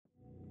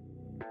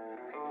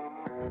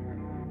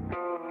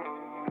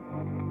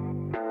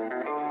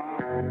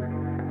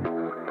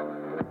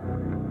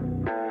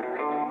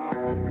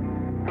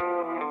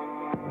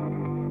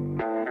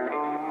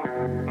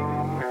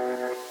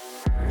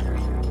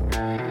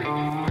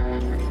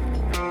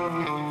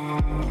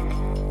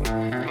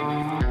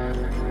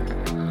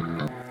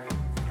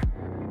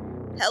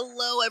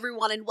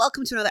everyone, and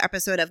welcome to another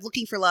episode of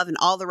Looking for Love in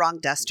All the Wrong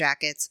Dust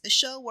Jackets, a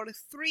show where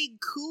three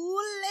cool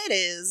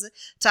ladies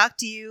talk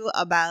to you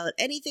about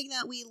anything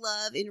that we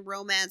love in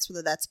romance,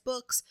 whether that's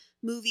books,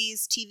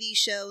 movies, TV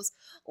shows,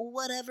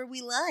 whatever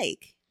we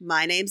like.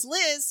 My name's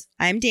Liz.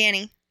 I'm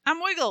Danny. I'm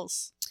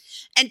Wiggles.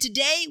 And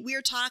today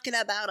we're talking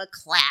about a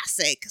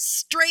classic,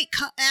 straight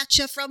at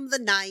you from the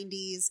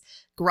 90s,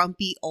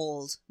 Grumpy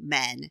Old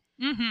Men.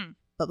 Mm-hmm.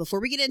 But before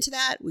we get into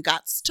that, we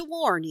got to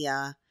warn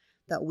ya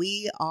that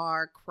we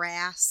are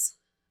crass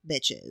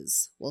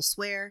bitches. We'll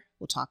swear,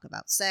 we'll talk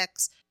about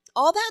sex,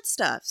 all that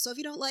stuff. So if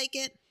you don't like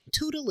it,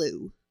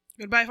 toodaloo.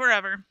 Goodbye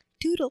forever.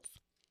 Toodles.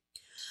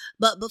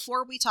 But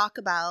before we talk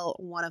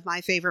about one of my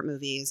favorite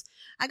movies,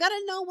 I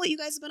gotta know what you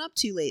guys have been up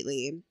to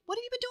lately. What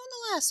have you been doing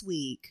the last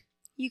week?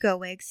 You go,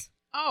 Wiggs.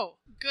 Oh,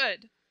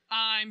 good.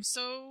 I'm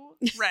so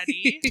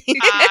ready.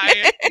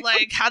 I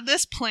had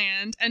this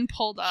planned and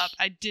pulled up.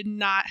 I did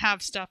not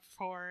have stuff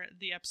for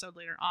the episode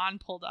later on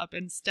pulled up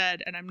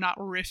instead, and I'm not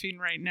riffing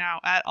right now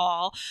at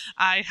all.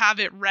 I have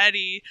it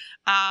ready.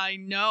 I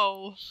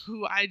know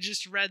who I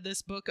just read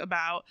this book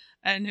about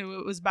and who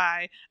it was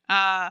by.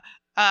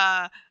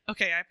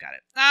 Okay, I've got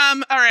it.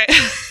 All right.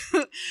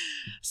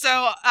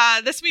 So,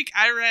 this week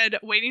I read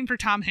Waiting for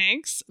Tom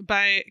Hanks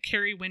by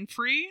Kerry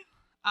Winfrey.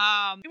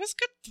 It was a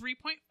good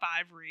 3.5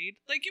 read.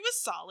 It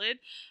was solid.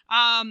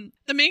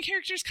 The main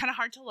character is kind of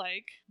hard to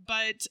like,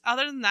 but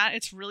other than that,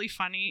 it's really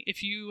funny.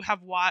 If you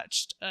have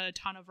watched a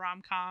ton of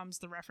rom-coms,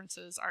 the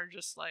references are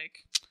just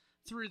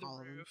through the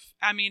roof.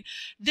 I mean,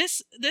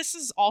 this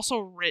is also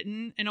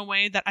written in a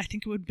way that I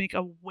think it would make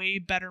a way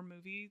better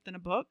movie than a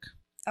book.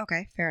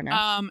 Okay, fair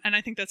enough. And I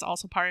think that's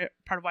also part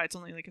of why it's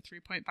only a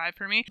 3.5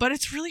 for me. But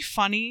it's really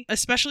funny,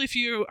 especially if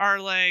you are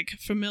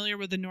familiar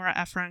with the Nora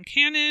Ephron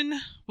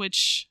canon,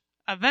 which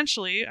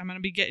eventually I'm going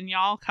to be getting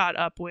y'all caught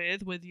up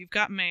with You've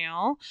Got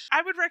Mail.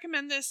 I would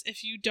recommend this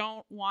if you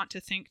don't want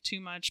to think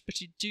too much, but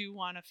you do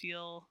want to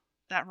feel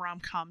that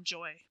rom-com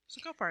joy.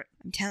 So go for it.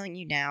 I'm telling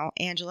you now,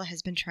 Angela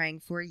has been trying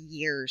for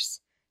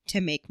years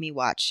to make me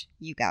watch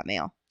You Got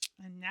Mail.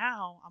 And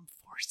now I'm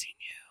forcing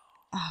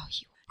you. Oh,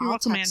 I'll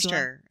welcome, text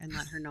Angela. her and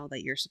let her know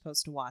that you're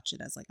supposed to watch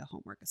it as a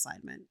homework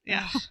assignment.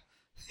 Yeah.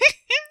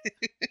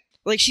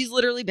 She's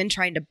literally been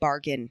trying to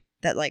bargain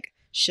that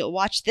she'll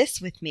watch this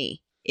with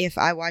me if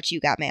I watch You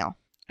Got Mail.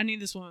 I need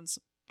this woman's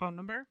phone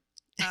number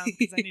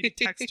because I need to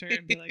text her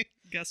and be like,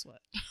 guess what?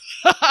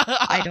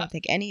 I don't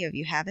think any of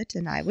you have it,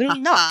 and I will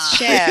not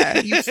share.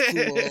 You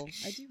fool.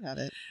 I do have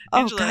it.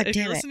 Angela, God if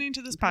damn you're it. listening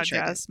to this I'm sure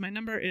I podcast, my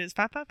number is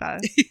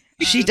 555.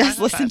 She does 555.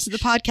 listen to the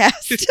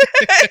podcast.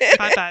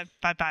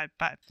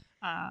 55555.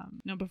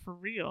 No, but for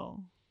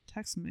real,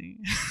 text me.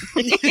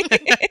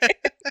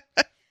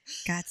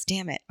 God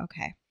damn it.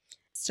 Okay.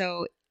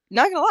 So,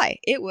 not gonna lie,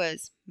 it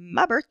was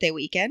my birthday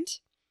weekend.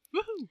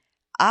 Woohoo!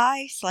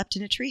 I slept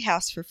in a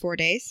treehouse for 4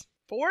 days.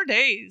 4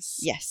 days.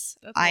 Yes.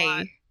 That's a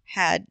lot. I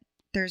had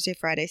Thursday,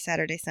 Friday,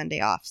 Saturday, Sunday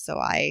off. So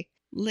I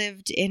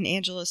lived in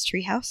Angela's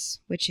treehouse,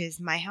 which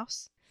is my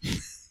house.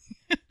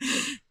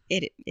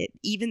 It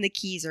even the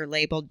keys are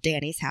labeled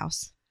Danny's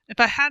house. If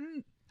I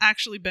hadn't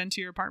actually been to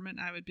your apartment,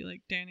 I would be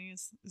like, Danny,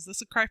 is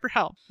this a cry for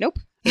help? Nope.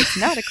 It's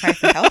not a cry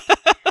for help.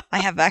 I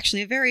have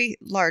actually a very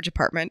large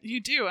apartment.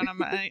 You do, and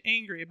I'm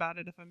angry about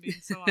it if I'm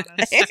being so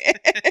honest.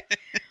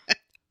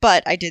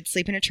 But I did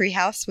sleep in a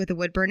treehouse with a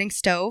wood-burning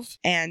stove,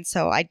 and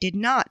so I did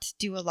not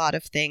do a lot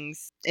of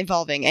things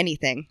involving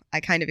anything.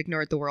 I kind of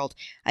ignored the world.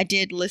 I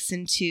did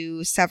listen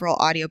to several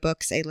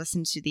audiobooks. I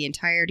listened to the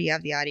entirety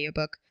of the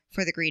audiobook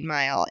for The Green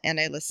Mile, and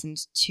I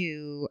listened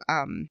to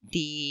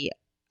the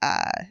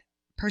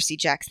Percy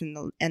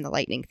Jackson and the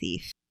Lightning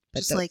Thief.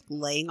 But Just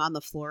laying on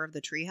the floor of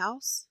the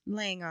treehouse?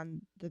 laying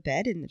on the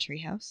bed in the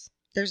treehouse.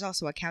 There's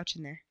also a couch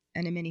in there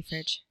and a mini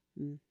fridge.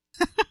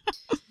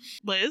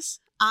 Liz?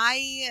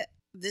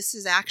 This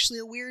is actually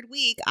a weird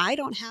week. I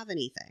don't have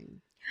anything.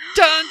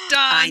 Dun, dun,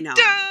 I know.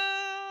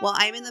 Dun. Well,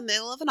 I'm in the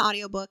middle of an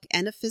audiobook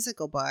and a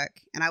physical book,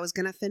 and I was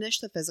going to finish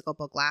the physical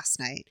book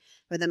last night,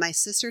 but then my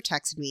sister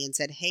texted me and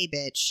said, hey,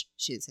 bitch.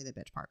 She didn't say the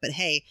bitch part, but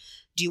hey,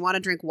 do you want to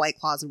drink White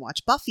Claws and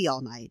watch Buffy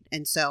all night?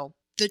 And so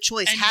the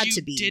choice And had you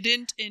to be.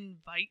 didn't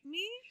invite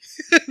me?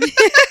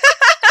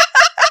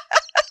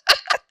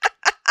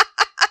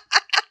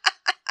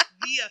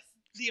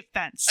 The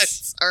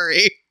offense.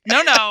 Sorry.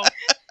 No.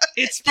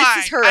 It's fine.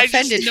 This is her I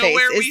offended just know face.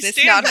 where we Is this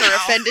stand not her now.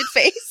 offended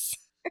face?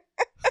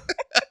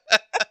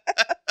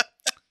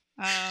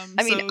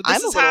 I mean, so this I'm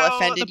is a little how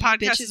offended. The You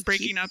podcast bitches is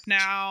breaking up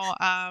now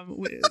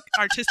with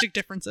artistic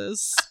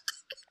differences.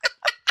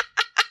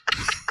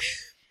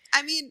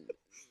 I mean,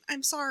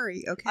 I'm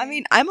sorry, okay? I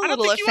mean, I'm a I don't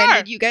little think you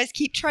offended. are. You guys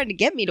keep trying to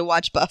get me to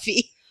watch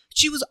Buffy.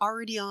 she was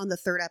already on the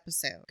 3rd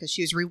episode because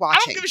she was I rewatching.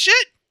 don't give a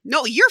shit.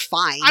 No, you're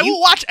fine. I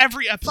will watch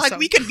every episode.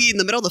 We could be in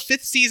the middle of the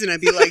 5th season and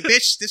be like,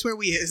 bitch, this where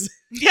we is.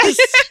 Yes,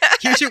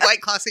 Here's your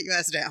White Claw, sit your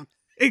ass down.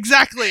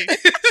 exactly.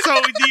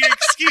 So the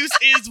excuse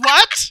is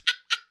what?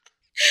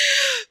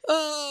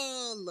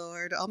 Oh,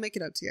 Lord. I'll make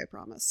it up to you, I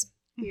promise.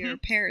 We are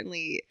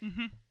apparently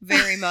Mm-hmm.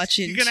 very much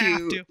You're gonna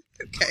have into to.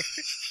 Okay.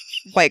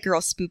 white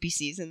girl spoopy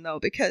season, though,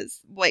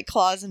 because White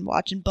Claws and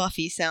watching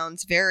Buffy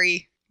sounds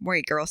very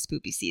white girl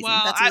spoopy season.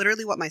 Well, That's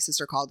literally what my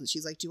sister called it.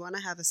 She's like, "Do you want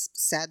to have a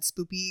sad,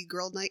 spoopy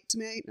girl night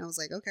tonight?" And I was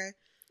like, "Okay."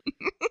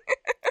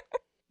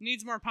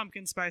 Needs more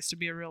pumpkin spice to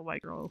be a real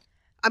white girl.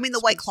 I mean,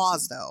 the White Spoopy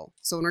Claws, season. though.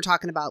 So when we're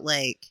talking about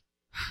like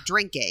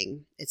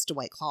drinking, it's the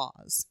White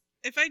Claws.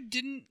 If I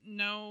didn't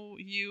know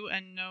you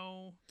and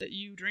know that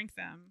you drink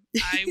them,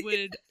 I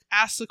would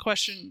ask the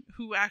question,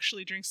 who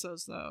actually drinks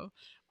those, though?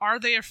 Are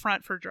they a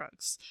front for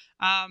drugs?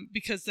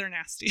 Because they're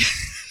nasty.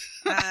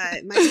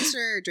 My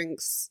sister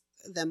drinks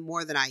them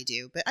more than I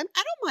do, but I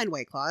don't mind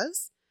White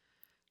Claws.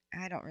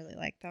 I don't really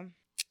like them.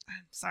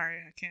 I'm sorry,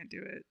 I can't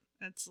do it.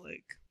 It's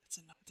like, it's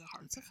a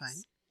hard It's pass.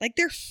 fine. Like,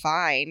 they're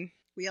fine.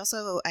 I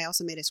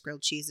also made us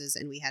grilled cheeses,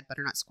 and we had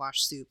butternut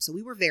squash soup, so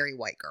we were very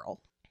white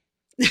girl.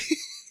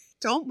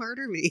 Don't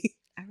murder me.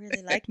 I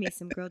really like me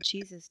some grilled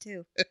cheeses,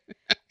 too.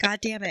 God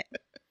damn it.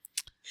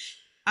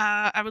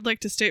 I would like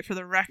to state for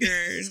the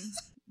record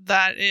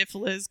that if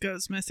Liz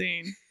goes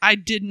missing, I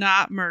did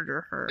not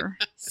murder her.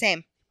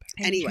 Same.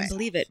 And you Anyway. can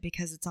believe it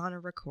because it's on a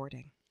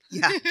recording.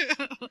 Yeah.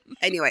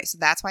 Anyway, so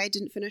that's why I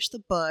didn't finish the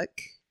book.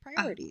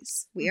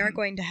 Priorities. We are Mhm.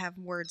 going to have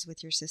words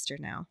with your sister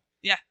now.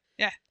 Yeah,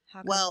 yeah.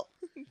 How come Well,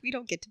 we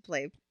don't get to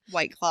play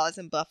White Claws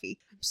and Buffy?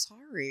 I'm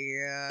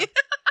sorry.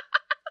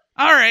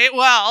 All right,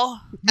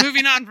 well,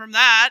 moving on from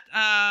that,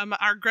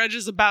 our grudge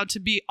is about to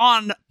be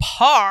on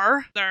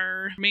par with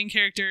our main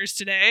characters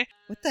today.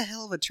 What the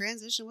hell of a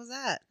transition was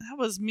that? That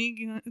was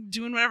me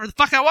doing whatever the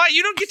fuck I want.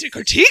 You don't get to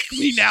critique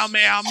me now,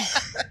 ma'am.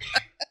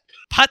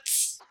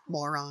 Putz.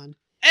 Moron.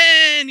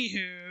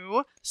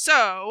 Anywho,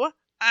 so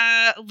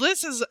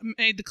Liz has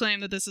made the claim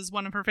that this is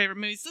one of her favorite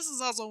movies. This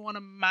is also one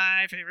of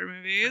my favorite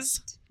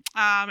movies.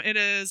 It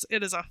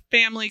is a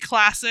family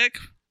classic.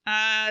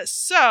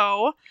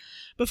 So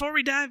before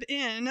we dive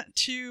in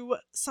to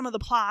some of the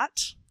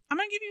plot, I'm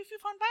going to give you a few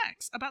fun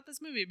facts about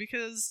this movie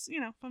because,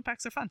 fun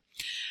facts are fun.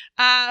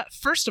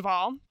 First of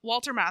all,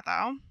 Walter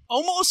Matthau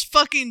almost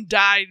fucking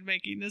died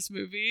making this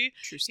movie.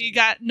 True He story.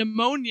 got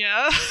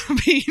pneumonia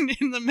being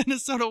in the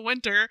Minnesota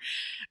winter.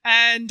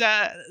 And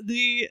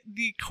the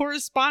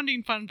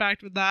corresponding fun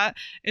fact with that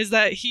is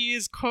that he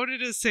is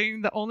quoted as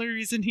saying the only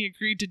reason he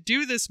agreed to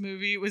do this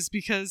movie was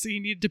because he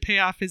needed to pay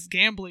off his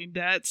gambling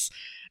debts.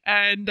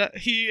 And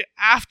he,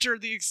 after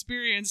the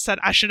experience, said,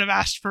 I should have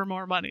asked for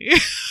more money.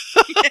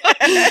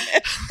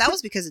 That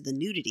was because of the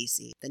nudity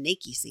scene, the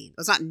naked scene.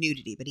 Well, it's not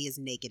nudity, but he is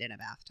naked in a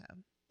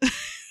bathtub.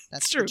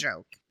 That's true. the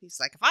joke. He's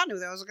like, if I knew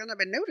there was going to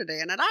be nudity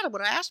in it, I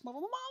would have asked for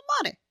more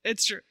money.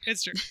 It's true.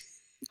 It's true.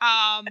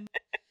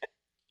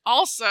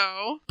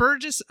 Also,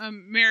 Burgess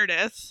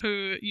Meredith,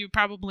 who you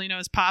probably know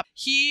as Pop,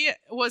 he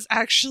was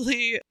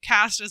actually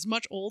cast as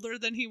much older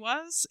than he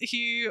was.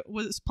 He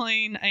was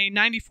playing a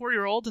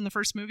 94-year-old in the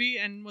first movie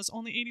and was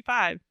only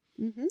 85.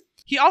 Mm-hmm.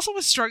 He also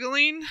was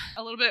struggling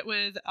a little bit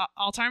with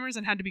Alzheimer's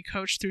and had to be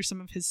coached through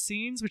some of his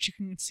scenes, which you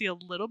can see a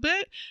little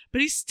bit,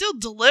 but he still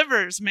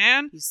delivers,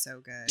 man. He's so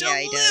good.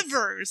 Yeah, he does.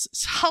 Delivers.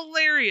 It's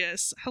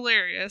hilarious.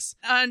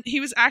 And he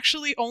was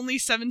actually only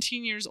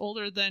 17 years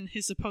older than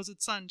his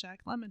supposed son, Jack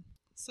Lemmon.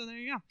 So there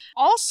you go.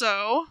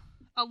 Also,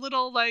 a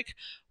little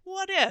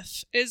what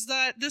if is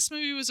that this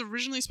movie was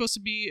originally supposed to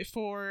be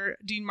for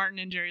Dean Martin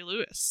and Jerry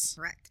Lewis.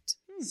 Correct.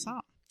 So,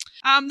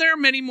 there are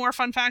many more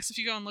fun facts if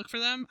you go and look for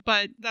them,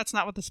 but that's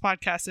not what this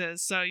podcast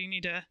is. So you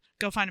need to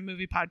go find a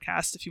movie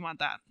podcast if you want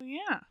that. But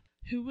yeah.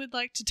 Who would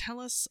like to tell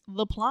us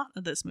the plot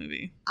of this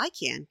movie? I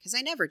can, because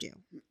I never do.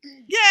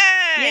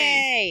 Yay!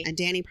 Yay! And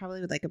Danny probably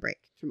would like a break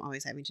from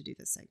always having to do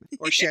this segment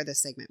or share this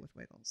segment with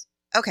Wiggles.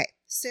 Okay,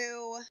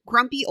 so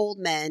Grumpy Old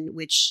Men,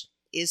 which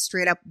is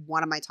straight up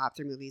one of my top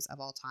 3 movies of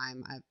all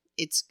time.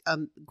 It's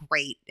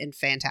great and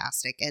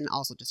fantastic and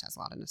also just has a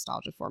lot of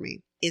nostalgia for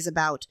me, is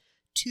about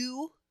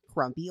 2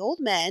 grumpy old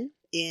men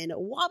in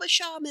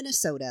Wabasha,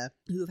 Minnesota,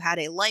 who've had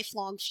a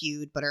lifelong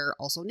feud but are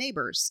also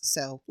neighbors.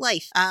 So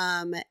life.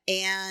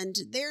 And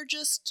they're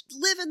just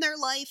living their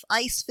life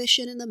ice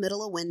fishing in the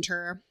middle of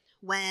winter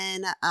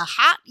when a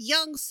hot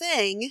young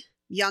thing,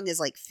 young is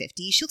like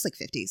 50, she looks like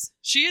 50s.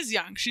 She is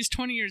young. She's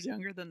 20 years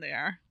younger than they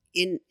are.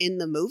 In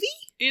the movie?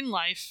 In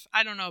life.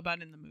 I don't know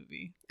about in the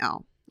movie.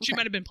 Oh. She okay.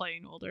 might have been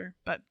playing older,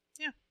 but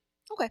yeah.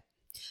 Okay.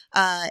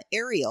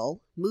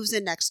 Ariel moves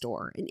in next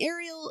door, and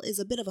Ariel is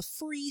a bit of a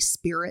free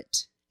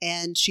spirit,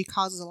 and she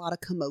causes a lot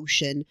of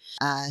commotion.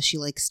 She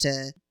likes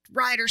to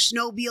ride her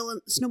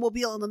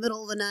snowmobile in the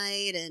middle of the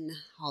night and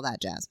all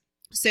that jazz.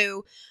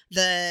 So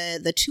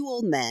the 2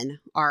 old men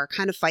are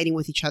kind of fighting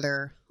with each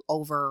other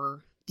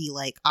over the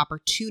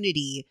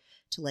opportunity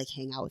to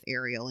hang out with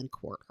Ariel and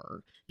court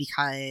her,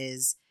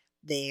 because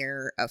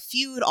their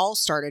feud all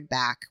started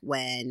back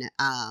when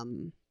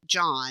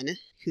John,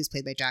 who's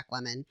played by Jack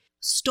Lemmon,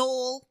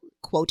 stole,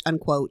 quote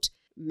unquote,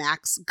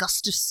 Max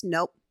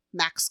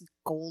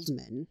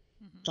Goldman,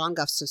 John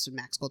Gustafson and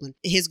Max Goldman,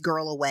 his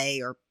girl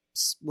away or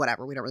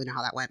whatever. We don't really know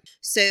how that went.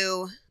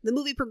 So the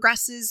movie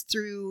progresses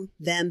through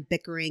them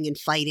bickering and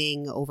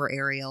fighting over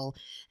Ariel,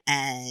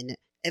 and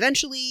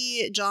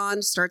Eventually,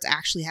 John starts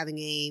actually having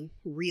a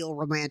real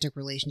romantic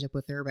relationship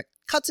with her, but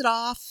cuts it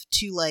off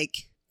to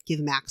like give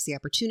Max the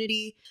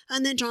opportunity.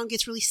 And then John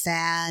gets really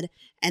sad.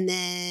 And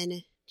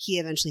then he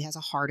eventually has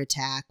a heart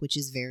attack, which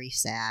is very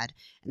sad.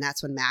 And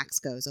that's when Max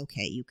goes,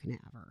 okay, you can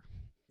have her.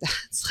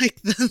 That's like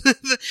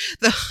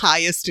the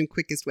highest and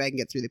quickest way I can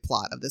get through the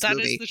plot of this movie.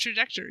 That is the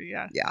trajectory,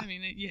 yeah. Yeah. I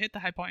mean, you hit the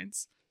high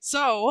points.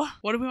 So,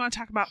 what do we want to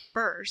talk about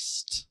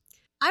first?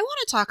 I want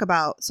to talk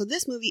about, so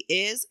this movie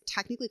is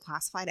technically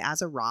classified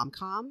as a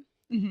rom-com.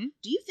 Mm-hmm.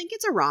 Do you think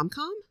it's a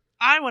rom-com?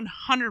 I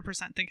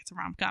 100% think it's a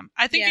rom-com.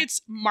 I think Yeah.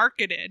 it's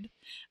marketed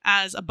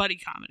as a buddy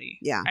comedy.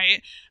 Yeah.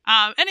 Right?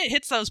 And it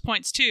hits those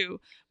points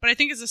too. But I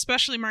think it's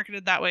especially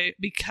marketed that way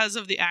because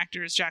of the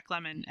actors Jack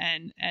Lemmon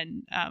and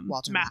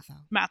Walter Matthau.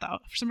 Matthau.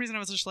 For some reason, I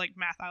was just like,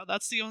 Matthau.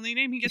 That's the only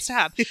name he gets to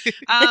have.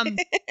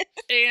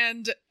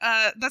 And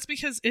that's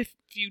because if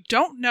you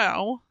don't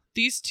know,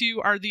 these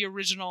two are the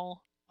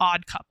original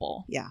Odd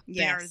Couple. Yeah.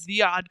 They are Yes.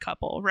 the Odd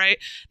Couple, right?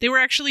 They were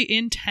actually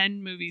in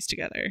 10 movies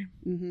together.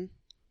 Mm-hmm.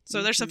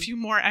 So there's a few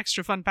more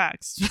extra fun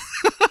facts.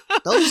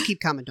 They'll just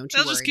keep coming, don't you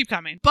They'll worry. just keep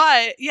coming.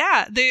 But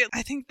yeah,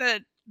 I think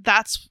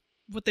that's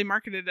what they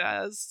marketed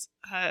as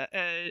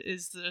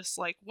is this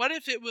like, what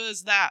if it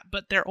was that,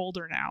 but they're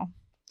older now?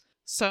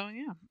 So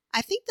yeah.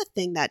 I think the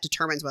thing that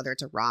determines whether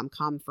it's a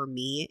rom-com for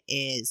me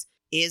is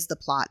the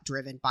plot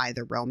driven by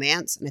the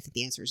romance? And I think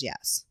the answer is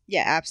yes.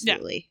 Yeah,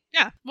 absolutely.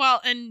 Yeah. Well,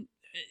 and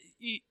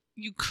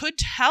you could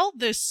tell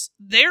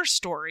their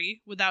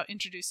story without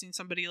introducing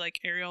somebody like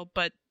Ariel,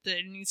 but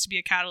there needs to be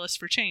a catalyst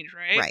for change,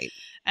 right? Right.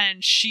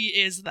 And she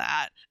is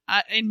that.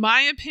 In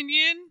my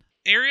opinion,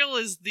 Ariel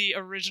is the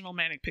original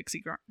Manic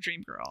Pixie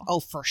Dream Girl. Oh,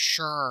 for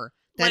sure.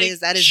 That Like,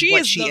 is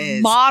what she the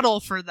is. model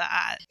for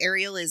that.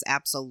 Ariel is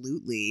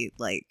absolutely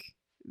like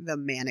the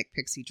Manic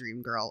Pixie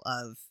Dream Girl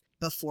of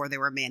before there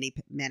were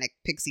Manic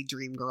Pixie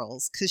Dream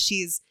Girls, because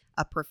she's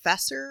a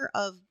professor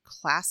of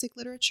classic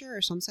literature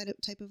or some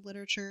type of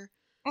literature.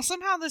 Well,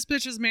 somehow this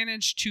bitch has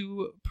managed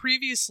to,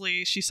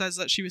 previously, she says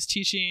that she was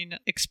teaching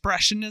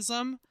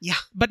Expressionism. Yeah.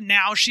 But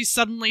now she's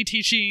suddenly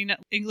teaching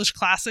English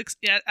classics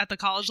at the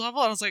college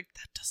level. And I was like,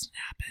 that doesn't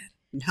happen.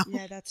 No.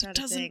 Yeah, that's not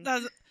a thing. I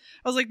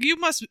was like, you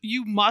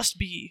must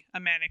be a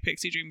Manic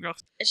Pixie Dream Girl.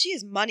 And she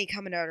has money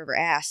coming out of her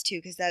ass, too,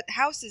 because that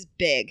house is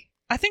big.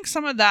 I think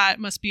some of that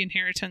must be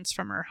inheritance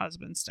from her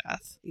husband's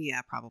death.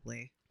 Yeah,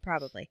 probably.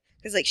 Probably.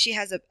 Because, like, she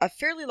has a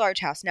fairly large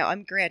house. Now,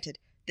 I'm granted,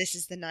 this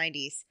is the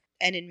 90s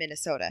and in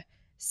Minnesota.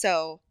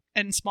 So,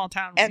 And small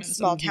town. and Minnesota.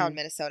 small town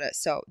Minnesota.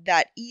 So,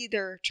 that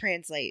either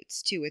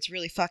translates to it's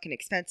really fucking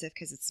expensive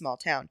because it's small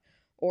town,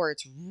 or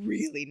it's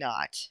really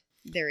not.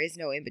 There is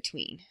no in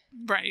between.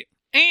 Right.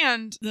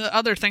 And the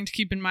other thing to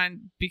keep in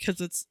mind, because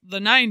it's the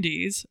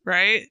 90s,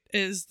 right,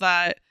 is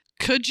that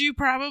could you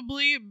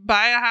probably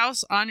buy a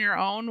house on your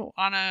own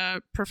on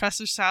a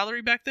professor's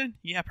salary back then?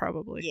 Yeah,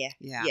 probably.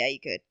 Yeah, you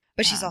could.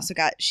 But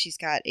she's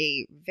got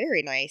a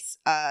very nice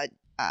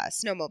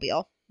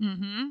snowmobile.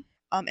 Mm-hmm.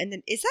 And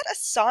then is that a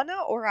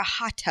sauna or a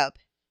hot tub?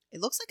 It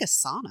looks like a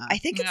sauna. I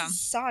think it's Yeah.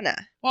 a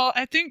sauna. Well,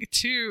 I think,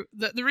 too,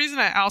 the reason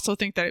I also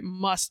think that it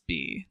must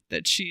be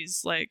that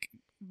she's, like,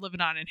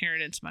 living on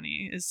inheritance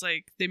money is,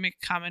 like, they make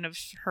a comment of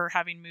her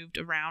having moved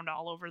around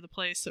all over the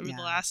place over Yeah.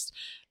 the last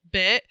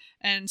bit.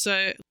 And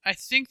so I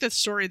think the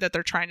story that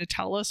they're trying to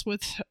tell us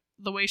with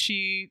the way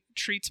she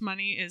treats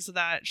money is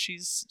that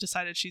she's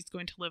decided she's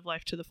going to live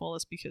life to the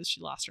fullest because she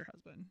lost her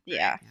husband.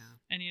 Yeah. Yeah.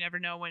 And you never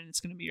know when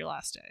it's going to be your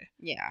last day.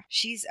 Yeah.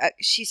 She's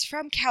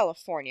from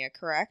California,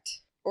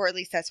 correct? Or at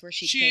least that's where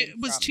she came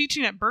was from.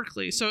 teaching at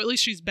Berkeley, so at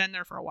least she's been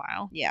there for a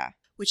while. Yeah.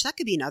 Which that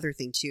could be another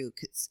thing too,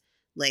 because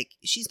like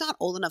she's not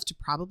old enough to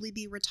probably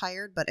be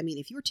retired, but I mean,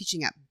 if you were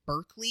teaching at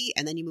Berkeley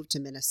and then you moved to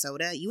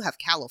Minnesota, you have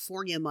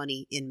California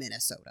money in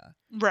Minnesota.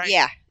 Right.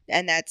 Yeah.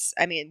 And that's,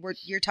 I mean,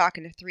 you're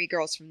talking to three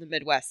girls from the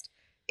Midwest.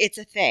 It's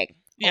a thing.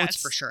 Yeah, Oh, it's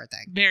for sure a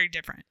thing. Very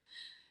different.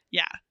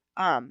 Yeah.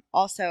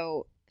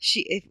 Also,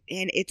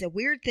 and it's a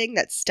weird thing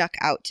that stuck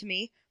out to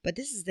me, but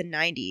this is the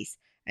 90s,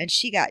 and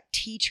she got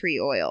tea tree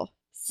oil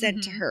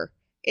sent to Mhm. her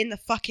in the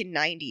fucking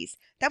 90s.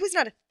 That was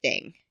not a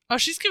thing. Oh,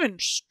 she's given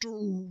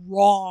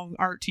strong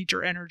art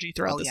teacher energy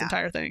throughout Oh, this yeah.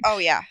 entire thing. Oh,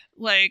 yeah.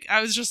 Like,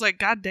 I was just like,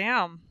 God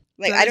damn.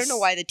 Like, I don't This- know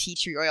why the tea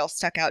tree oil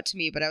stuck out to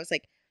me, but I was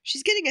like,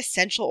 she's getting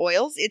essential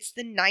oils. It's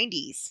the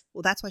 90s.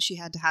 Well, that's why she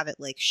had to have it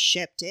like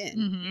shipped in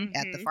Mm-hmm.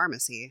 at the Mhm.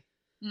 pharmacy.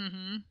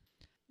 Mm-hmm.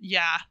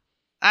 Yeah.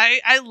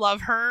 I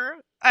love her.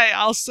 I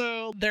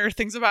also, there are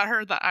things about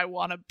her that I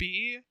want to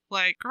be.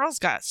 Like, girl's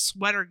got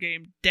sweater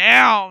game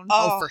down.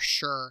 Oh, Oh. for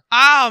sure.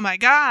 Oh my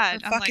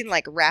God. Her I'm fucking,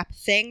 like, like, wrap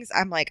things.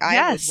 I'm like, I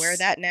Yes. would wear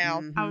that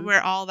now. Mhm. I would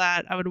wear all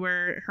that. I would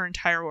wear her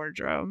entire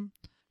wardrobe.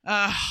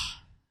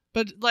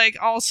 But like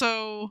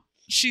also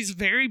she's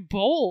very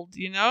bold,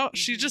 you know?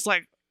 She Mhm. just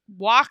like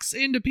walks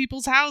into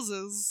people's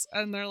houses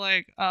and they're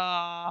like,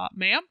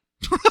 ma'am?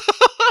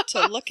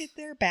 To look at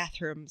their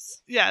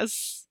bathrooms,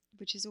 Yes.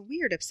 which is a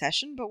weird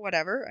obsession, but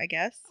whatever, I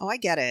guess. Oh, I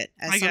get it.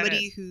 As I get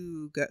somebody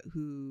who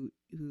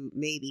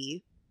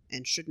maybe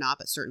and should not,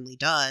 but certainly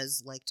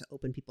does like to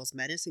open people's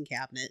medicine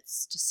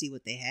cabinets to see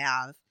what they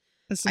have.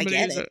 As somebody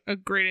get who's it. a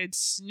graded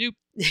Snoop.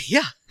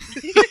 Yeah.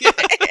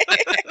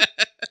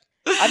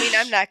 I mean,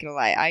 I'm not gonna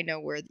lie. I know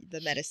where the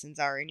medicines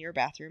are in your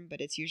bathroom,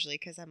 but it's usually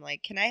because I'm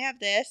like, can I have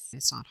this?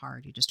 It's not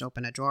hard. You just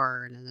open a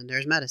drawer and then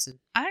there's medicine.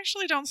 I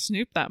actually don't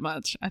snoop that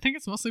much. I think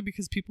it's mostly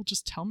because people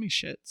just tell me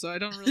shit, so I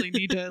don't really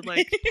need to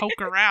like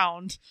poke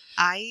around.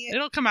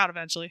 It'll come out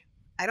eventually.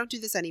 I don't do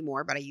this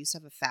anymore, but I used to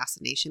have a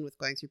fascination with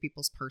going through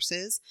people's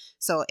purses.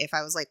 So if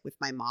I was like with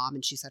my mom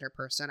and she set her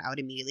purse down, I would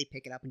immediately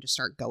pick it up and just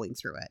start going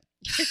through it.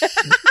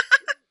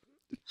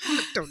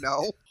 I don't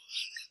know.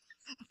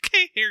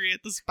 Okay,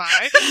 Harriet the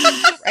Spy.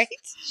 Right?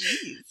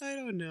 Jeez. I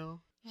don't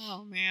know.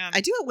 Oh man,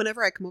 I do it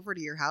whenever I come over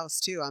to your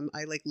house too.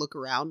 I like look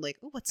around like,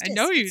 oh, what's this? I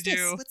know you What's this?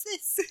 do. What's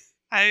this?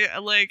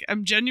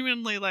 I'm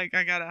genuinely like,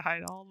 I gotta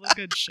hide all the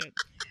good shit.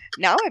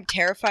 Now I'm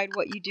terrified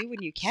what you do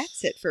when you cat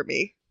sit for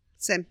me.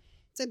 Same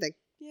thing.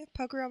 Yeah,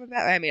 poke around my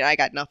back. I mean, I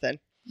got nothing.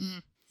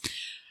 Mm.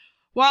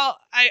 Well,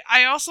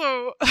 I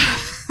also,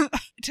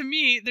 to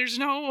me, there's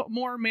no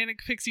more Manic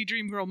Pixie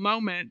Dream Girl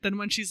moment than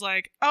when she's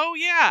like, oh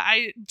yeah,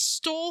 I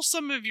stole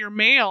some of your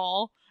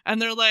mail.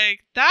 And they're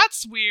like,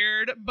 that's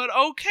weird, but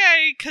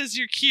okay, because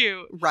you're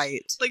cute.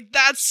 Right. Like,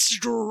 that's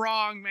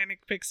strong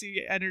Manic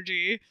Pixie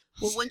energy.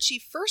 Well, when she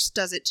first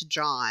does it to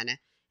John,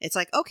 it's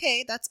like,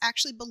 okay, that's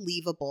actually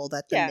believable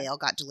that the mail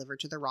got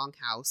delivered to the wrong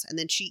house. And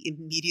then she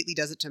immediately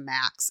does it to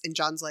Max. And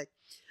John's like,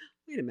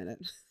 wait a minute.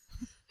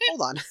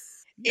 Hold on.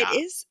 Yeah.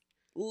 It is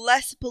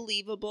less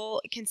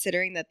believable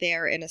considering that they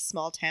are in a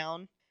small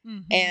town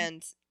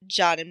and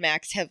John and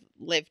Max have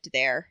lived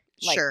there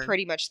like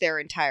pretty much their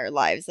entire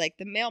lives. Like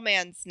the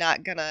mailman's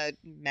not gonna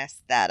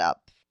mess that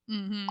up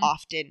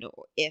often,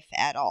 if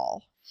at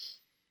all.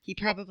 He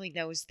probably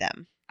knows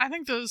them. I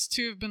think those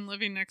two have been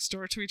living next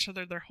door to each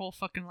other their whole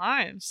fucking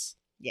lives.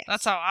 Yes.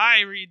 That's how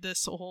I read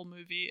this whole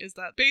movie, is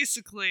that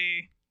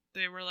basically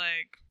they were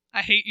like,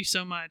 I hate you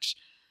so much.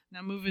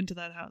 Now move into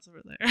that house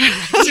over there.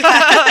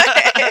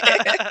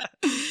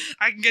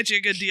 I can get you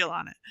a good deal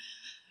on it.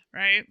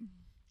 Right?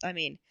 I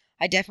mean,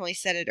 I definitely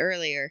said it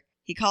earlier.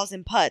 He calls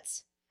him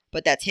Putz,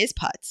 but that's his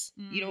Putz.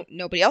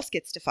 Nobody else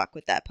gets to fuck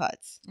with that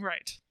Putz.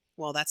 Right.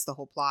 Well, that's the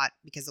whole plot,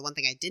 because the one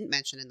thing I didn't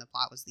mention in the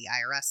plot was the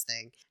IRS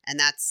thing. And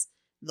that's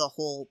the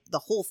whole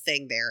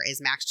thing there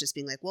is Max just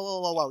being like,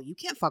 whoa, you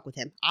can't fuck with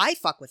him. I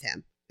fuck with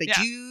him. But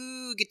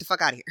you get the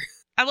fuck out of here.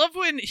 I love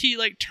when he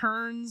like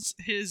turns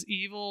his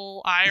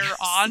evil ire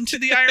on to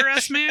the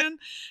IRS man.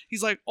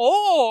 He's like,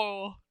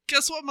 oh,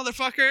 guess what,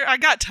 motherfucker? I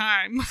got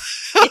time.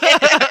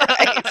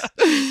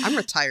 I'm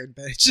retired,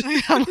 bitch.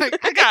 I'm like,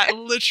 I got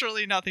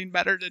literally nothing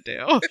better to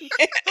do.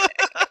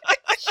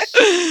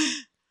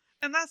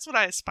 And that's what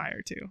I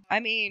aspire to. I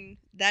mean,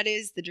 that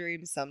is the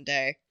dream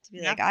someday. To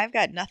be like, I've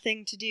got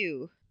nothing to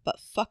do but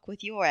fuck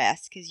with your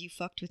ass because you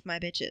fucked with my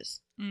bitches.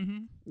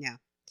 Mm-hmm. Yeah.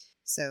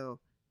 So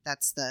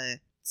that's the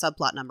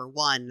subplot number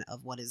 1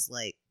 of what is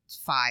like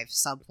 5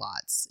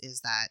 subplots,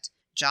 is that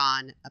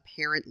John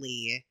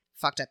apparently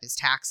fucked up his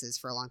taxes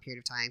for a long period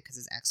of time because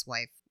his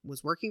ex-wife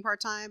was working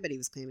part-time, but he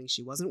was claiming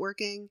she wasn't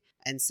working.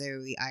 And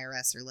so the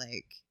IRS are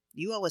like,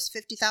 you owe us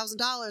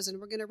 $50,000 and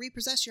we're going to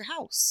repossess your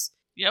house.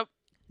 Yep.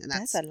 And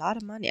that's a lot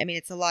of money. I mean,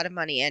 it's a lot of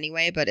money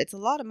anyway, but it's a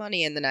lot of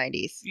money in the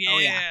 90s. Yes. Oh,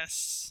 yeah.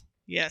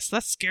 Yes,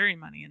 that's scary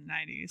money in the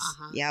 90s.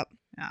 Uh-huh. Yep.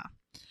 Yeah.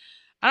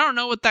 I don't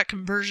know what that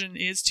conversion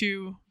is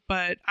to,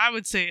 but I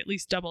would say at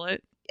least double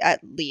it. At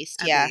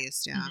least, At yeah.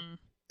 least, yeah. Mm-hmm.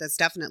 That's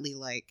definitely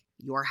like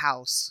your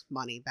house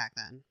money back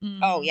then.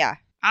 Mm-hmm. Oh, yeah.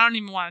 I don't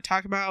even want to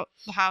talk about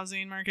the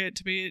housing market,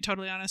 to be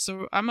totally honest.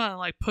 So I'm going to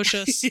like push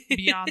us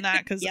beyond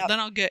that because then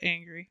I'll get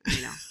angry. I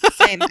know.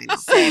 Same. I know.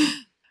 Same.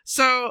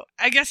 So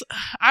I guess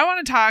I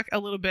want to talk a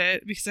little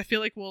bit because I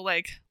feel like we'll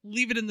like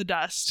leave it in the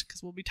dust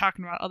because we'll be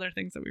talking about other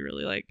things that we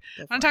really like.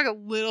 I want to talk a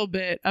little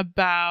bit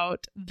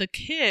about the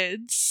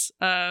kids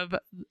of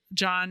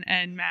John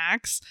and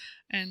Max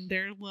and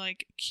their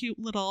like cute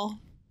little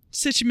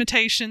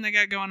situation they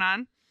got going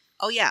on.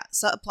 Oh, yeah.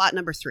 Subplot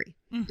number 3.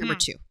 Number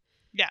 2.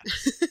 Yeah.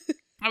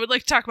 I would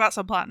like to talk about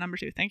subplot number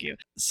 2. Thank you.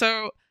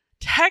 So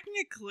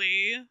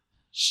technically,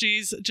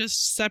 she's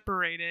just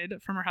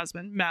separated from her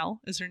husband.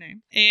 Mel is her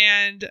name.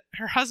 And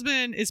her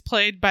husband is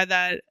played by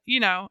that,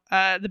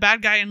 the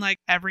bad guy in like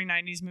every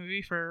 90s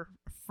movie for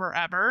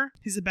forever.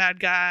 He's a bad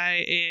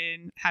guy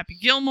in Happy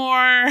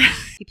Gilmore.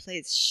 He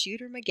plays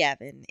Shooter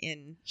McGavin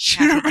in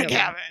Shooter Happy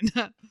Gilmore.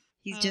 McGavin.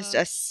 He's just a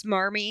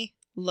smarmy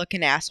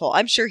looking asshole.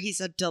 I'm sure he's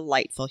a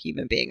delightful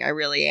human being. I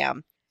really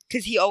am.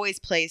 Because he always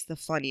plays the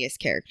funniest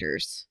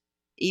characters,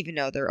 even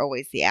though they're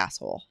always the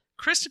asshole.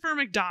 Christopher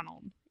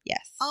McDonald.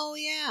 Yes. Oh,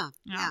 yeah.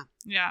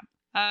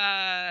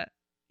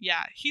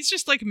 Yeah. He's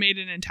just like made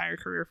an entire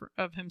career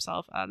of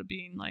himself out of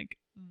being like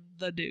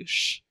the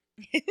douche.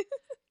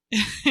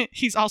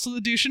 He's also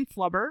the douche in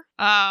Flubber.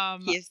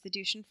 He is the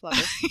douche in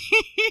Flubber.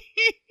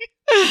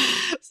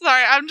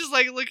 Sorry, I'm just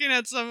like looking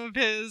at some of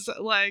his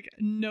like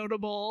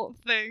notable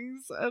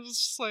things. I was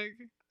just like,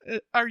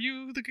 are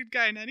you the good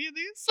guy in any of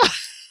these?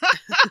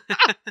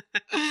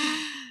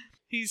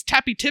 He's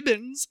Tappy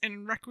Tibbins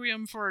in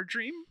Requiem for a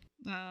Dream.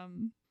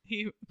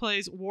 He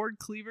plays Ward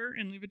Cleaver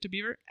in Leave It to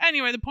Beaver.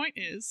 Anyway, the point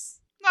is,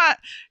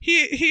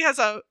 He has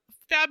a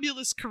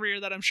fabulous career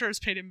that I'm sure has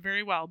paid him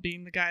very well,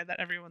 being the guy that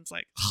everyone's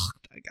like, oh,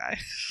 that guy.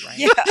 Right.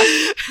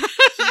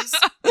 Yeah.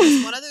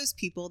 He's one of those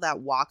people that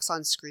walks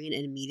on screen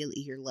and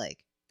immediately you're like,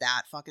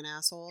 that fucking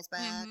asshole's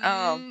back. Mhm.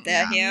 Oh,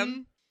 that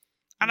him?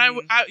 And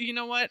Mm. I, you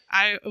know what?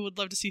 I would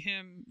love to see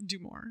him do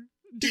more.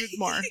 Do it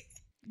more.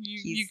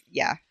 You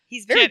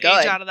He's very can't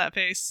age good. out of that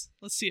face.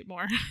 Let's see it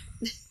more.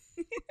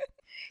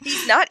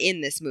 He's not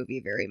in this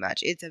movie very much.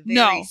 It's a very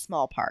No.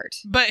 small part.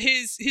 But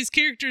his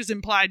character is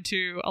implied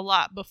to a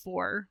lot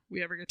before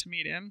we ever get to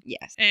meet him.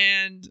 Yes.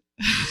 And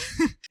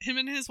him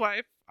and his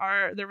wife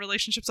their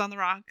relationship's on the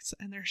rocks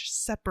and they're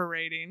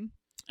separating.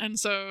 And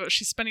so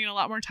she's spending a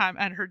lot more time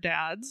at her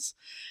dad's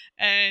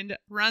and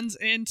runs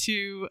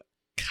into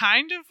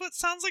kind of what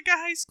sounds like a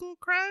high school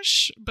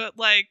crush, but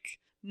like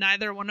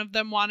neither one of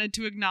them wanted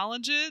to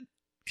acknowledge it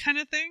kind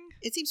of thing.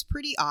 It seems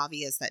pretty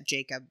obvious that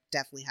Jacob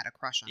definitely had a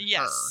crush on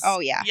Yes. her. Oh,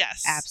 yeah.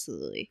 Yes.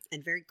 Absolutely.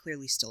 And very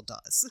clearly still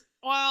does.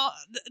 Well,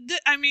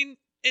 I mean,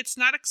 it's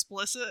not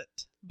explicit,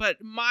 but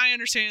my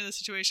understanding of the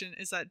situation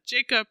is that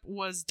Jacob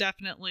was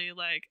definitely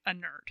like a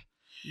nerd.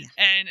 Yeah.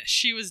 And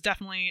she was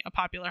definitely a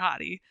popular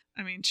hottie.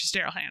 I mean, she's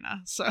Daryl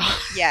Hannah, so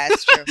Yeah,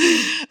 it's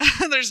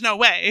true. there's no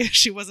way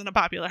she wasn't a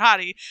popular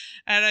hottie.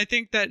 And I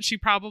think that she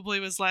probably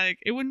was like,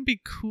 it wouldn't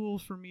be cool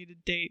for me to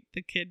date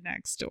the kid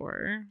next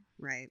door.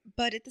 Right.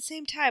 But at the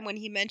same time, when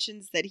he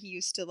mentions that he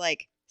used to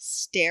like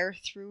stare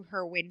through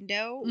her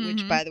window,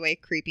 which Mhm. by the way,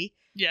 creepy,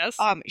 Yes.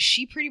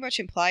 she pretty much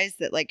implies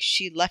that like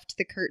she left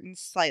the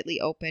curtains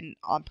slightly open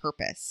on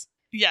purpose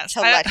Yes.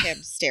 to let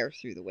him stare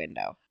through the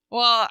window.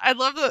 Well, I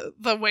love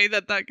the way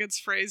that gets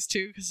phrased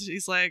too, because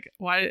she's like,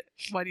 "Why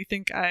do you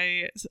think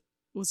I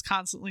was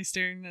constantly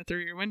staring through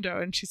your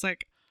window?" And she's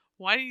like,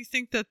 "Why do you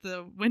think that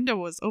the window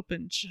was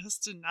open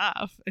just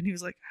enough?" And he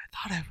was like, "I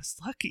thought I was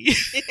lucky."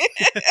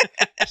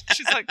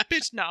 She's like,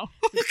 "Bitch, no,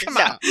 come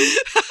No. on."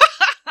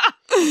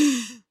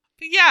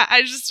 But yeah,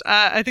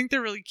 I think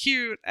they're really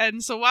cute.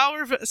 And so while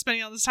we're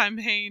spending all this time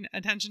paying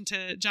attention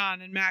to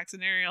John and Max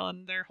and Ariel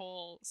and their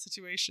whole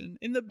situation,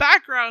 in the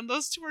background,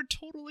 those two are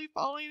totally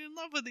falling in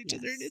love with each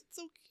other. And Yes. it's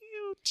so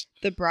cute.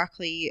 The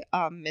broccoli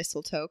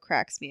mistletoe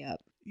cracks me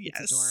up.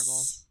 Yes.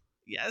 adorable.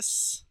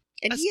 Yes.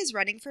 And he is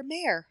running for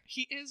mayor.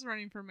 He is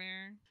running for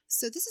mayor.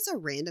 So this is a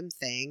random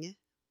thing,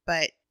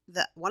 but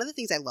one of the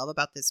things I love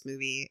about this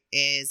movie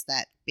is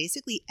that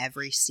basically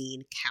every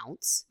scene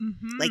counts.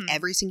 Mm-hmm. Like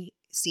every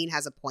scene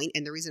has a point,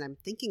 and the reason I'm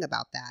thinking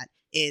about that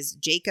is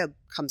Jacob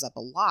comes up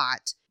a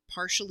lot,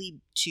 partially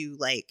to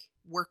like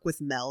work with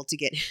Mel to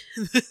get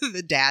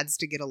the dads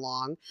to get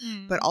along,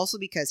 but also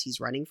because he's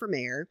running for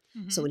mayor.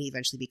 So when he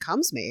eventually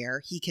becomes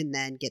mayor, he can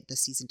then get the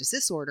cease and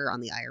desist order on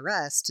the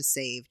IRS to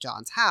save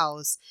John's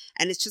house.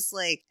 And it's just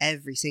like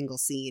every single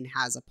scene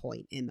has a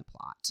point in the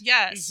plot.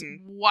 Yes.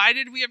 Mhm. Why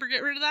did we ever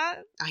get rid of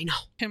that? I know.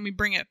 Can we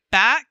bring it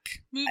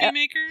back, movie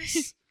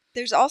makers?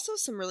 There's also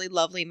some really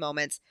lovely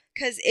moments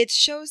because it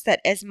shows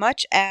that as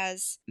much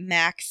as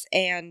Max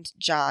and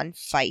John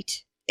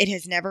fight, it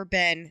has never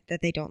been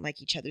that they don't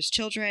like each other's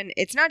children.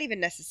 It's not even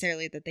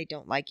necessarily that they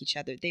don't like each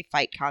other. They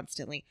fight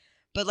constantly.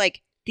 But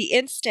like the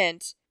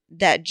instant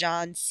that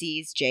John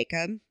sees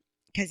Jacob,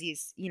 because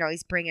he's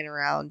bringing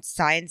around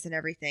signs and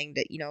everything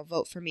that,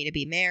 vote for me to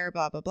be mayor,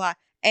 blah, blah, blah.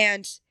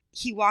 And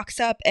he walks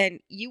up and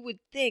you would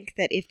think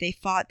that if they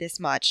fought this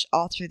much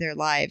all through their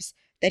lives,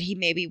 that he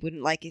maybe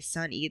wouldn't like his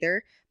son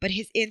either. But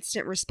his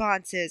instant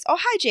response is, "Oh,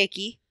 hi,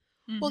 Jakey."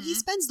 Well, he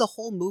spends the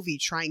whole movie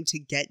trying to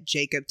get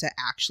Jacob to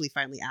actually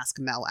finally ask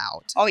Mel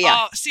out. Oh,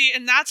 yeah. Oh, see,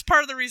 and that's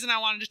part of the reason I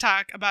wanted to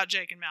talk about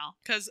Jake and Mel,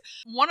 because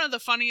one of the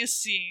funniest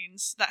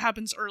scenes that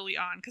happens early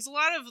on, because a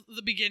lot of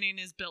the beginning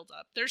is build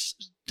up. There's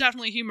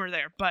definitely humor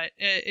there, but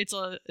it's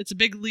a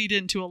big lead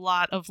into a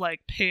lot of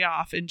like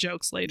payoff and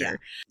jokes later.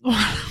 Yeah. One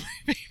of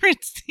my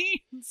favorite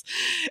scenes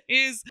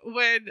is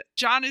when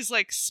John is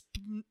like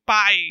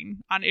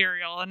spying on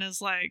Ariel and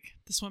is like,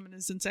 "This woman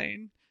is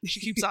insane. She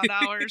keeps odd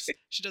hours.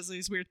 She does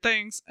these weird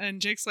things."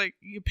 And Jake's like,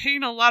 "You're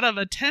paying a lot of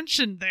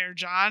attention there,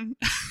 John."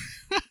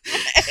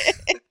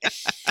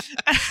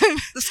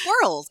 The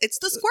squirrels. It's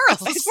the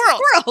squirrels. It's the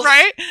squirrels,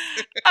 right?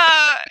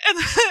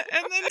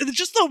 And then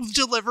just the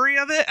delivery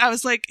of it, I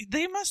was like,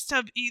 they must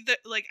have either,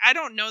 like, I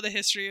don't know the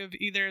history of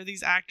either of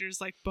these actors,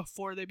 like,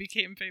 before they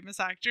became famous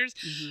actors,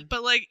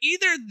 but, like,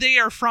 either they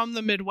are from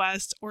the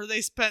Midwest or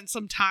they spent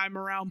some time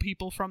around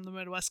people from the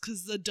Midwest,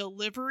 because the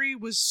delivery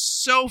was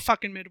so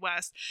fucking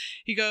Midwest.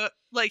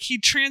 He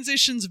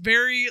transitions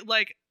very,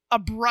 like,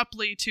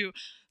 abruptly to,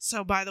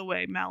 "So, by the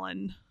way, Mel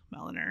and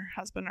her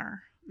husband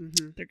are,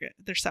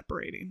 they're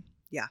separating."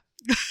 Yeah.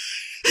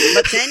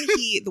 But then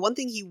the one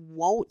thing he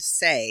won't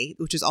say,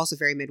 which is also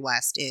very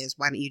Midwest, is,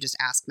 "Why don't you just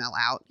ask Mel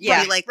out?"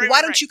 Yeah. Be like, Right, "Why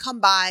right, don't right. you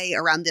come by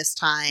around this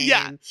time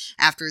Yeah.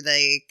 after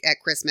at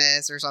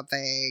Christmas or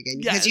something?"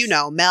 And because Yes.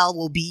 Mel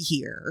will be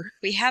here.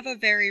 We have a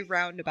very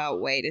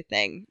roundabout way to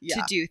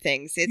Yeah. do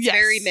things. It's Yes.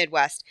 very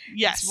Midwest.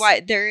 Yes. It's why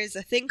there is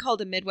a thing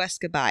called a Midwest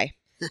goodbye.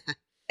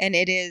 And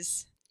it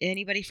is,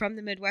 anybody from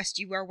the Midwest,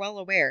 you are well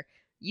aware,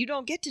 you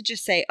don't get to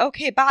just say,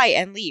 "Okay, bye,"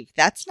 and leave.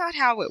 That's not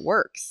how it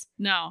works.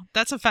 No,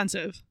 that's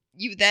offensive.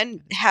 You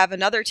then have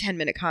another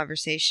 10-minute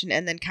conversation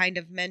and then kind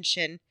of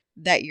mention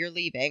that you're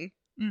leaving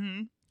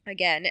Mm-hmm.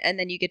 again. And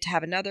then you get to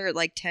have another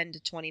like 10 to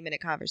 20-minute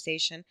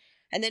conversation.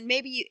 And then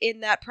maybe in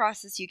that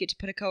process, you get to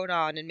put a coat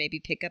on and maybe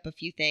pick up a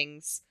few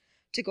things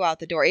to go out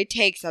the door. It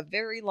takes a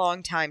very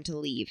long time to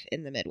leave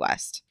in the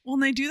Midwest. Well,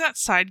 and they do that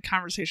side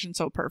conversation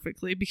so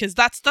perfectly because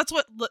that's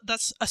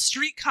a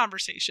street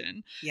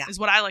conversation Yeah. is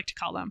what I like to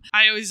call them.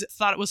 I always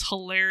thought it was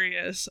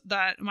hilarious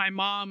that my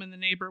mom and the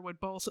neighbor would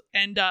both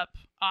end up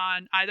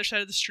on either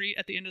side of the street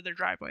at the end of their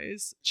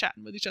driveways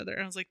chatting with each other.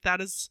 And I was like,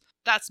 that's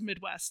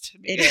Midwest to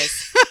me. It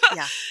is.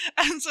 Yeah.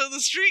 And so the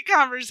street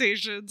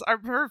conversations are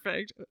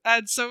perfect.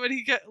 And so when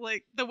he get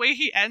like the way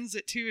he ends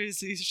it too is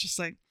he's just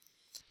like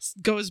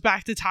goes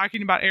back to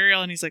talking about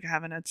Ariel and he's like, I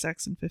haven't had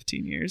sex in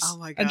 15 years. Oh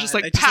my And God. just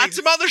like I just, pats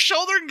like- him on the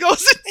shoulder and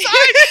goes inside.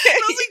 And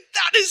I was like,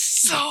 that is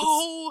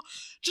so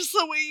just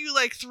the way you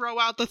like throw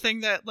out the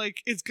thing that like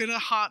is gonna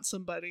haunt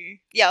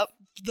somebody. Yep.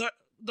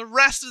 The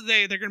rest of the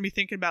day they're gonna be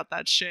thinking about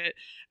that shit.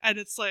 And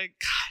it's like,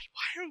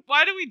 God,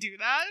 why do we do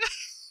that?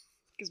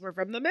 Because we're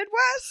from the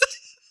Midwest.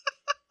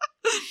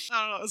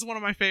 I don't know, it's one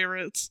of my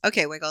favorites.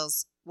 Okay,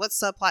 Wiggles.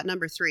 What's subplot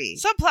number 3?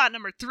 Subplot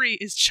number 3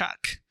 is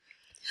Chuck.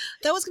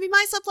 That was gonna be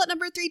my subplot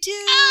number 3 too.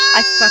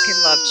 I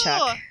fucking love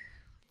Chuck.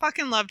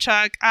 Fucking love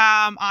Chuck.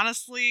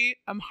 Honestly,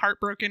 I'm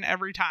heartbroken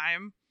every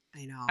time.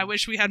 I know. I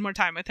wish we had more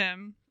time with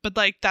him. But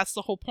like that's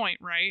the whole point,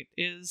 right?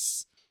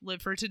 Is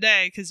live for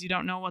today because you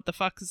don't know what the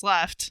fuck is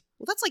left.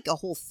 Well, that's like a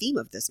whole theme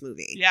of this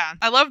movie. Yeah.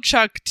 I love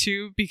Chuck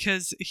too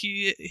because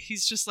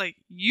he's just like,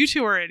 you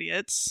two are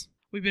idiots.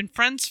 We've been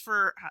friends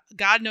for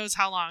God knows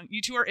how long.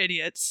 You two are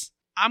idiots.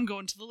 I'm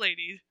going to the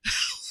lady.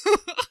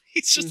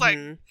 He's just like,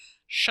 Mhm.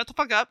 shut the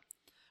fuck up.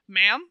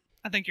 Ma'am,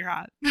 I think you're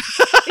hot.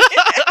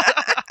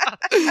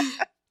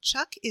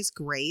 Chuck is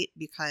great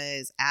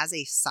because as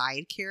a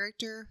side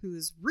character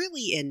who's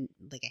really in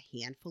like a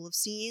handful of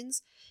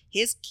scenes,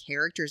 his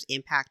character's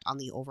impact on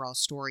the overall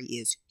story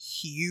is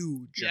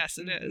huge. Yes,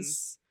 it Mhm.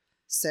 is.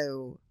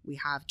 So we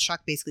have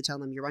Chuck basically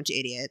telling them, you're a bunch of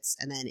idiots,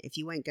 and then if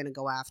you ain't gonna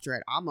go after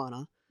it, I'm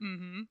gonna.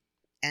 Mm-hmm.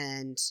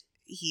 And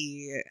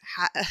he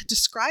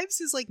describes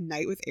his like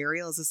night with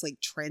Ariel as this like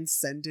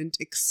transcendent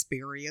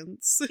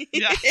experience.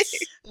 Yes.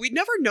 We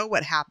never know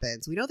what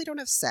happens. We know they don't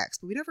have sex,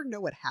 but we never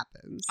know what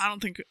happens. I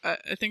don't think, I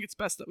think it's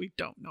best that we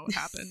don't know what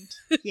happened.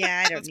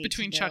 Yeah, I don't That's need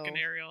between to Chuck know. and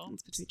Ariel.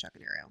 It's between Chuck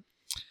and Ariel.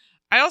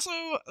 I also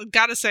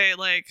gotta say,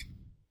 like,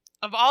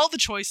 of all the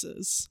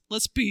choices,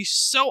 let's be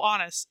so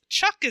honest,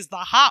 Chuck is the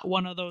hot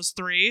one of those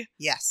three.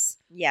 Yes.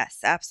 Yes,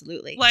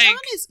 absolutely. Like,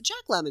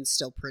 Jack Lemmon's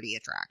still pretty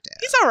attractive.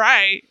 he's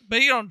alright, but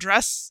he don't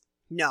dress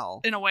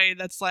No. in a way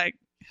that's like,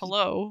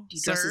 hello, He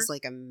sir. dresses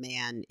like a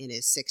man in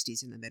his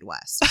 60s in the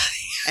Midwest.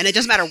 And it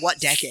doesn't matter what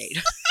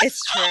decade. It's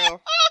true.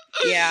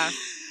 Yeah.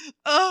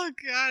 Oh,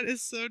 God,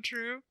 it's so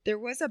true. There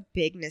was a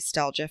big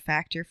nostalgia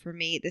factor for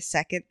me the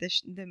second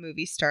the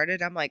movie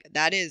started. I'm like,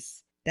 that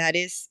is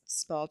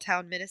small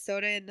town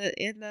Minnesota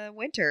in the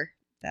winter.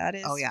 That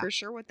is Oh, yeah. for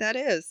sure what that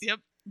is.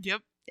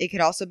 Yep. It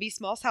could also be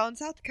small town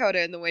South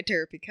Dakota in the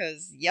winter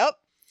because, yep.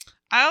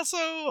 I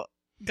also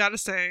gotta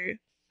say,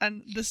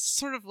 and this is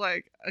sort of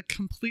like a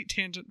complete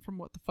tangent from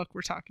what the fuck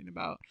we're talking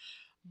about,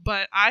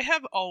 but I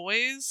have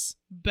always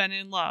been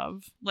in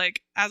love.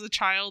 Like, as a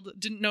child,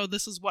 didn't know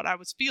this is what I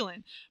was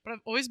feeling, but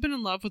I've always been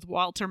in love with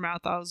Walter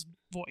Matthau's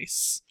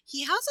voice.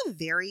 He has a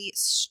very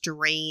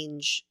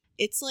strange,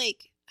 it's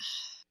like,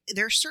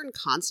 there are certain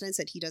consonants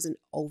that he doesn't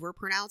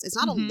overpronounce. It's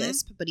not Mhm. a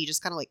lisp, but he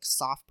just kind of like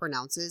soft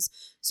pronounces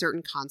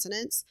certain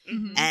consonants.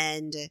 Mhm.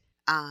 And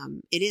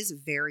it is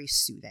very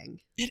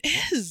soothing. It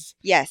is.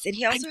 Yes, and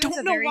he also has don't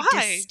a know very why.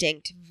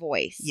 distinct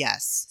voice.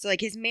 Yes. So,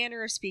 like, his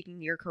manner of speaking,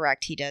 you're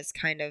correct. He does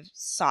kind of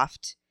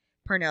soft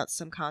pronounce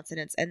some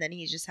consonants, and then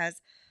he just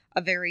has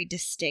a very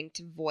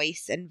distinct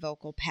voice and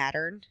vocal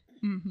pattern.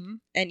 Mm-hmm.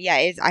 And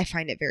yeah, I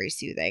find it very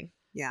soothing.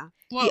 Yeah.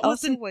 Well, He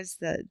also listen, was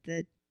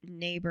the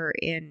neighbor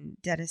in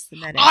Dennis the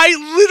Menace. I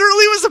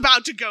literally was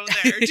about to go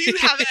there. Do you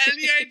have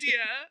any idea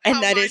And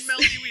how that mind is-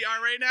 melty we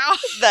are right now?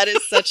 That is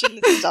such a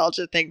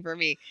nostalgia thing for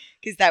me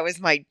because that was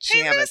my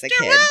jam as a Mr.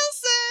 kid.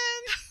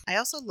 Wilson! I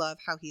also love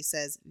how he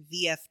says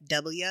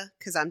VFW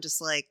because I'm just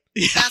like,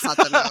 that's not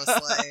the most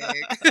like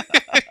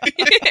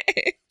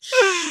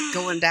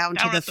going down to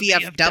Down the at the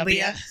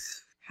VFW.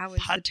 How is the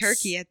Putz.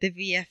 turkey at the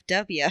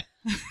VFW?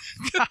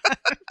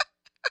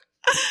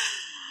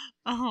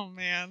 Oh,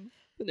 man.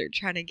 When they're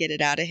trying to get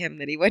it out of him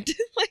that he went to,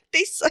 like,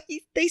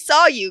 they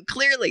saw you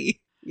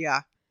clearly.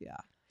 Yeah. Yeah.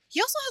 He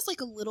also has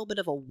like a little bit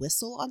of a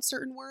whistle on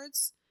certain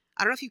words.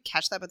 I don't know if you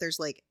catch that, but there's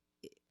like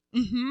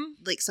Mm-hmm.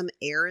 some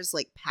air is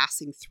like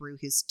passing through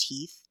his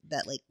teeth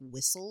that like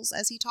whistles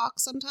as he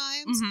talks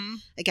sometimes. Mm-hmm.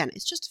 Again,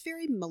 it's just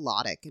very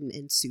melodic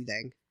and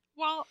soothing.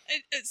 Well,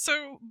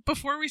 so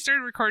before we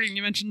started recording,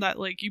 you mentioned that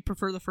like you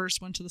prefer the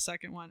first one to the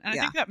second one, and I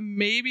Yeah. think that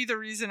maybe the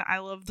reason I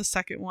love the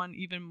second one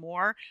even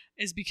more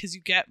is because you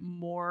get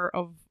more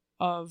of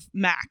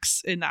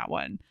Max in that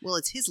one. Well,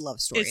 it's his love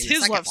story. It's in the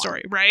his second love one.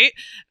 story, right?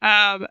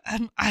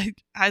 And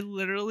I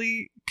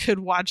literally could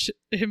watch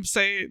him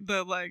say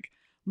the like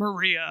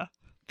Maria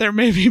There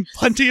may be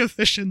plenty of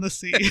fish in the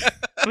sea,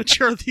 but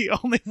you're the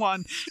only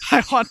one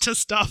I want to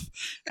stuff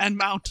and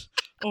mount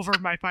over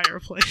my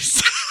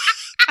fireplace.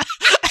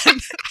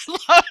 And I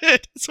love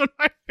it. It's one of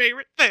my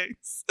favorite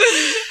things.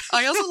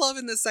 I also love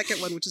in the second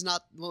one, which is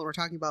not what we're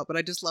talking about, but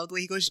I just love the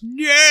way he goes,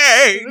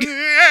 Nyang!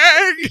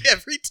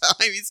 Every time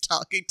he's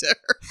talking to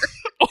her.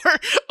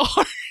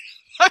 Or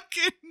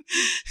fucking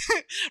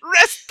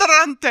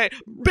Restaurante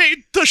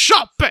Beto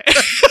Shoppe.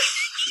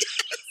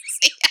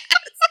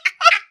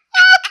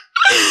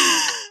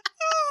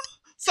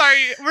 Sorry,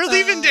 we're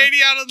leaving Danny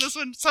out on this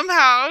one.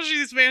 Somehow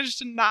she's managed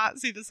to not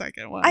see the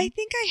second one. I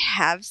think I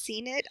have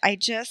seen it. I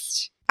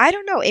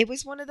don't know. This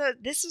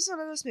was one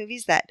of those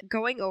movies that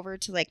going over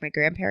to like my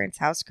grandparents'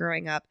 house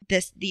growing up,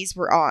 these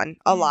were on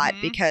a lot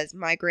because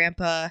my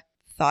grandpa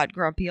thought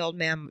Grumpy Old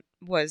Man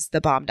was the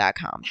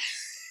bomb.com.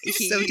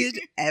 So did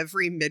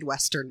every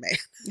Midwestern man.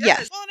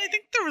 Yes. Well, and I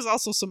think there was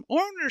also some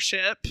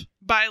ownership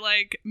by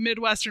like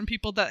Midwestern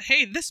people that,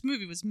 hey, this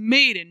movie was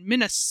made in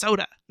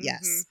Minnesota.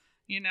 Yes. Mhm.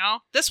 You know,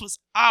 this was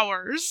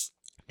ours.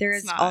 There It's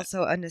is not.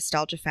 also a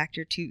nostalgia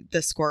factor to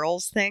the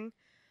squirrels thing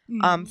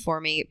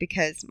for me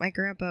because my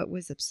grandpa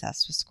was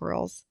obsessed with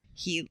squirrels.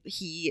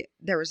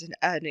 There was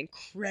an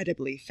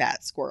incredibly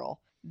fat squirrel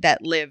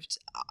that lived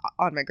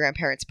on my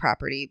grandparents'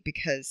 property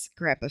because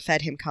grandpa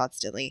fed him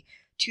constantly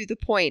to the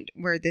point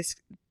where this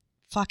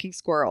fucking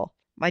squirrel,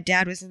 my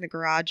dad was in the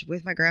garage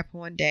with my grandpa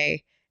one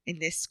day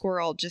and this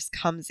squirrel just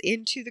comes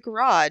into the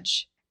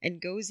garage and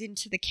goes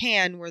into the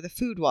can where the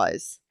food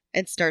was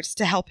and starts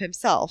to help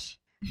himself.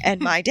 And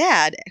my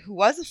dad, who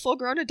was a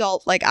full-grown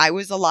adult, like I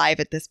was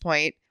alive at this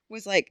point,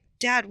 was like,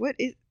 Dad, what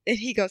is... And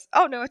he goes,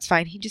 oh, no, it's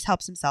fine. He just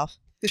helps himself.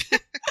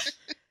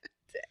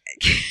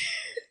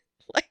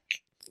 Like,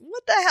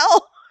 what the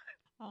hell?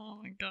 Oh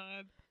my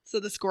god. So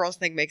the squirrels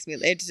thing makes me...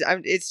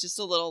 It's just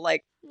a little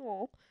like,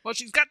 oh. Well,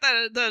 she's got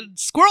the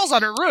squirrels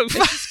on her roof.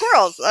 It's the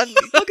squirrels.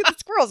 Look at the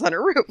squirrels on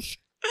her roof.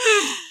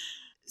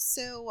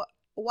 So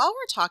while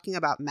we're talking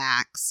about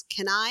Max,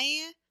 can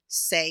I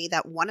say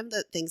that one of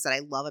the things that I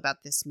love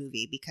about this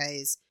movie,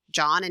 because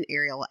John and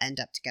Ariel end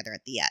up together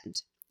at the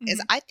end,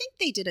 is I think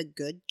they did a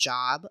good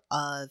job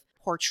of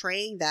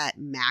portraying that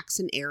Max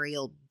and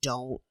Ariel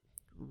don't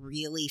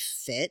really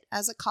fit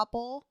as a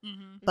couple.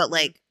 But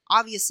like,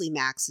 obviously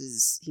Max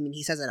is,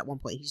 he says that at one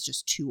point, he's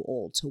just too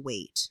old to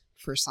wait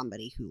for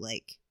somebody who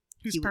like...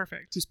 Who's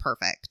perfect. Who's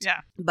perfect.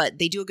 Yeah. But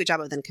they do a good job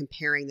of then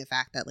comparing the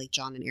fact that like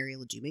John and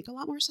Ariel do make a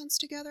lot more sense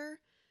together.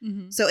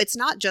 Mm-hmm. So it's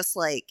not just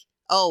like,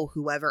 oh,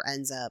 whoever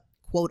ends up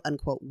quote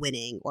unquote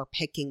winning or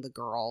picking the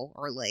girl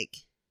or like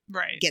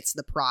Right. gets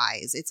the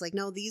prize. It's like,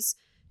 no, these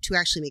two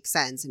actually make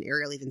sense. And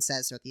Ariel even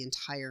says throughout the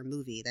entire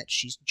movie that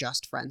she's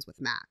just friends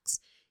with Max,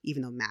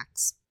 even though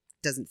Max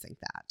doesn't think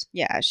that.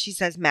 Yeah, she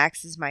says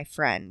Max is my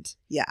friend.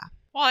 Yeah.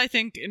 Well, I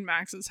think in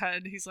Max's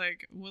head, he's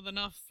like, with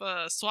enough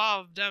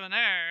suave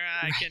debonair,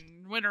 I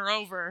can win her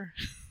over.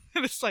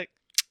 And it's like,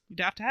 you'd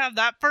have to have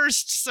that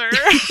first, sir.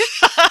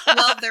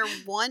 Well, their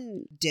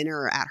one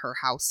dinner at her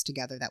house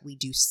together that we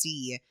do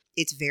see,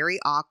 it's very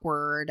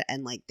awkward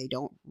and like they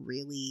don't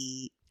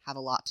really have a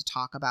lot to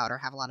talk about or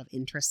have a lot of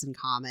interests in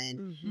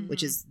common,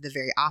 which is the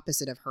very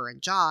opposite of her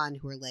and John,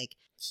 who are like,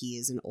 he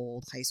is an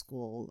old high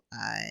school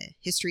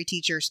history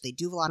teacher, so they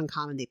do have a lot in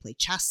common. They play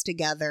chess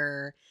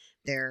together.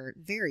 They're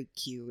very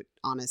cute,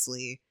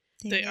 honestly.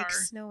 They make are.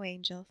 snow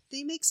angels.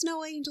 They make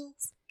snow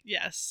angels.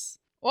 Yes.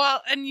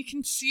 Well, and you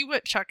can see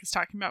what Chuck is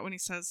talking about when he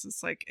says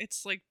it's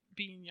like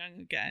being young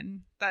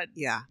again. That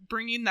Yeah.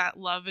 bringing that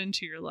love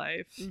into your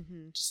life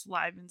Mm-hmm. just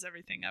livens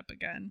everything up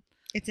again.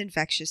 It's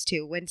infectious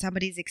too. When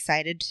somebody's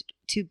excited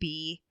to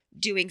be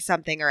doing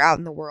something or out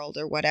in the world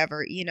or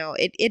whatever, you know,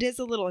 it is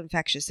a little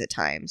infectious at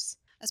times.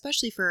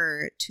 Especially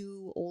for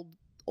two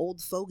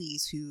old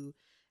fogies who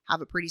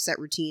have a pretty set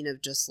routine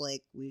of just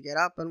like, we get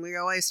up and we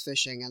go ice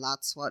fishing and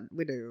that's what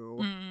we do.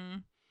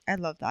 Mm. I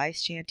love the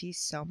ice shanties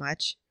so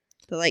much.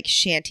 The like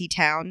shanty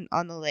town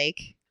on the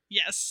lake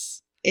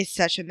Yes. is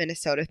such a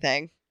Minnesota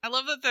thing. I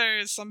love that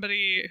there's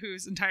somebody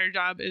whose entire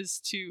job is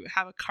to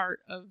have a cart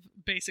of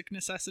basic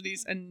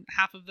necessities and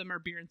half of them are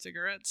beer and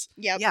cigarettes.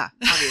 Yep. Yeah,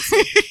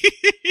 obviously.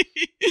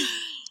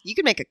 You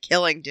can make a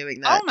killing doing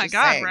that. Oh my just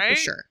God, saying. right?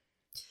 For sure.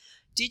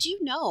 Did you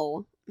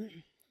know,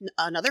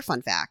 another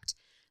fun fact,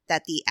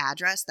 that the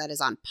address that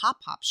is on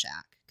Pop Pop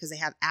Shack, because they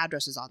have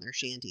addresses on their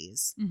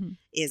shanties,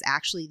 is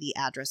actually the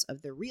address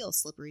of the real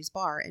Slippery's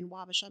Bar in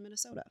Wabasha,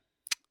 Minnesota.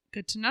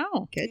 Good to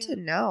know. Good to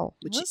know.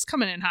 Which Let's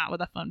coming in hot with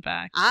a fun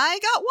fact. I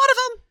got one of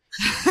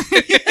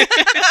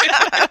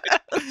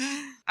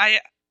them. I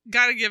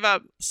gotta give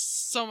up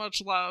so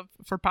much love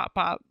for Pop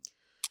Pop.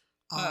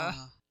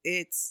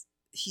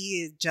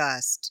 He is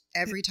just,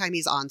 every time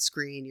he's on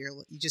screen,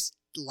 you just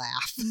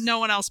laugh. No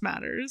one else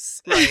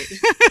matters. Right.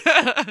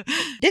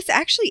 This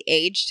actually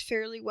aged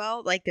fairly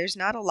well. Like, there's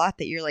not a lot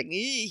that you're like,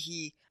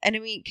 "Eeh." And I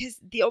mean, because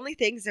the only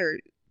things are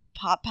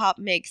Pop Pop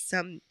makes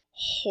some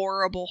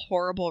horrible,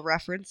 horrible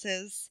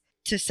references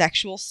to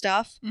sexual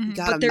stuff. Mhm.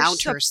 Gotta there's mount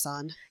some- her,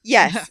 son.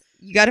 Yes,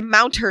 you got to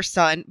mount her,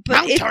 son.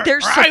 But Mount her, they're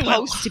or I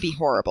will. supposed to be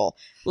horrible.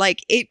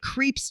 Like, it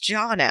creeps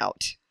John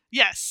out.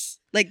 Yes.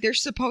 Like, they're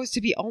supposed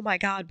to be, oh my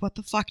God, what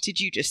the fuck did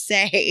you just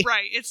say?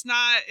 Right. It's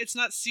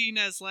not seen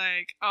as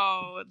like,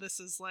 oh, this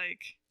is like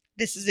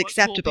This is what cool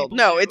acceptable. people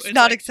No, do. it's It's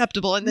not like,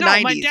 acceptable in the no,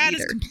 90s my dad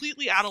either. is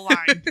completely out of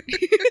line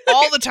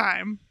all the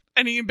time,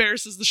 and he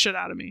embarrasses the shit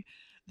out of me.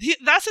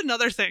 That's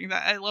another thing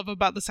that I love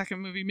about the second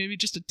movie, maybe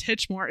just a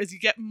titch more, is you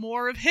get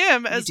more of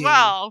him as do.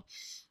 well.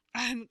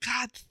 And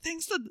God, the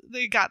things that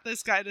they got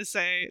this guy to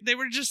say, they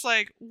were just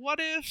like, what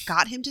if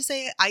Got him to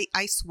say it?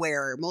 I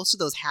swear, most of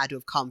those had to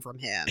have come from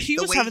him. he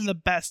The was way having the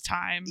best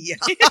time? Yeah.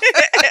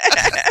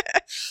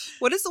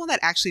 What is the one that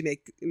actually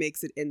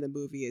makes it in the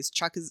movie is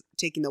Chuck is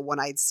taking the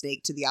one-eyed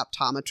snake to the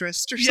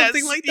optometrist or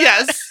something like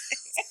that. Yes.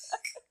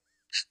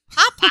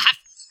 Pop, pop.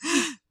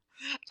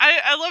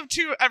 I love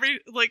too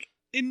like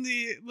in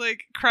the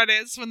like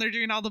credits when they're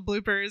doing all the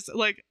bloopers,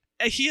 like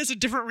he has a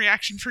different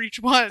reaction for each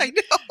one. I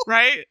know.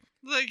 Right?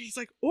 Like he's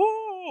like,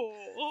 oh,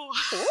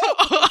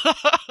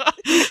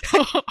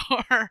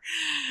 or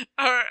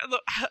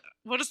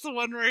what is the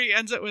one where he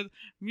ends it with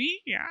meow?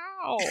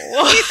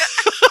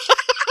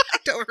 I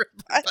don't remember.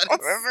 I but don't it's-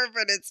 remember,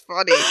 but it's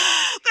funny.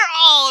 They're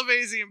all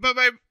amazing, but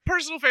my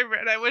personal favorite,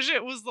 and I wish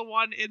it was the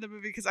one in the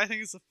movie because I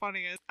think it's the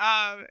funniest,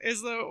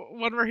 is the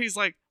one where he's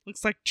like,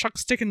 looks like Chuck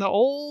sticking the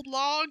old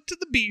log to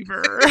the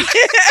beaver.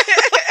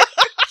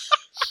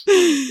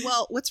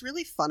 Well, what's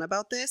really fun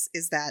about this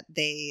is that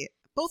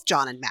both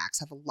John and Max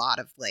have a lot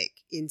of like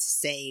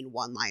insane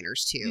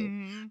one-liners too.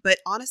 Mhm. But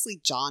honestly,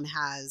 John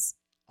has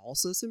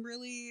also some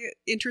really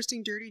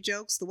interesting dirty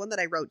jokes. The one that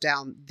I wrote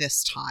down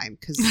this time,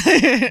 because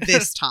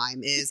this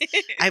time is,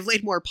 I've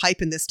laid more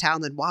pipe in this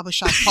town than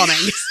Wabasha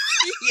plumbing.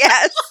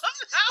 Yes.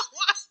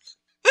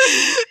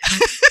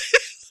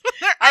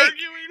 They're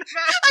arguing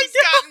about who's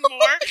gotten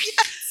more.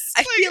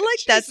 I feel like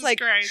that's Jesus like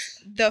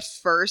Christ. the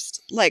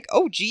first, like,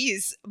 oh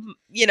geez,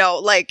 you know,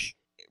 like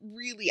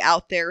really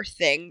out there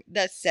thing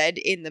that's said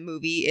in the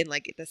movie, in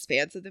like the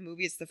spans of the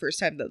movie. It's the first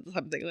time that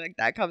something like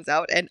that comes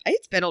out, and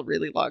it's been a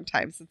really long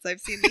time since I've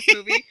seen this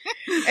movie.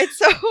 And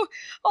so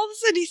all of a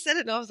sudden he said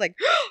it, and I was like,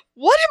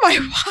 what am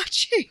I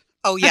watching?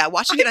 Oh yeah,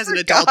 watching it as an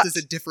forgot. adult is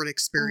a different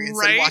experience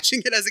than Right?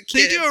 watching it as a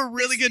They kid. do a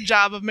really good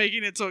job of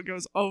making it so it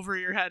goes over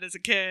your head as a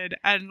kid,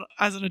 and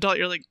as an adult,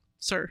 you're like,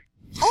 sir.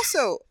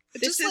 Also,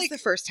 This just is like the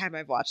first time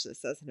I've watched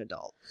this as an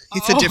adult.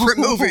 it's a different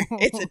movie.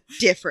 It's a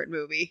different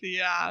movie.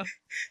 Yeah.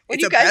 When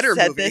It's you a guys better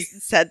said movie.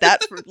 said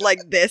that for like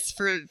this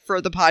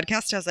for the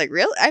podcast, I was like,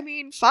 really? I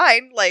mean,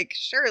 fine, like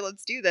sure,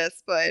 let's do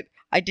this, but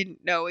I didn't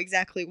know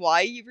exactly why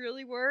you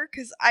really were,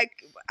 because I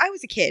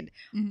was a kid.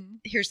 Mm-hmm.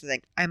 Here's the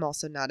thing: I'm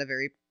also not a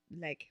very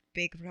like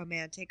big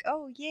romantic,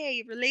 oh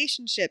yay,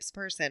 relationships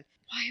person.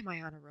 Why am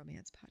I on a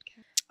romance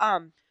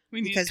podcast? We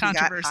need because we got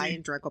controversy high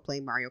and drunk while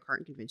playing Mario Kart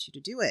and convinced you to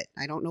do it.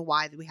 I don't know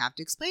why we have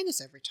to explain this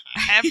every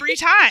time. every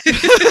time.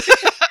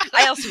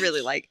 I also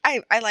really like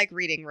I like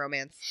reading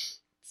romance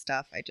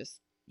stuff.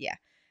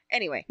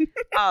 Anyway,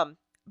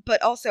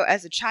 but also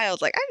as a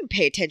child, like I didn't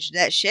pay attention to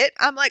that shit.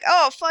 I'm like,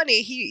 oh,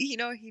 funny. He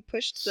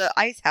pushed the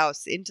ice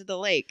house into the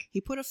lake. He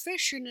put a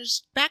fish in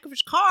his back of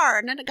his car,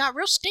 and then it got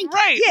real stinky.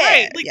 Right, Yeah,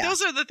 right. Like yeah.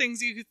 those are the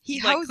things you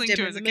He like, hosed cling him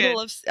to in as the a middle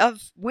kid.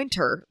 of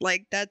winter.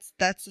 Like that's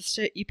the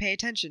shit you pay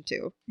attention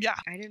to. Yeah.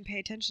 I didn't pay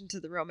attention to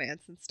the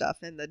romance and stuff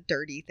and the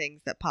dirty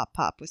things that Pop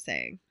was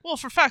saying. Well,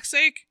 for fuck's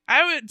sake,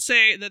 I would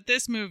say that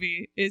this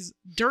movie is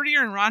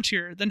dirtier and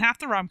raunchier than half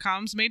the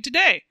rom-coms made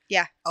today.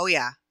 Oh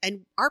yeah,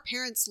 and our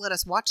parents let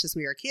us watch this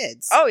when we were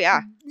kids. Oh yeah.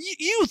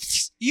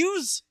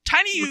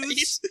 Tiny Right.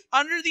 youths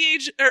under the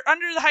age or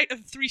under the height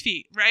of 3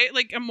 feet, right?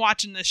 Like I'm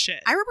watching this shit.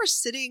 I remember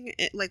sitting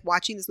like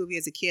watching this movie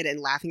as a kid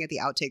and laughing at the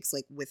outtakes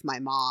like with my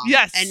mom.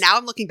 Yes. And now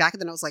I'm looking back at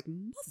it and I was like,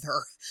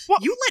 Mother,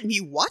 What- you let me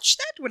watch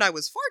that when I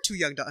was far too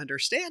young to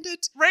understand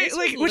it. Right, This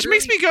like was which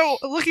makes me literally-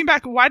 go looking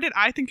back. Why did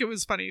I think it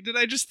was funny? Did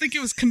I just think it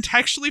was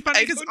contextually funny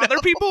I because don't other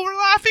know. people were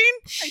laughing,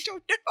 I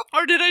don't know.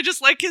 or did I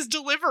just like his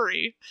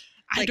delivery?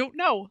 I Like- don't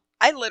know.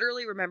 I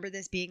literally remember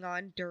this being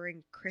on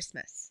during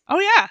Christmas. Oh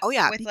yeah, Oh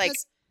yeah, With, because like,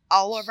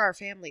 All of our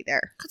family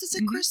there. it's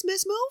a Mhm.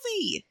 Christmas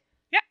movie.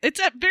 yeah. It's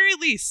at very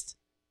least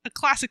a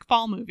classic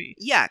fall movie.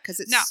 Yeah, because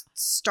it Now-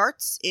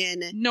 starts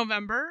in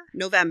November,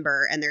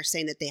 November, and they're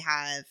saying that they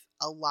have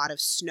a lot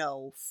of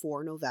snow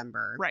for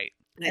November. right?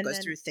 And it And goes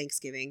then- through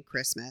Thanksgiving,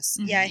 Christmas.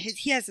 Mhm. Yeah,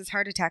 he has his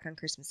heart attack on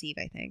Christmas Eve,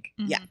 I think.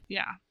 Mhm. Yeah.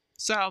 yeah.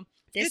 So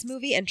This It's-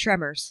 movie and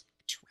Tremors.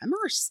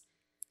 Tremors.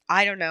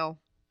 I don't know.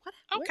 What?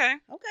 okay.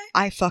 Okay.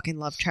 I fucking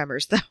love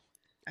Tremors though.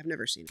 I've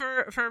never seen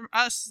it. For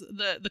us,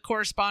 the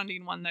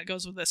corresponding one that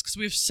goes with this, because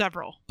we have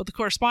several, but the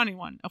corresponding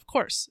one, of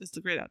course, is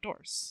The Great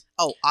Outdoors.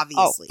 Oh, Oh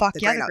obviously. fuck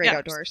yeah, the Great Outdoors.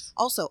 Outdoors.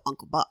 Also,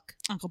 Uncle Buck.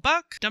 Uncle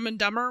Buck, Dumb and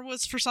Dumber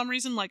was for some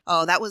reason like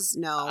Oh, that was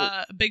no.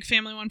 a big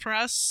family one for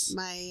us.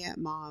 My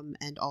mom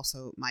and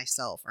also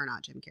myself are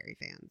not Jim Carrey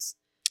fans.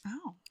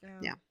 Oh,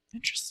 Yeah.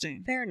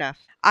 interesting. Fair enough.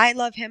 I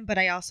love him, but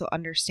I also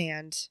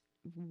understand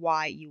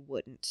why you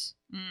wouldn't.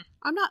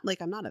 I'm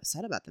not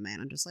upset about the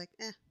man. I'm just like,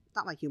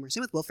 not my humor.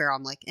 Same with Will Ferrell.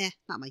 I'm like,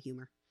 not my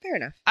humor. Fair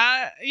enough.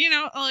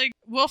 Like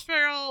Will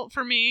Ferrell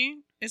for me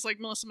is like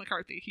Melissa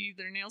McCarthy. He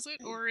either nails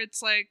it or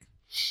it's like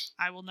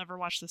I will never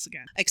watch this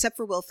again. Except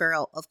for Will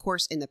Ferrell, of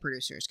course, in The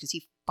Producers, because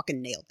he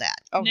fucking nailed that.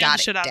 Oh, Nailed got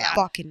the it shit out of down.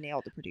 that. Fucking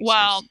nailed the producers.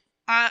 Well,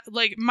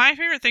 like my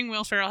favorite thing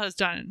Will Ferrell has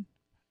done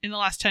in the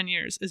last 10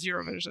 years is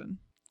Eurovision.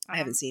 I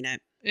haven't seen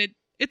it.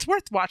 It's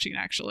worth watching,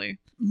 actually.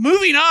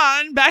 Moving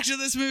on, back to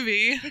this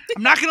movie.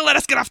 I'm not going to let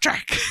us get off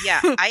track. Yeah,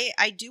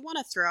 I do want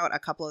to throw out a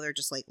couple other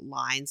just like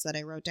lines that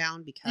I wrote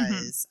down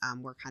because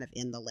we're kind of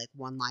in the like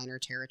one-liner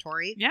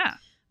territory. Yeah.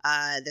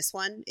 This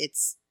one,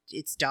 it's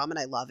dumb and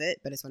I love it,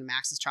 but it's when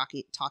Max is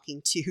talking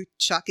to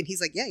Chuck and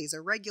he's like, yeah, he's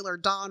a regular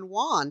Don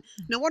Juan.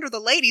 No wonder the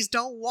ladies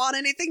don't want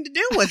anything to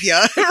do with you.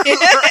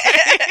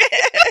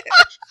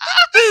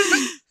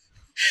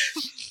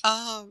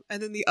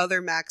 And then the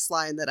other Max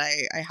line that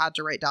I had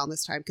to write down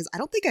this time, because I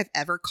don't think I've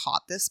ever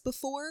caught this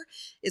before,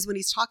 is when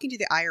he's talking to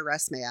the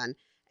IRS man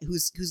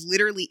who's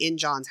literally in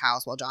John's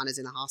house while John is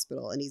in the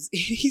hospital, and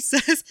he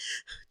says,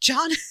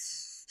 John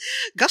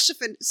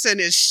Gustafson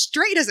is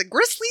straight as a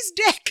grizzly's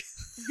dick.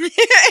 Like,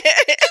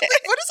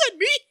 what does that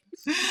mean?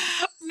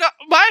 No,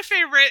 my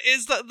favorite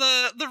is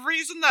the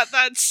reason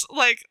that's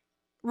like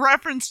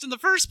referenced in the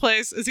first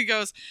place is he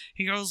goes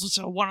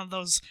to one of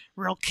those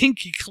real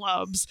kinky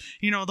clubs,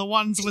 the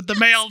ones with the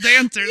male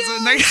dancers, Yes.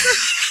 and they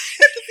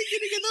At the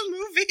beginning of the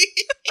movie.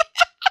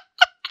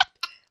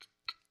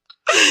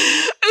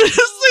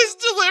 his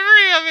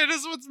delivery of it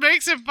is what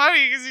makes it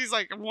funny, because he's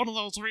like, one of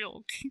those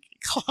real kinky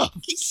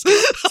clubs.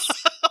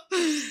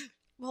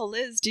 well,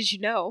 Liz, did you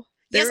know?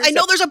 Yes, There's I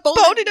know a there's a bone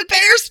bone in a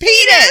bear's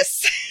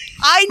penis.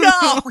 I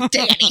know,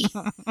 Danny.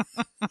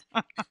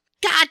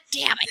 God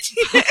damn it.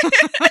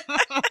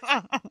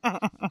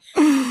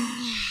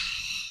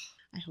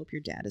 I hope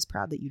your dad is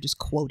proud that you just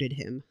quoted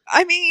him.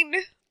 I mean,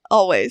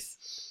 always.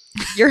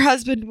 Your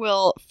husband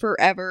will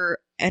forever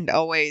and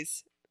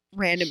always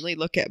randomly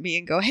look at me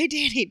and go, hey,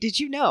 Danny, did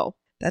you know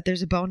that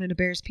there's a bone in a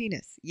bear's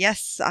penis?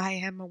 Yes, I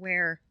am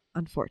aware,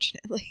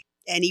 unfortunately.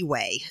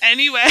 Anyway,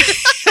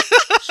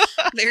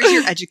 there's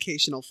your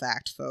educational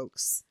fact,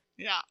 folks.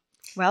 Yeah.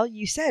 Well,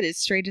 you said it's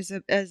straight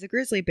as a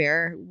grizzly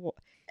bear.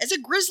 As a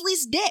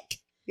grizzly's dick.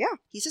 Yeah.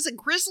 He says a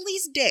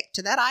grizzly's dick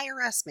to that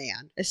IRS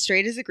man. As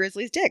straight as a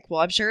grizzly's dick. Well,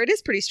 I'm sure it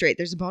is pretty straight.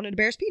 There's a bone in a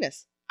bear's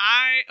penis.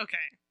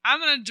 I'm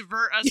going to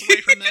divert us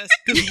away from this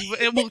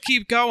because it will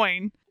keep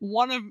going.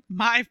 One of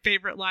my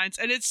favorite lines,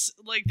 and it's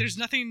like, there's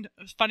nothing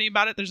funny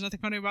about it. There's nothing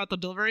funny about the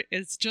delivery.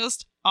 It's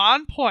just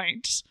on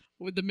point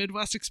with the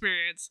Midwest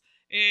experience,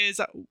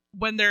 is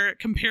when they're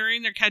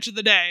comparing their catch of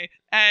the day,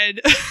 and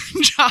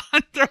John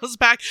throws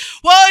back,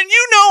 well, and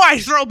I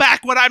throw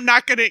back what I'm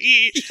not going to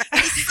eat.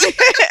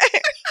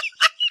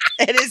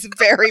 It is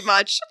very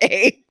much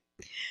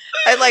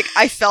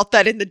I felt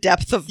that in the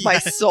depth of my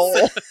soul.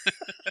 I'm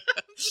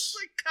just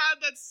like, God,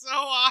 that's so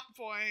on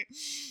point.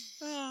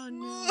 Oh,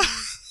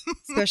 no.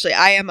 Especially,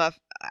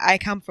 I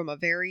come from a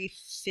very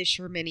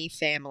fisherman-y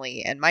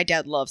family, and my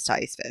dad loves to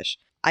ice fish.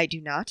 I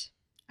do not.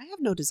 I have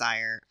no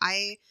desire.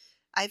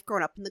 I've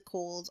grown up in the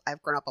cold.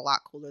 I've grown up a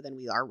lot colder than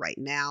we are right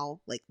now,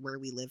 like where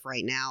we live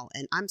right now.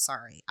 And I'm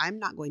sorry, I'm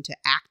not going to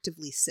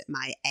actively sit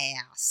my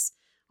ass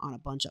on a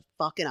bunch of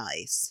fucking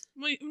ice.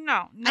 Well,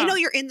 no. I know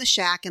you're in the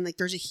shack and like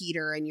there's a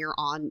heater and you're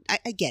on.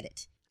 I get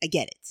it. I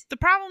get it. The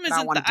problem But I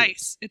isn't wanna the do it.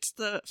 ice. It's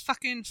the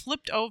fucking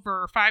flipped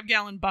over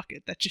 5-gallon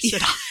bucket that you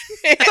sit on.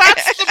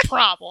 That's the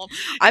problem.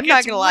 I'm not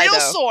It's gonna lie real though.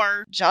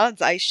 sore.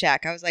 John's ice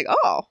shack. I was like,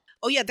 oh,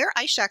 Oh yeah, their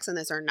ice shacks in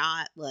this are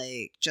not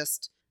like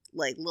just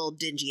like little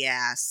dingy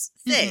ass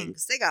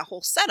things. They got a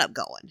whole setup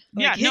going.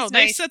 Like, Yeah, his no,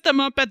 they nice- set them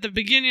up at the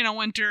beginning of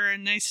winter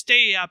and they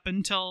stay up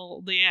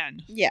until the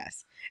end.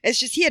 yes. It's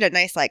just he had a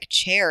nice like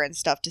chair and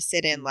stuff to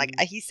sit in. Like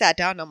he sat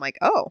down. And I'm like,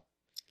 oh,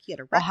 He had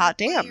a Well, hot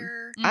record damn.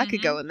 player. I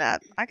could go in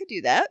that. I could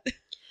do that.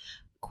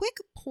 Quick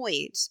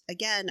point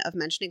again of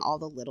mentioning all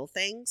the little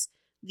things.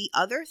 The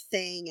other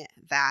thing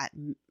that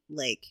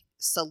like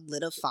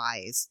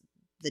solidifies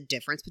the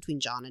difference between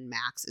John and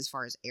Max as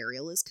far as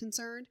Ariel is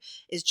concerned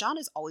is John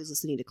is always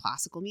listening to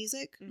classical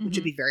music, which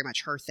would be very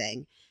much her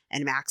thing,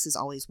 and Max is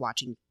always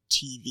watching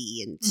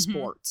TV and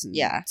sports and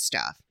Yeah.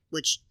 stuff,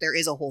 which there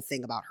is a whole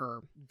thing about her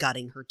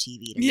gutting her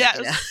TV to Yes.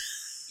 make it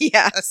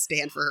Yeah. a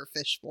stand for her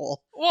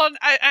fishbowl. Well, and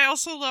I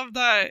also love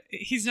that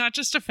he's not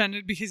just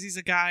offended because he's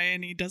a guy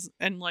and he doesn't,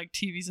 and like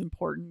TV's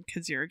important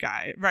because you're a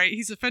guy, right?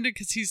 He's offended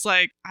because he's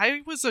like,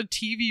 I was a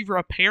TV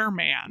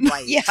repairman.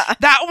 Right. Yeah.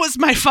 That was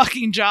my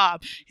fucking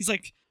job. He's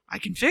like, I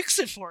can fix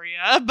it for you,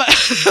 but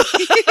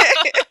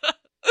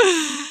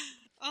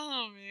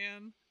oh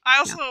man. I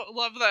also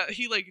love that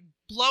he like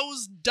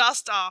blows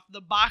dust off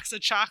the box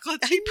of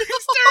chocolates he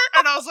mixed her,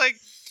 and I was like,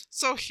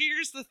 so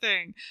here's the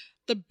thing.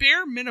 The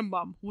bare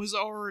minimum was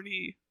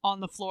already on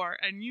the floor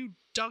and you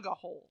dug a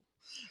hole.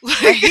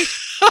 Like,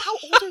 How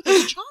old are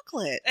those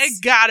chocolates?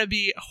 it gotta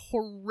be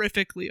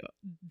horrifically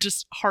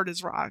just hard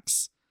as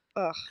rocks.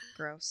 Ugh,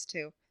 gross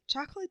too.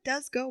 Chocolate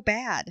does go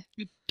bad.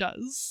 It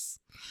does.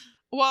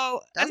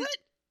 Well, Does and it?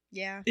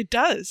 Yeah. it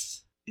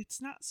does.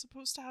 It's not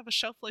supposed to have a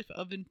shelf life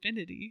of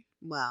infinity.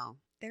 Well,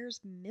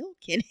 There's milk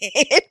in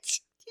it.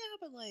 yeah,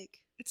 but like,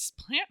 It's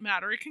plant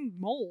matter. It can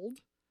mold.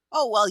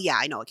 oh well, yeah,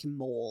 I know it can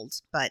mold,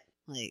 but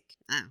like,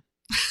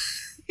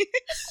 oh.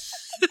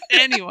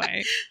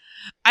 Anyway,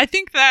 I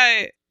think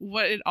that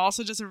what it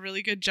also does a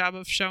really good job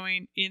of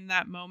showing in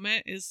that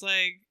moment is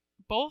like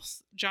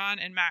both John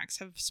and Max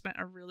have spent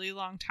a really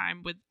long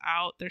time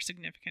without their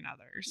significant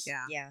others.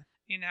 Yeah. Yeah.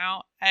 You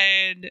know?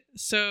 And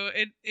so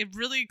it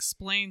really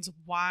explains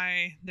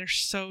why they're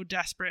so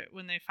desperate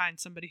when they find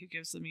somebody who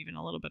gives them even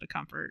a little bit of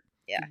comfort.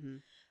 Yeah.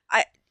 Mhm.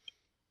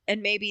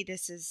 And maybe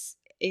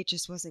it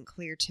just wasn't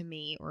clear to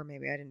me, or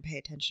maybe I didn't pay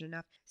attention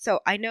enough. So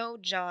I know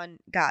John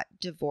got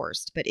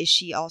divorced, but is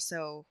she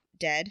also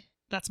dead?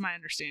 That's my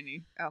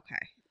understanding.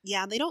 Okay.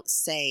 Yeah, they don't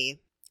say.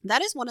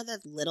 That is one of the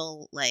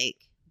little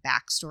like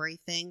backstory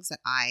things that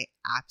I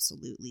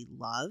absolutely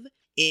love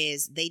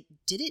is they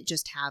didn't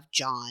just have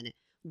John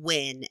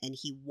win and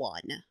he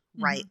won,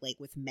 right? Like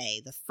with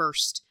May, the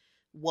first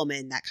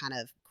woman that kind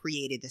of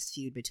created this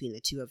feud between the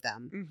two of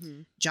them.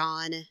 Mm-hmm.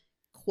 John,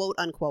 quote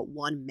unquote,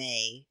 won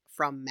May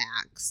from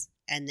Max.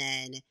 And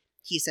then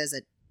he says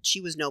that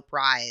she was no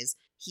prize.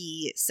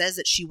 He says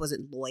that she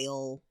wasn't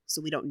loyal,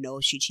 so we don't know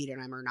if she cheated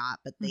on him or not,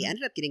 but they Mhm.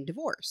 ended up getting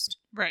divorced.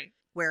 Right.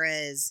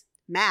 Whereas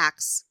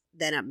Max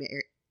then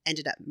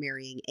ended up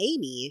marrying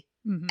Amy,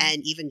 Mhm.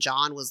 and even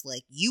John was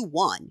like, you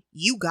won.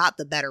 You got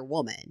the better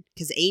woman,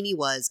 because Amy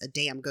was a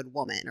damn good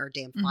woman, or a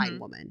damn fine Mhm.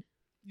 woman.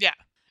 Yeah.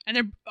 And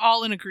they're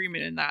all in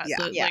agreement in that. Yeah.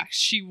 That, Yeah. Like,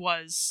 she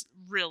was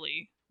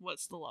really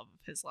what's the love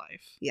of his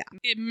life. Yeah.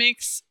 It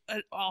makes,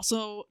 it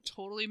also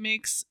totally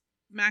makes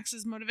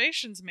Max's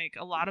motivations make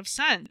a lot of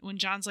sense. When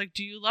John's like,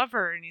 do you love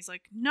her? And he's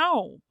like,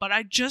 no, but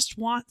I just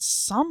want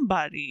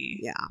somebody.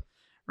 Yeah.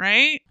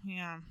 Right?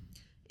 Yeah.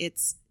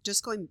 It's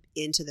just going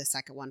into the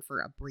second one for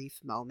a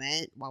brief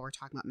moment while we're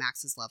talking about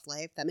Max's love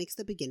life. That makes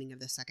the beginning of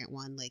the second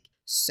one like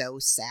so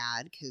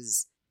sad,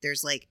 because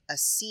there's like a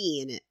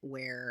scene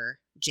where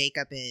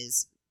Jacob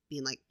is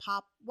being like,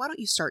 Pop, why don't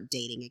you start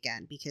dating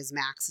again? Because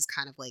Max is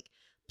kind of like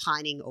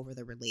pining over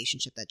the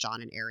relationship that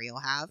John and Ariel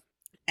have.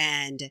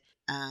 And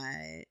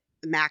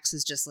Max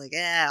is just like,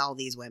 all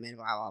these women,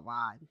 blah, blah,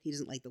 blah. He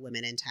doesn't like the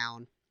women in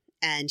town.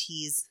 And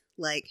he's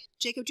like,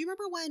 Jacob, do you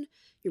remember when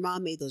your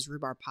mom made those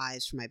rhubarb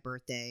pies for my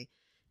birthday?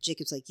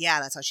 Jacob's like, yeah,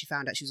 that's how she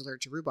found out she was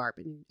allergic to rhubarb.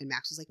 And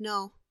Max was like,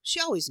 no, she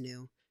always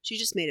knew. She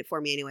just made it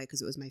for me anyway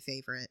because it was my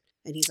favorite.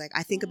 And he's like,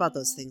 I think about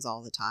those things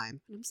all the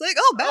time. And I was like,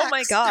 oh, Max. Oh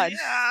my God.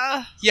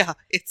 Yeah. Yeah,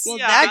 it's Well,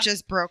 Yeah. that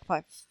just broke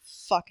my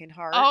fucking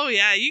heart. Oh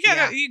yeah, you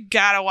Yeah.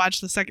 gotta watch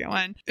the second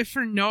one, if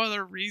for no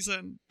other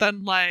reason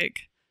than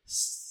like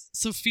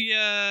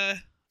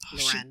Sophia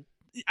Loren.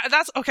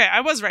 That's okay.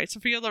 I was right.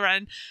 Sophia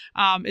Loren,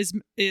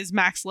 is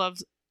Max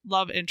Love's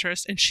love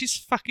interest, and she's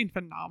fucking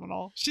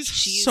phenomenal.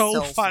 She's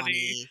so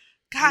funny.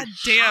 God And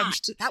damn.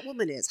 hot. That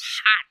woman is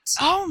hot.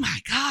 Oh my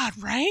god.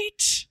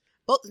 Right?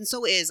 Both, and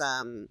so is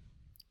Anne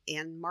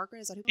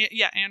Margaret. Is that who?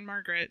 Yeah, Anne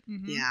Margaret.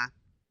 Mhm. Yeah.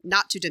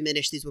 Not to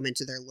diminish these women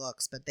to their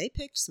looks, but they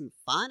picked some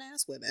fun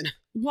ass women.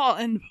 Well,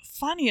 and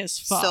funny as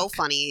fuck. So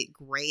funny,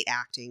 great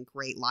acting,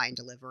 great line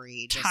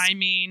delivery, just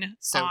Timing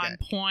so on good.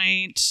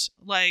 point.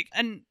 Like,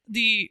 and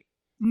the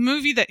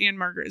movie that Anne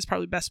Margaret is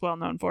probably best well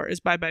known for is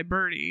Bye Bye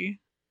Birdie.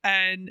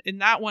 And in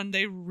that one,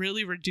 they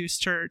really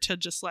reduced her to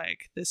just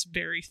like this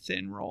very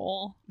thin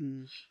role.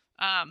 Mm.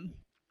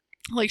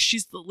 Like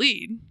she's the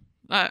lead.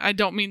 I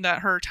don't mean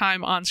that her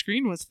time on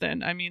screen was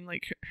thin. I mean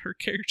like her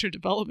character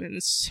development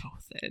is so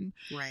thin.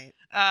 Right.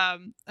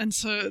 And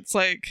so it's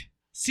like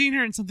seeing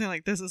her in something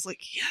like this is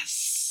like,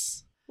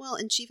 yes. Well,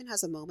 and she even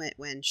has a moment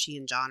when she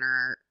and John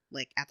are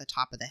like at the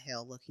top of the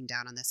hill looking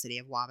down on the city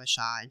of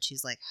Wabasha, and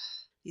she's like,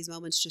 these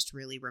moments just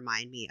really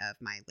remind me of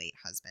my late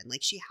husband.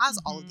 Like she has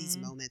all of these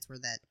Mhm. moments where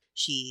that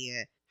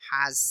she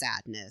has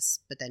sadness,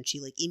 but then she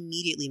like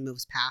immediately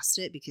moves past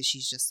it because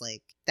she's just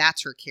like,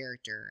 that's her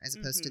character, as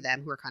opposed to Mhm.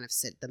 them who are kind of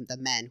the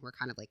men who are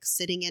kind of like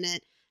sitting in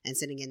it and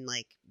sitting in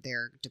like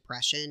their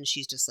depression.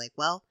 She's just like,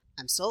 well,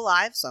 I'm still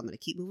alive, so I'm going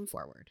to keep moving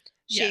forward.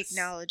 She Yes.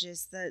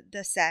 acknowledges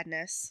the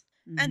sadness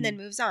and then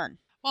moves on.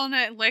 Well, and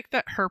I like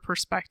that her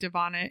perspective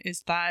on it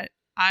is that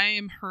I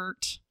am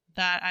hurt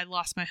that I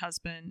lost my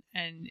husband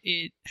and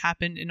it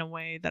happened in a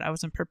way that I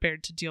wasn't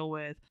prepared to deal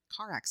with.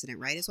 Car accident,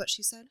 right? Is what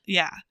she said.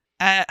 Yeah.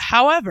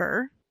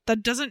 However,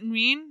 that doesn't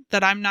mean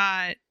that I'm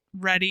not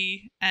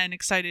ready and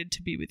excited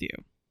to be with you.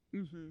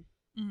 Mm-hmm.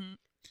 Mm-hmm.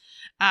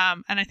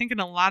 And I think in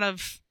a lot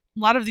of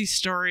these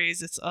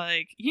stories, it's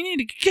like you need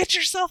to get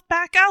yourself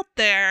back out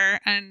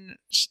there, and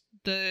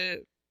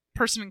the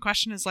person in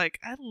question is like,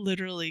 I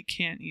literally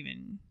can't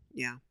even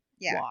Yeah.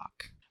 Yeah.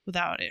 walk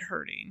without it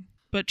hurting.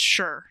 But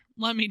sure,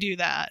 let me do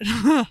that.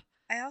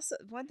 I also,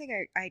 one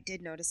thing I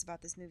did notice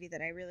about this movie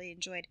that I really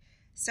enjoyed.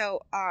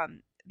 So,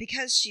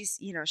 because she's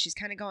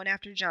kind of going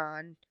after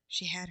John,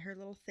 she had her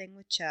little thing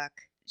with Chuck.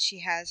 She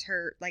has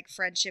her like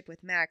friendship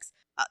with Max.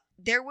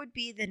 There would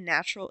be the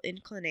natural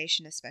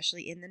inclination,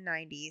 especially in the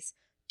 90s,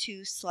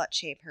 to slut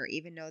shame her,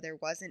 even though there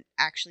wasn't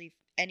actually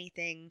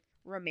anything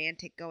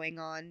romantic going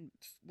on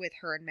with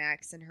her and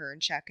Max and her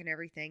and Chuck and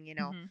everything, you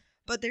know. Mhm.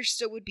 But there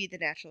still would be the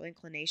natural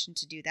inclination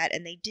to do that,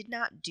 and they did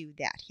not do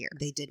that here.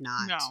 They did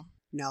not. No.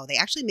 No, they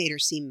actually made her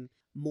seem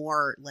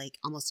more like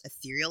almost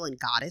ethereal and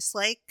goddess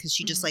like, because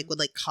she just like would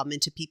like come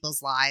into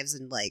people's lives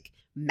and like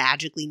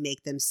magically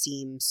make them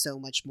seem so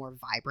much more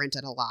vibrant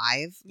and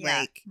alive. Yeah.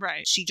 Like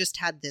Right. she just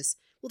had this,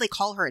 well, they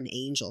call her an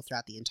angel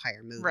throughout the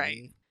entire movie.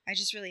 Right. I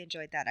just really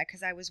enjoyed that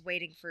because I was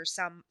waiting for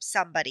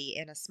somebody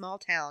in a small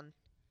town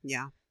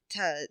Yeah.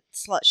 to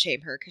slut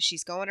shame her because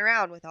she's going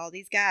around with all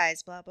these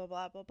guys, blah blah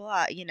blah blah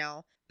blah, you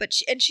know. But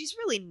she's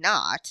really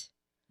not.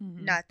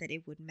 Mhm. Not that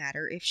it would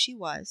matter if she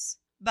was,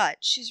 but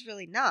she's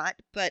really not.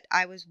 But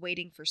I was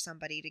waiting for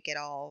somebody to get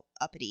all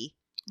uppity,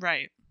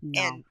 Right.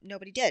 No. and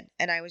nobody did,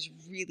 and I was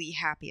really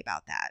happy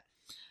about that.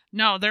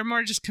 No, they're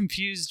more just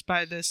confused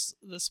by this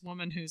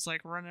woman who's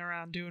like running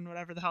around doing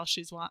whatever the hell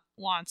she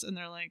wants, and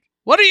they're like,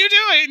 "What are you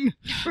doing?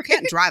 You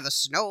can't drive a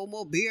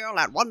snowmobile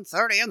at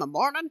 1:30 in the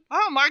morning.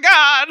 Oh my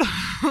god!"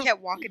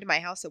 Can't walk into my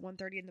house at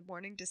 1:30 in the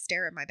morning to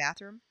stare at my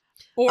bathroom.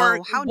 Or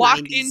Oh, how walk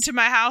 90s. into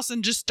my house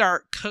and just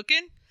start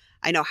cooking.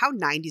 I know. How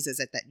 90s is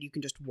it that you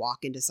can just walk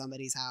into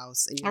somebody's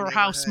house in your Or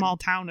how neighborhood? small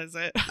town is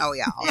it? Oh,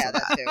 yeah. Also Yeah,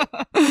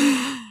 that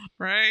too.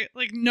 Right?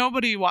 Like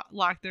nobody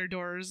locked their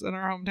doors in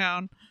our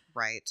hometown,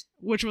 Right.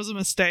 which was a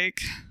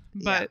mistake.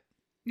 But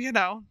you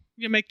know,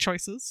 you make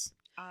choices.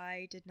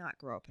 I did not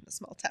grow up in a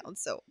small town,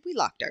 so we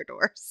locked our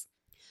doors.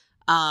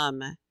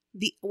 While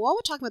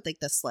we're talking about like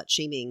the slut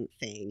shaming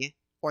thing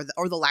or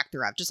the lack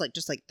thereof, just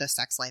like the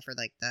sex life or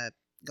like the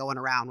going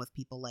around with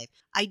people life,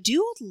 I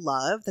do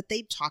love that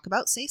they talk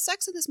about safe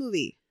sex in this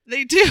movie.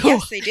 They do.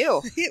 Yes, they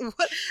do.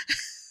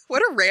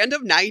 what a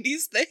random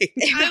 90s thing.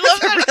 I love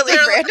It's a that really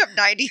they're- random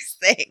 90s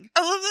thing.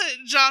 I love that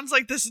John's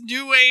like this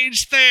new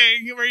age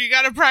thing where you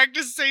got to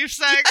practice safe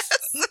sex.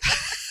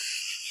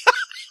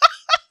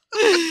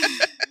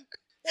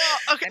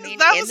 Well, okay, I mean,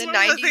 that in was the one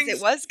of 90s, things,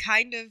 it was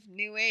kind of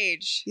new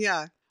age.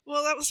 Yeah.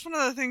 Well, that was one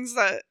of the things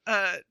that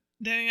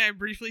Danny and I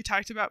briefly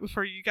talked about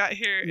before you got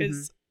here.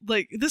 Is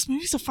like this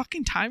movie's a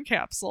fucking time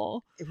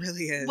capsule. It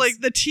really is.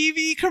 Like the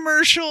TV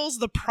commercials,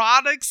 the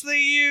products they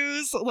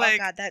use, Oh like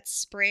god, that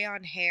spray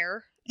on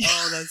hair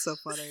oh, that's so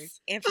funny.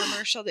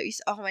 infomercial that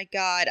oh my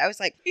god, I was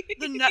like,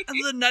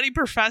 the Nutty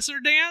Professor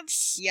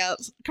dance yep,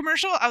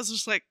 commercial. I was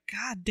just like,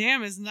 God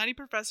damn, is Nutty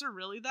Professor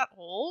really that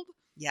old?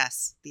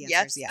 Yes. The answer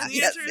Yes. is yeah. And the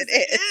Yes, answer it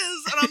is,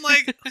 is. And I'm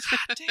like,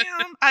 God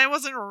damn, I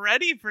wasn't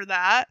ready for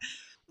that.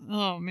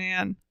 Oh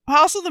man.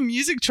 Also the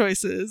music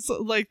choices,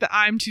 like the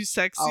I'm Too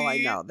Sexy. Oh, I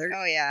know.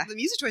 oh yeah, The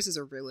music choices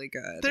are really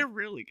good. They're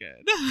really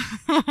good.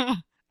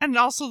 And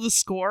also the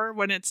score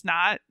when it's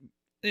not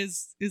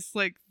is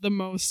like the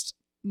most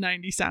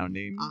 90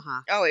 sounding.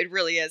 Uh-huh. oh it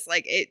really is.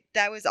 Like it.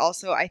 That was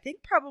also, I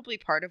think, probably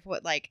part of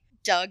what like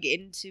dug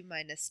into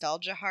my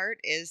nostalgia heart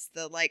is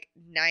the like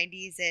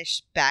 90s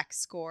ish back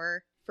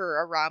score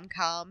for a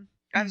rom-com.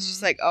 I was just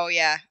Mhm. like, oh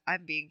yeah,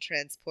 I'm being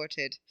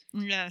transported.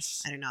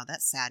 Yes. I don't know.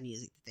 That sad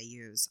music that they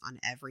use on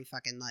every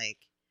fucking like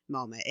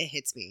moment, it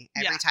hits me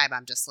every Yeah. time.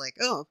 I'm just like,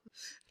 oh,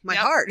 my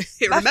Yep. heart.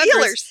 It My remembers.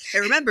 feelers. It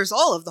remembers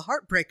all of the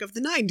heartbreak of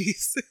the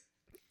 90s.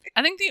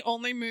 I think the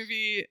only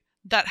movie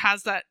that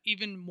has that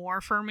even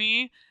more for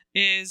me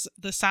is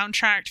the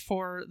soundtrack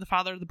for The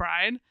Father of the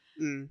Bride.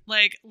 Mm.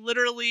 Like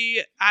literally,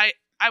 I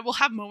will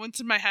have moments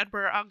in my head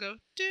where I'll go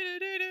do do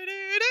do do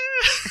do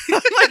do.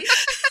 Like,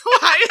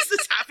 why is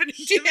this happening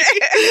to me?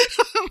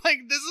 I'm like,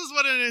 this is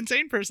what an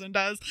insane person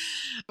does.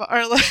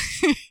 Or like,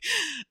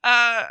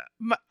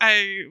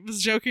 I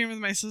was joking with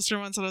my sister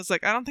once, and I was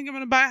like, I don't think I'm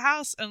gonna buy a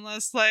house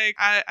unless like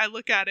I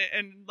look at it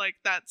and like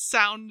that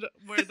sound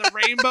where the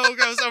rainbow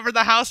goes over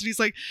the house, and he's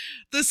like,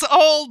 this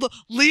old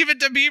Leave It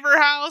to Beaver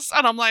house,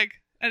 and I'm like,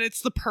 and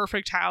it's the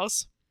perfect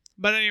house.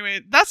 But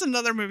anyway, that's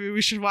another movie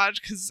we should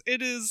watch because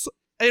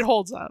it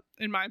holds up,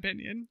 in my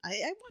opinion.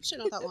 I watched it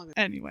not that long ago.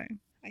 Anyway.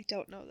 I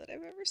don't know that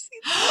I've ever seen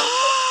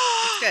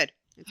that. It's good.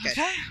 It's good.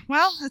 Okay.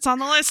 Well, it's on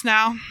the list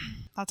now.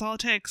 That's all it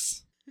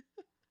takes.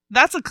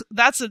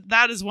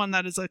 That is one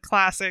that is a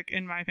classic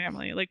in my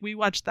family. Like we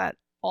watch that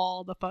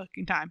all the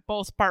fucking time.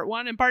 Both part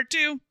 1 and part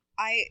 2.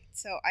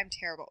 I'm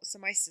terrible. So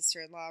my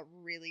sister-in-law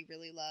really,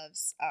 really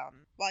loves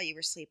While You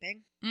Were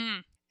Sleeping.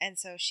 Mm. And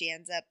so she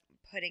ends up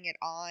putting it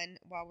on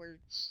while we're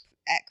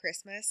at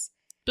Christmas.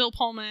 Bill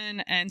Pullman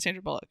and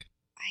Sandra Bullock.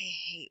 I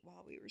hate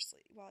While You Were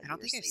Sleeping. I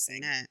don't think I've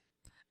seen it.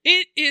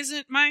 It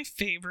isn't my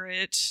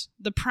favorite.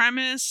 The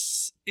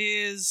premise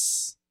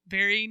is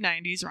very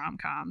 90s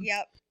rom-com.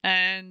 Yep.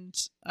 And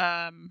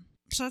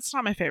so it's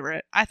not my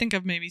favorite. I think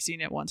I've maybe seen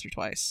it once or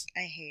twice.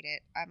 I hate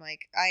it. I'm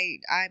like,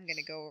 I'm going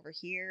to go over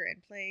here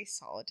and play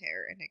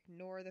solitaire and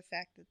ignore the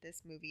fact that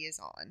this movie is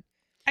on.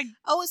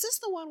 Oh, is this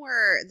the one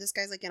where this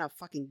guy's like in a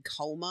fucking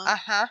coma?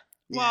 Uh-huh.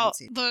 Yeah, I Well, haven't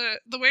seen it.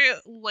 the way it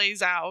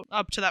lays out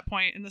up to that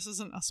point, and this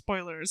isn't a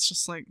spoiler, it's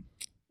just like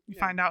you Yeah.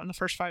 find out in the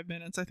first 5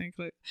 minutes, I think.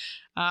 Like,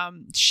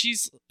 she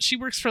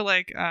works for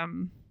like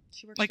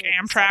She works like for,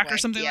 the Amtrak or subway.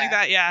 something Yeah. like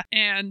that, yeah.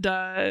 And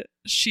I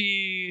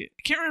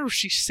can't remember if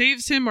she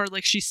saves him or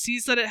like she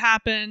sees that it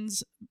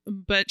happens,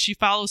 but she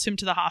follows him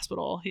to the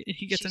hospital.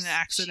 He gets in an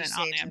accident she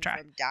on the saves him Amtrak.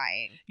 from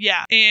dying.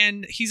 Yeah,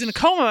 and he's in a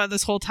coma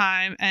this whole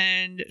time,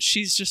 and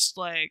she's just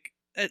like,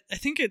 I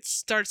think it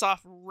starts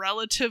off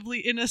relatively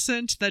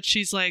innocent that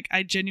she's like,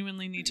 I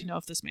genuinely need to know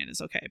if this man is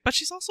okay. But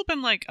she's also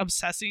been like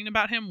obsessing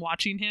about him,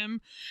 watching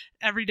him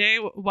every day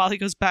while he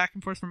goes back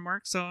and forth from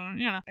work. So,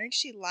 you know. I think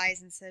she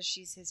lies and says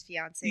she's his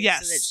fiance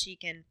Yes. so that she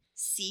can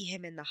see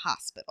him in the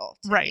hospital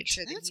to Right. make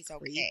sure that That's he's okay.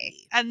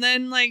 creepy. And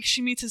then like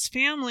she meets his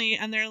family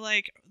and they're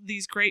like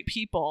these great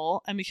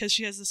people. And because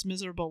she has this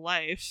miserable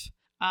life,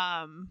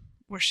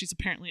 where she's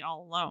apparently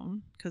all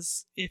alone,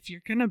 because if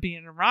you're gonna be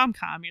in a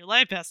rom-com, your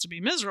life has to be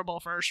miserable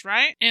first,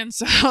 right? And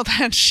so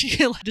then she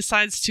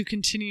decides to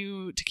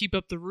continue to keep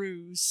up the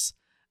ruse,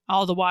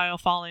 all the while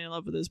falling in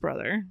love with his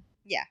brother.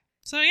 Yeah.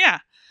 So yeah,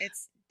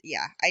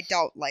 I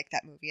don't like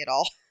that movie at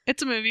all.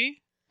 it's a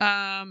movie.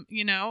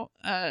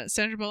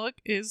 Sandra Bullock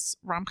is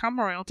rom-com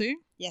royalty,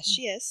 Yes,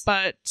 she is.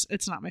 but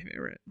it's not my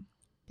favorite.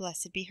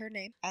 Blessed be her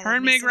name. Her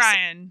and Meg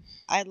Ryan,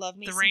 I love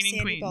me the some reigning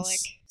Sandy queens. Bullock.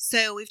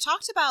 So we've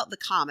talked about the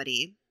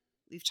comedy,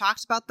 we've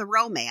talked about the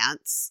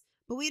romance,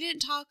 but we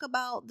didn't talk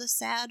about the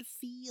sad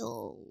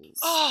feels.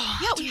 Oh,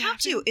 yeah, do we we have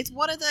have to. It's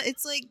one of the.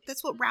 It's like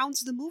that's what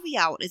rounds the movie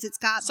out. Is it's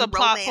got the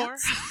Subplot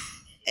romance.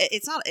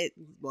 It's not.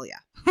 Well, yeah.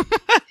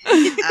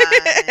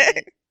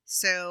 for?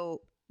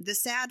 So the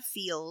sad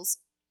feels,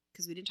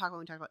 because we didn't talk when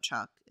we talked about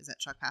Chuck, is that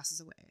Chuck passes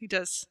away. He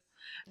does.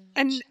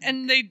 And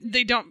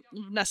they don't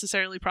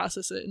necessarily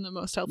process it in the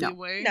most healthy No.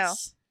 ways.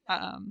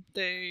 No.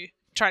 They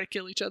try to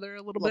kill each other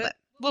a little Little bit.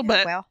 bit. A little Yeah,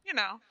 bit. well. You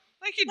know,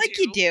 like you Like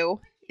do. you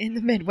do in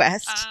the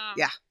Midwest.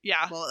 Yeah.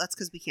 Yeah. Well, that's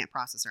because we can't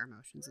process our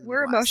emotions. in the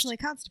We're Midwest. emotionally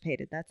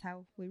constipated. That's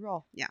how we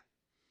roll.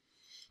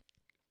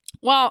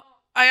 Well,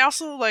 I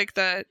also like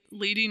that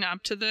leading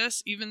up to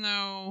this, even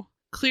though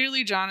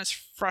clearly John is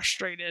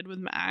frustrated with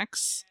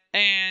Max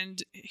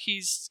and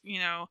he's,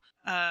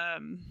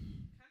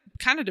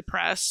 kind of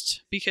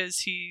depressed because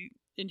he,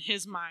 in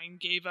his mind,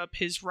 gave up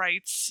his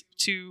rights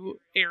to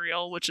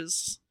Ariel, which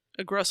is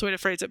a gross way to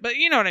phrase it, but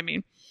you know what I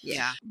mean.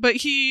 Yeah. But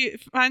he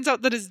finds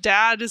out that his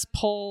dad has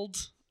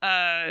pulled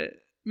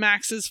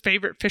Max's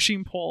favorite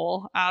fishing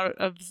pole out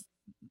of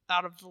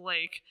the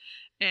lake,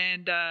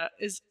 and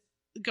is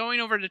going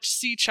over to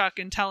see Chuck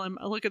and tell him,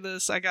 "Look at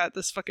this! I got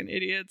this fucking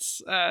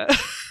idiot's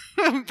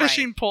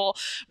fishing pole."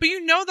 But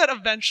you know that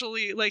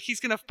eventually, like, he's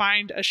gonna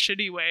find a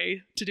shitty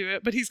way to do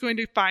it, but he's going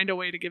to find a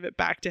way to give it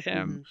back to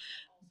him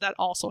that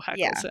also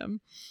heckles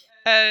him,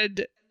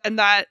 and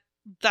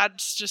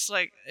that's just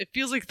like, it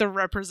feels like the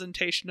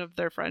representation of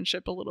their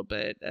friendship a little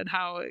bit and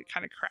how it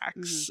kind of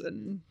cracks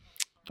and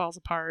falls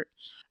apart,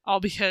 all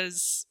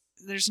because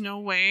there's no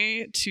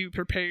way to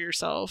prepare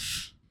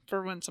yourself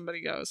for when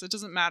somebody goes. It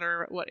doesn't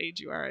matter what age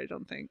you are, I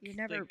don't think. You're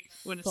never like,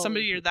 when it's fully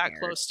somebody you're that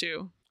prepared. close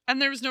to.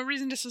 And there was no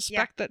reason to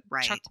suspect that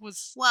right. Chuck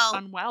was Well,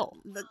 unwell.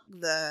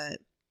 The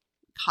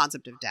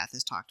concept of death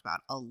is talked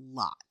about a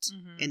lot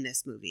Mhm. in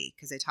this movie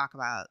because they talk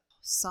about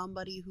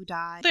somebody who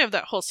died. They have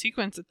that whole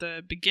sequence at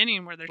the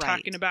beginning where they're Right.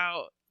 talking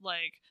about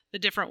like the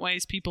different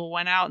ways people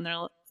went out,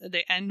 and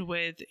they end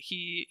with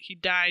he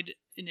died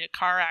in a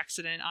car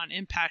accident on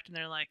impact, and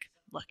they're like,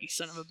 lucky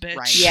son of a bitch.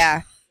 Right.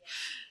 Yeah.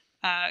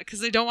 Because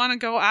they don't want to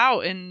go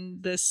out in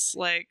this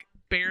like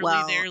barely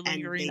there and they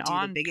lingering do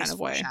on the biggest kind of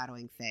way.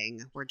 foreshadowing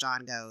thing where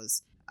John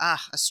goes, a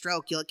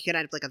stroke, you can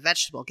end up like a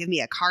vegetable. Give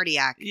me a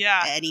cardiac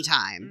Yeah.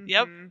 anytime.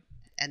 Yep. Mhm.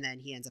 And then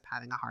he ends up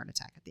having a heart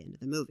attack at the end of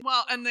the movie.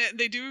 Well, and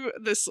they do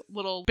this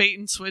little bait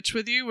and switch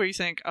with you where you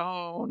think,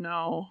 oh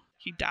no,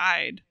 he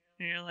died.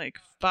 And you're like,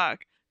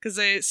 fuck. Because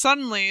they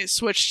suddenly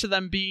switch to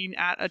them being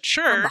at a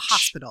church. From the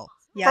hospital.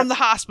 Yeah. From the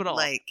hospital.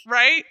 Like-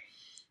 right?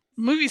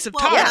 Movies have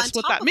Well, taught and us on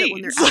what top that of it, means.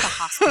 when they're at the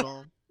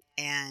hospital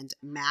and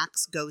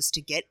Max goes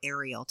to get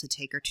Ariel to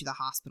take her to the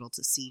hospital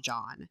to see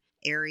John,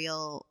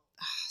 Ariel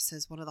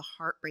says one of the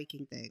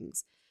heartbreaking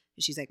things.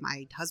 She's like,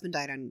 my husband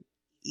died on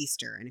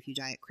Easter, and if you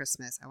die at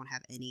Christmas, I won't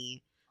have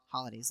any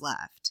holidays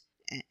left.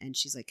 And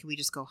she's like, can we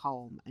just go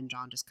home? And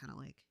John just kind of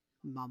like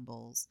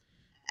mumbles.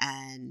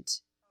 And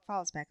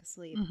Falls back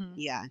asleep. Mhm.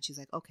 yeah, and she's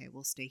like, okay,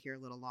 we'll stay here a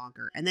little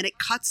longer. And then it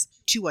cuts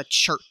to a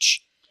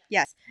church.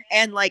 Yes.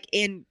 And like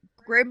in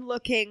grim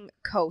looking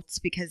coats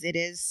because it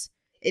is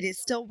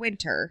still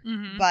winter,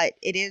 Mhm. but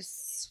it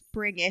is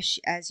springish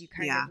as you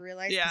kind Yeah. of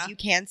realize Yeah. because you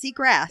can see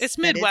grass. It's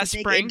That is a Midwest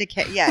big spring.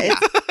 Yeah,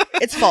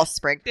 it's fall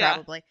spring Yeah.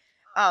 probably.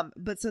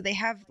 But so they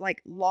have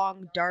like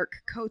long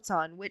dark coats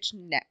on, which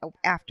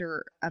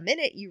after a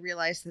minute you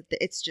realize that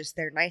it's just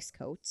their nice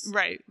coats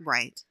Right.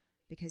 Right.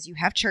 because you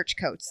have church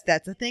coats.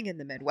 That's a thing in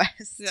the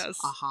Midwest. Yes.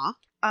 Uh-huh.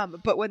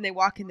 But when they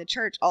walk in the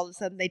church, all of a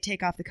sudden they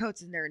take off the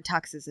coats and they're in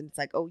tuxes, and it's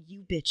like, oh,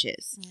 you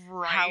bitches.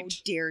 Right. How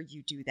dare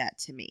you do that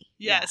to me?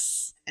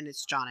 Yes. And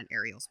it's John and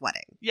Ariel's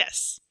wedding.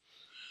 Yes.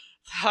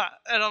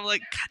 And I'm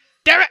like, God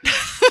damn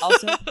it.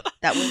 Also,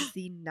 that was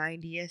the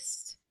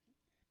 90th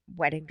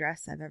wedding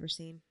dress I've ever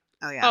seen.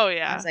 Oh, yeah. Oh I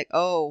yeah. was like,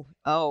 oh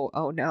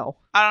no.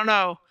 I don't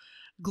know.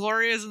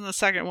 Gloria's in the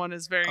second one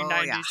is very Oh,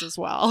 90s yeah. as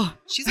well.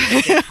 She's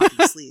got big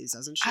puffy sleeves,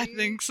 doesn't she? I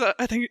think so.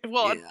 I think,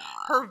 well, Yeah.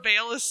 her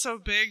veil is so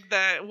big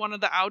that one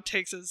of the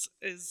outtakes is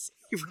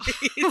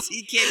Right.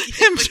 You can't keep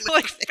him it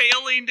like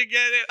failing to get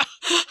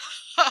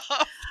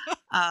it.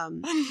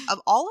 Of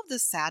all of the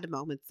sad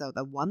moments, though,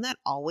 the one that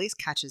always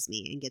catches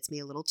me and gets me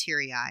a little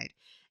teary-eyed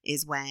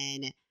is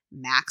when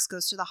Max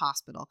goes to the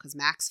hospital because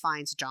Max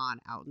finds John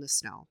out in the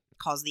snow,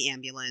 calls the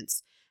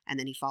ambulance, and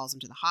then he follows him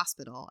to the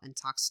hospital and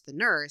talks to the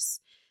nurse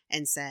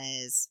and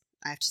says,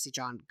 I have to see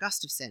John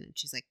Gustafson. And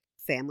she's like,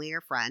 family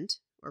or friend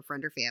or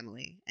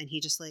family. And he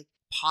just like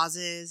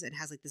pauses and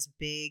has like this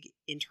big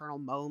internal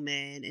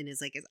moment and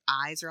is like, his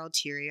eyes are all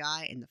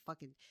teary-eyed and the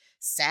fucking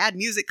sad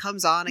music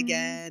comes on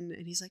again.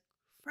 And he's like,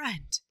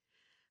 friend.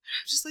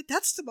 I'm just like,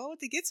 that's the moment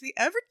that gets me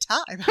every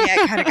time.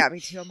 Yeah, it kind of got me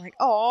too. I'm like,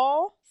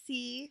 oh,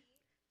 see,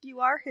 you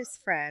are his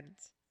friend.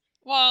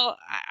 Well,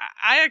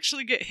 I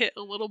actually get hit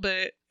a little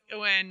bit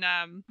when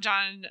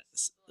John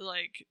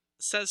like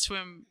says to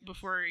him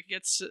before he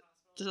gets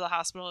to the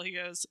hospital.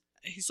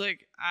 He's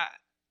like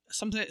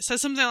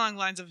says something along the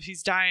lines of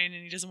he's dying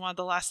and he doesn't want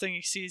the last thing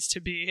he sees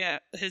to be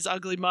his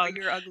ugly mug.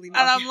 Your ugly mug.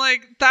 And I'm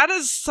like, that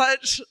is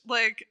such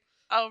like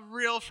a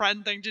real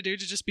friend thing to do,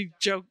 to just be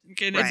joking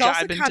and Right. It's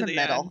also jibe kind into of the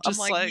metal. end. I'm Just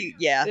like,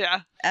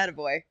 yeah,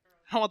 attaboy.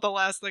 I want the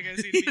last thing I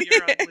see to be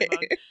your ugly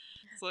mug.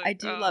 It's like, I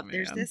do oh, love,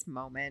 there's man. this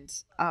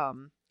moment,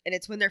 and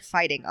it's when they're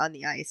fighting on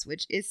the ice,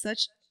 which is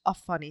such a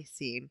funny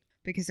scene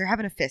because they're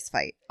having a fist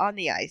fight on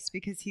the ice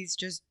because he's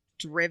just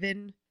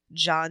driven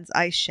John's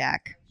ice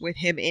shack with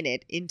him in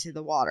it into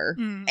the water.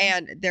 Mhm.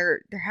 And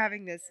they're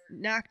having this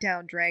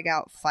knockdown drag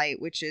out fight,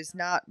 which is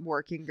not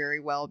working very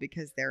well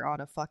because they're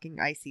on a fucking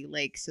icy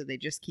lake, so they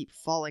just keep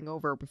falling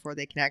over before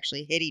they can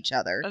actually hit each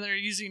other. And they're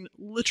using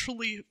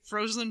literally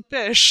frozen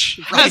fish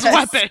Right. as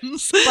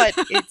weapons. But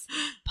it's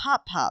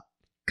Pop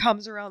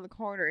comes around the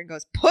corner and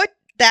goes, put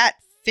that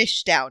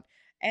fish down.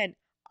 And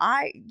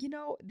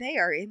they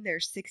are in their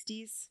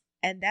 60s,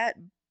 and that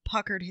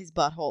puckered his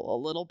butthole a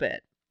little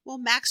bit. Well,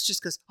 Max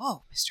just goes,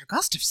 oh, Mr.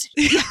 Gustafson.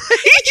 He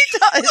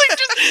does. Like,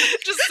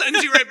 just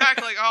sends you right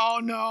back like, oh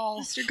no,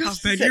 Mr. I've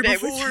Gustafson, been here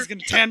it was- before. He's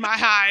gonna tan my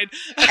hide.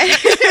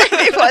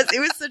 it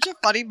was such a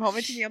funny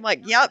moment to me. I'm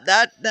like, yep,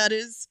 that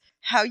is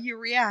how you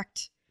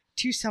react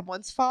to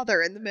someone's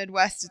father in the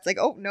Midwest. It's like,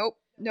 oh, nope,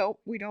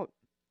 we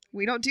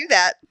don't do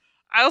that.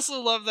 I also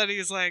love that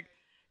he's like,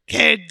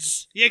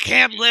 kids, you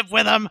can't live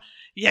with them.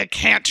 You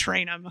can't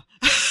train them.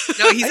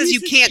 No, he says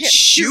you can't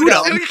shoot You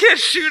him. can't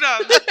shoot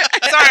them.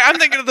 Sorry, I'm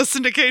thinking of the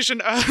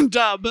syndication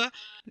dub.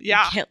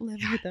 Yeah. You can't live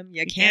with them.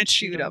 You can't can't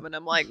shoot shoot 'em. them. And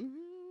I'm like,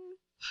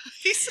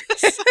 He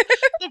says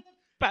the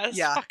best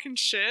Yeah. fucking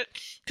shit.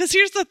 Because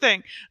here's the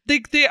thing.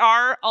 They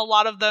are, a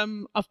lot of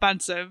them,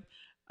 offensive,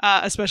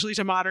 especially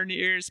to modern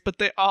ears, but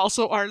they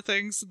also are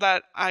things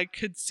that I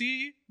could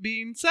see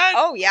being said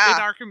oh in yeah,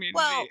 our community.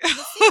 Well, the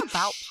thing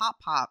about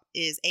Pop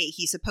is,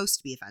 he's supposed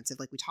to be offensive,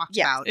 like we talked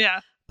Yeah. about. yeah.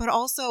 But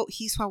also,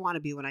 he's who I want to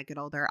be when I get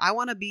older. I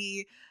want to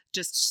be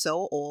just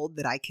so old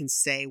that I can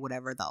say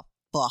whatever the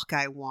fuck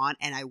I want,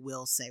 and I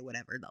will say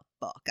whatever the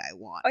fuck I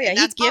want. oh yeah, And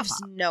he that's gives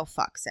Pop-Pop. no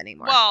fucks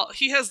anymore. Well,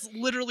 he has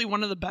literally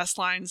one of the best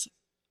lines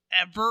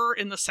ever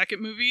in the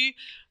second movie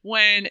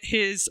when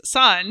his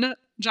son,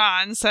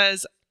 John,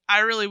 says, I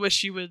really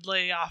wish you would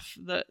lay off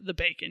the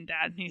bacon,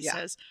 Dad. And he Yeah.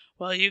 says,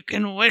 well, you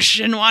can wish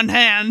in one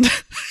hand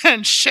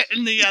and shit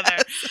in the other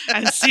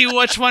and see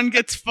which one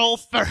gets full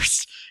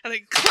first. And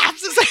he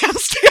claps his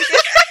hands together.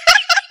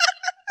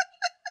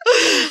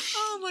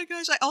 Oh my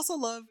gosh! I also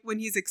love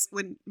when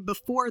when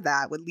before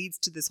that, what leads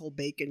to this whole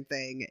bacon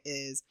thing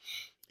is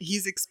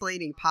he's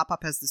explaining.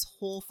 Pop has this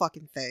whole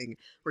fucking thing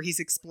where he's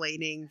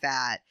explaining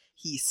that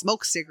he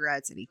smokes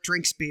cigarettes and he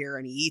drinks beer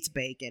and he eats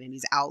bacon and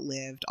he's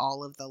outlived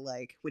all of the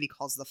like what he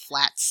calls the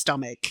flat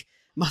stomach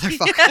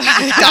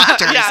motherfucker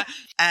doctors. Yeah.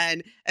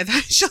 And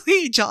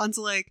eventually, John's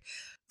like,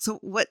 "So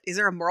what? Is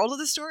there a moral to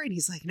the story?" And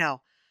he's like,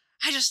 "No,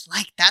 I just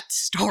like that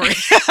story."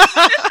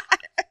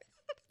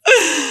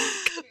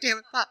 God damn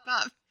it, Pop.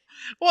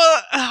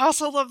 Well, I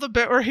also love the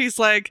bit where he's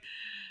like,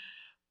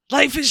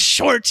 life is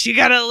short. You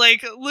gotta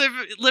like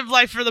live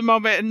life for the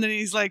moment. And then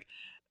he's like,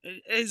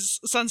 his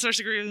son starts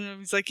to agree with him.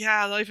 He's like,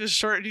 yeah, life is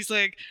short. And he's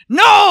like,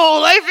 no,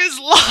 life is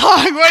long.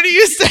 Why do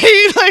you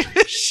say life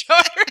is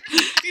short?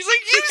 He's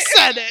like, you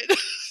said it.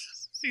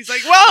 He's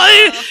like,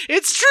 well,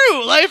 it's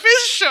true. Life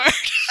is short.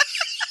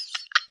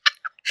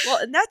 Well,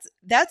 and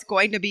that's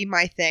going to be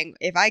my thing.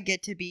 If I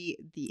get to be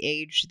the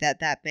age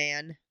that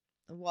man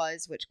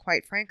was, which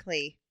quite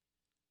frankly,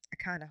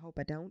 I kind of hope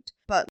I don't.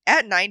 But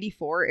at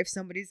 94, if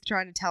somebody's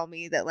trying to tell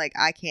me that like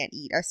I can't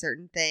eat a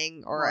certain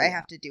thing or Oh, I yeah.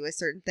 have to do a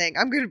certain thing,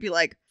 I'm going to be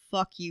like,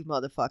 fuck you,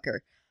 motherfucker.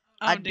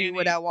 Oh, I do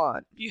what I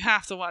want. You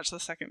have to watch the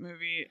second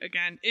movie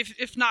again,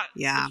 if not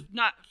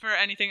for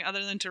anything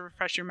other than to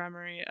refresh your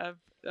memory of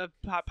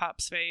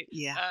Pop's fate.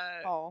 Yeah.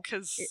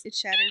 Because It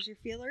shatters your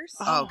feelers.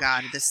 Oh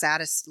god,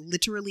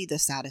 literally the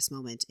saddest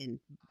moment in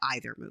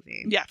either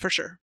movie. yeah, for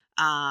sure.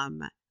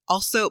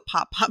 Also,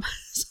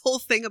 Pop's whole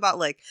thing about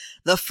like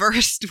the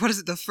first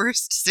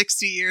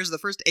 60 years, the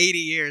first 80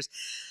 years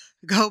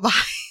go by.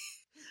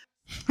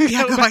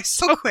 Yeah, go by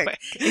so quick.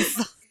 It's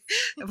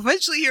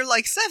eventually you're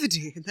like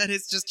 70, and then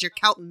it's just you're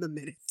counting the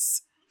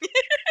minutes.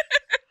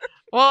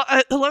 Well,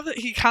 I love that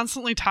he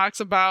constantly talks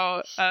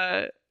about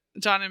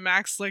John and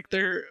Max like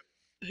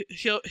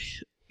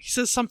he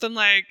says something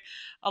like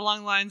along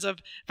the lines of,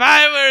 if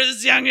I were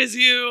as young as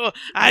you,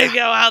 I'd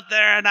go out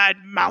there and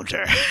I'd mount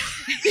her.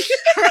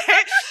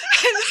 Right?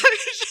 And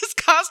he's just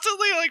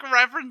constantly like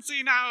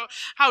referencing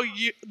how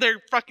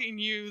they're fucking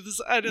youths,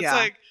 and it's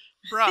like,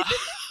 bruh.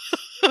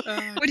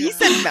 When he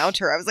said mount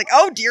her, I was like,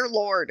 oh dear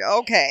Lord,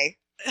 okay.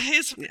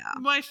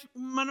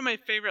 One of my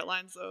favorite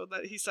lines though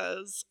that he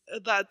says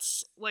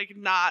that's like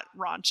not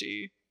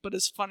raunchy but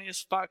is funny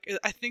as fuck.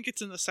 I think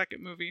it's in the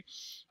second movie.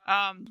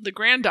 The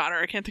granddaughter,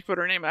 I can't think of what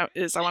her name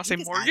is. I want to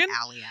say Morgan.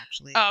 Allie,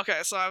 actually. Oh, okay,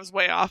 so I was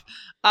way off.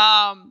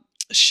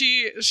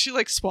 She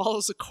like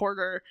swallows a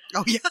quarter.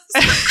 Oh yes.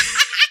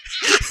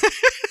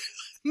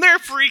 They're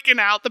freaking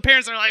out. The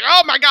parents are like,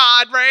 oh my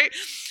God, right?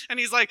 And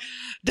he's like,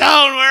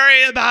 don't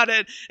worry about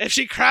it. If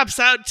she craps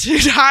out 2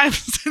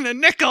 times in a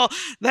nickel,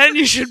 then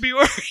you should be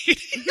worried.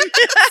 It's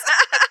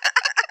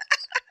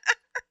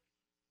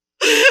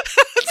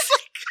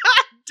like,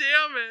 God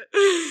damn it.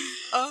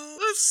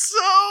 It's so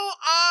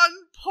on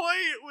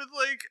point with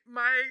like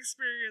my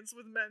experience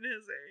with men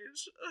his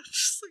age. I'm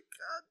just like,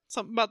 God.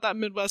 Something about that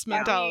Midwest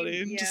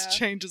mentality just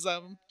changes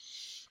them.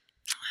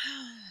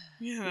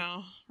 You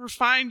know,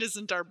 refined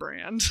isn't our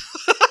brand.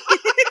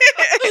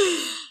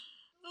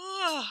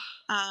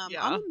 On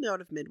the note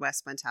of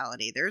Midwest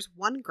mentality, there's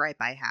one gripe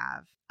I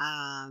have.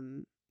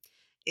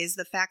 Is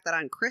the fact that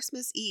on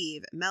Christmas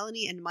Eve,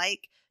 Melanie and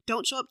Mike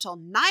don't show up till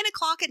 9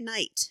 o'clock at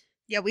night.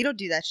 Yeah, we don't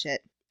do that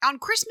shit. On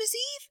Christmas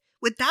Eve?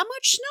 With that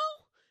much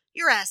snow?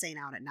 Your ass ain't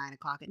out at 9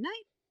 o'clock at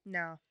night.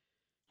 No.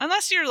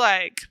 Unless you're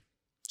like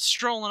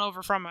strolling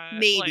over from a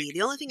maybe.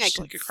 The only thing I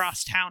could like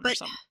across town or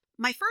something.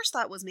 My first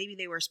thought was maybe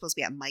they were supposed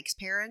to be at Mike's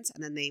parents,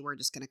 and then they were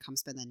just going to come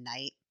spend the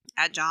night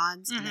at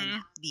John's and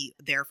then be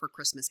there for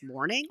Christmas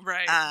morning.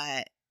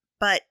 Right.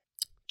 But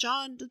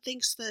John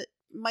thinks that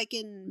Mike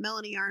and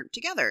Melanie aren't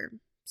together.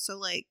 So,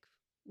 like,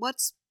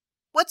 what's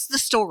the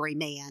story,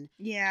 man?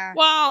 Yeah.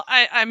 Well,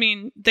 I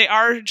mean, they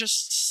are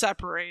just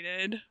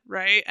separated,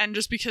 right? And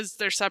just because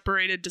they're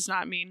separated does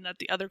not mean that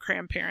the other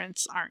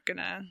grandparents aren't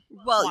gonna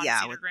want to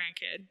see their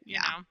grandkid. You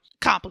know,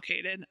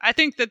 complicated. I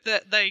think that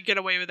they get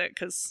away with it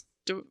because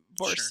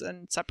divorce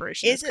and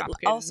separation is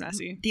complicated and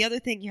messy. The other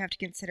thing you have to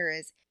consider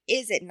is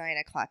it 9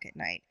 o'clock at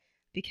night?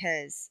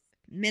 Because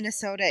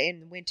Minnesota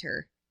in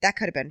winter, that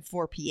could have been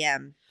 4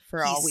 p.m.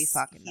 for all we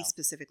fucking know. He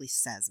specifically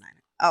says 9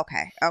 o'clock.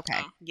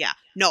 Okay. Yeah.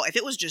 No, if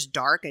it was just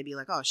dark, I'd be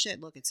like, oh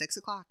shit, look, it's 6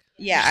 o'clock.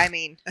 Yeah, I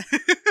mean,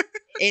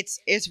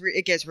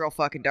 it gets real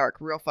fucking dark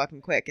real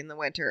fucking quick in the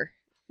winter.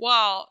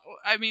 Well,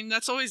 I mean,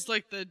 that's always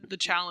like the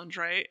challenge,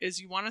 right?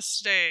 Is you want to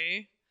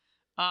stay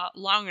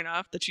long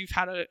enough that you've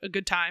had a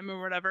good time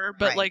or whatever,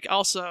 but like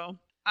also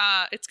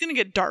it's gonna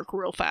get dark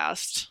real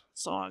fast,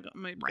 so I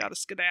maybe gotta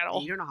skedaddle.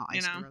 And you don't know how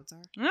icy the roads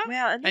are. Yeah.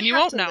 Well, and you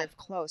have won't to know. live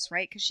close,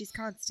 right? Because she's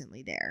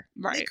constantly there.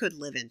 Right. They could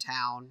live in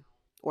town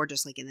or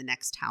just like in the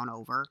next town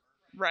over.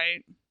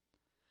 Right.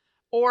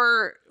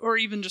 Or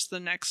even just the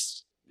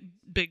next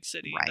big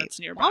city that's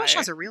nearby.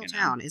 Wabasha's a real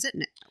town, is it?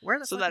 Where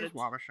the fuck is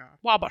Wabasha?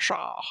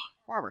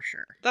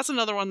 Wabasha. That's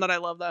another one that I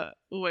love, that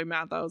the way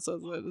Matt says it.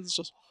 It's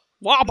just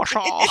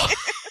Wabasha.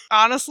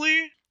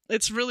 Honestly,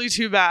 it's really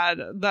too bad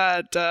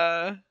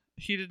that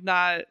he did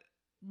not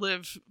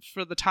live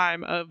for the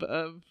time of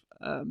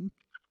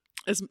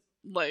as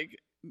like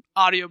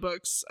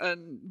audiobooks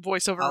and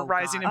voiceover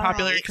rising in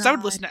popularity, because I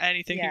would listen to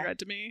anything he read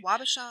to me.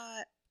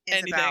 Wabasha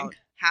is about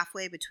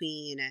halfway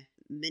between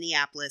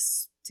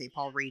Minneapolis, St.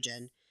 Paul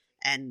region,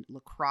 and La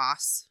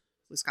Crosse,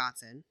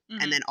 Wisconsin,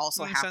 and then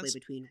also halfway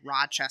between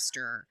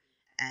Rochester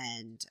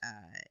and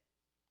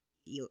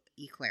Eau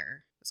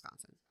Claire,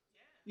 Wisconsin.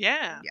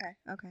 Yeah.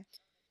 Okay.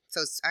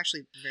 So it's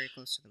actually very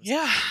close to the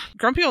Wisconsin. Yeah.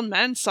 Grumpy Old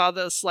Men saw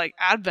this like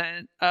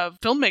advent of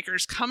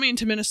filmmakers coming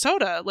to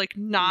Minnesota like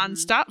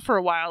nonstop for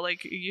a while.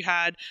 Like you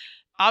had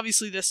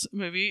obviously this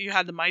movie, you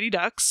had the Mighty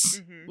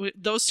Ducks.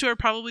 Those two are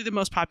probably the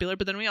most popular,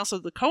 but then we also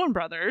have the Coen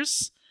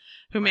brothers,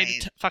 who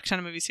made a fuck ton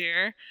of movies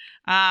here.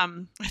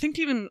 I think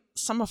even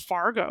some of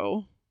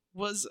Fargo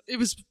was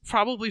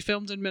probably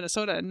filmed in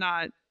Minnesota and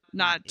not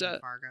in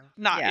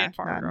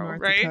Fargo,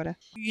 right? Dakota.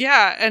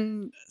 Yeah,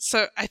 and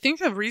so I think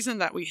the reason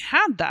that we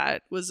had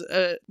that was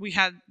we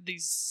had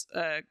these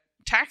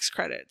tax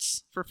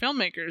credits for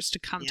filmmakers to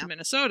come to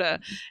Minnesota,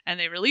 and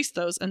they released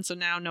those, and so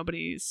now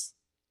nobody's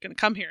gonna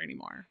come here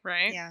anymore,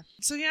 right? Yeah.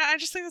 So yeah, I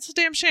just think that's a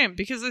damn shame,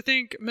 because I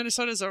think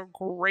Minnesota is a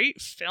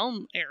great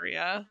film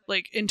area,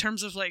 like in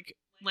terms of like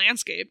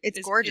landscape. It's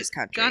gorgeous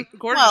country.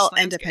 Gorgeous well,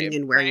 landscape, and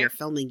depending on where you're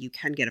filming, you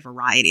can get a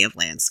variety of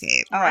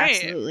landscape. Oh,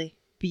 absolutely.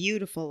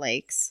 Beautiful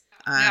lakes.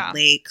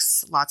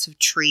 Lakes, lots of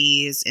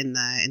trees in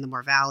the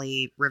Moore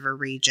Valley River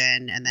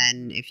region, and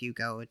then if you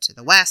go to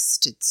the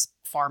west, it's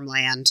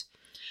farmland.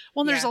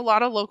 Well, there's a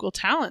lot of local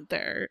talent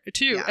there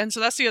too, and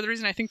so that's the other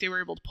reason I think they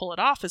were able to pull it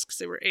off, is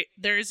because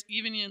there's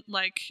even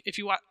like, if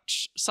you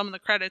watch some of the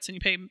credits and you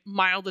pay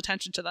mild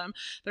attention to them,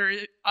 there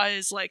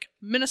is like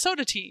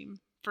Minnesota team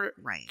for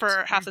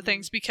half the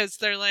things, because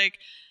they're like,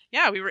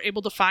 we were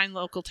able to find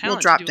local talent.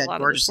 Well, Drop to do Dead a lot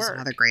Gorgeous of this is work.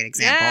 another great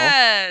example.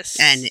 Yes,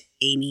 and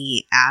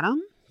Amy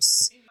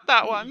Adams.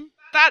 That one.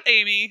 That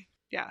Amy.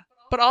 Yeah.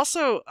 But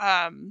also,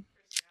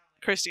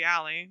 Kirstie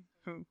Alley,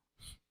 who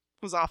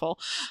was awful.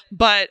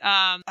 But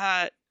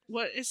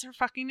what is her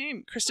fucking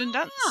name? Kristen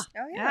Dunst. Oh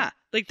Yeah.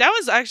 Like that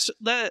was actually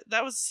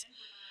that was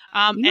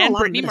You know a and lot of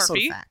Brittany Minnesota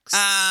Murphy. facts.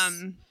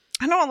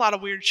 I know a lot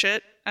of weird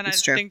shit, and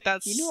It's I true. think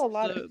that's You know a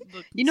lot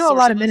the You know a source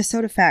lot of this.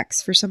 Minnesota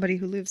facts for somebody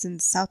who lives in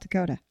South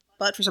Dakota.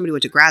 But for somebody who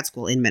went to grad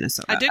school in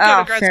Minnesota. I did go Oh,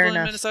 to grad fair school in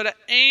enough. Minnesota,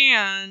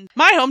 and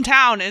my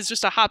hometown is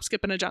just a hop,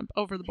 skip, and a jump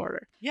over the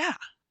border. Yeah.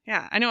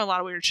 Yeah, I know a lot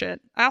of weird shit.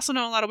 I also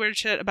know a lot of weird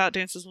shit about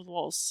Dances with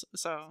Wolves.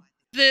 So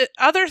the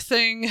other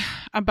thing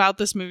about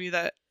this movie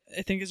that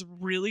I think is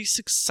really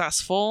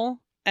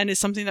successful and is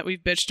something that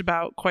we've bitched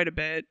about quite a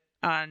bit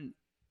on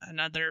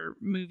other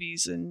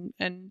movies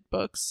and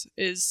books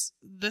is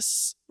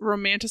this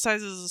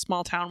romanticizes a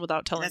small town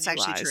without telling That's you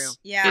actually lies. true.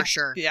 Yeah, For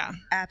sure. Yeah.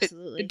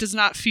 absolutely. It does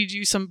not feed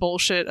you some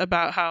bullshit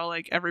about how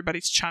like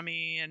everybody's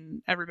chummy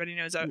and everybody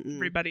knows Mm-mm.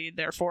 everybody,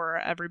 therefore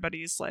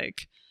everybody's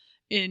like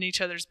in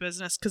each other's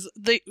business, because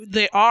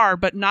they are,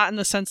 but not in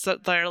the sense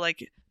that they're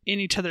like in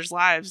each other's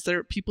lives.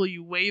 They're people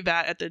you wave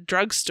at the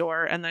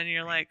drugstore, and then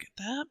you're like,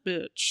 that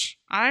bitch,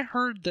 I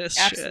heard this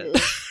Absolutely.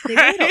 shit. They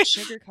really don't Right?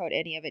 sugarcoat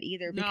any of it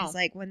either, because No.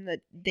 like when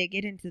they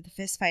get into the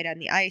fist fight on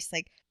the ice,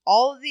 like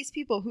all of these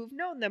people who've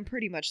known them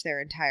pretty much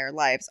their entire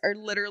lives are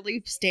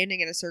literally standing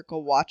in a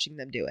circle watching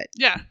them do it.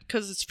 Yeah,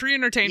 because it's free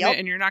entertainment, Yep.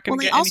 and you're not going Well,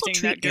 to they get also anything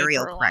treat that good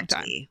Ariel for a long time.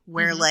 correctly,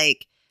 where Mhm.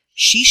 like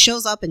she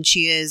shows up and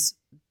she is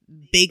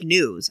big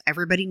news.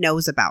 Everybody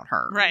knows about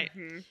her. Right.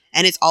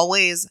 And it's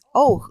always,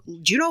 oh,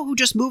 do you know who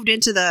just moved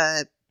into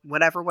the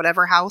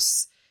whatever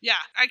house? Yeah,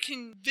 I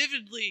can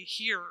vividly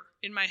hear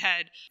in my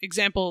head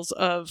examples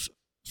of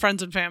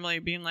friends and family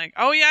being like,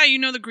 "Oh yeah, you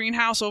know the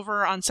greenhouse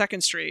over on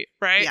 2nd Street,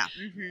 right? Yeah.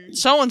 Mm-hmm.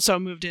 So and so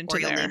moved into Or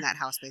you'll there, name that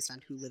house based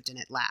on who lived in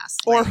it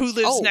last. or Like, who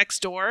lives oh,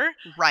 next door."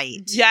 Right.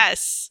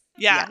 Yes,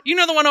 yeah. Yeah. You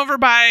know the one over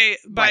by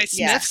Right,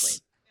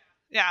 Smith's.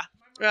 Yeah,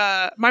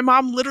 my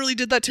mom literally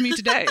did that to me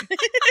today.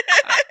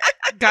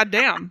 God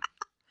damn.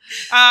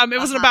 It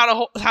wasn't about a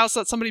whole house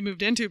that somebody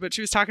moved into, but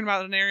she was talking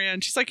about an area,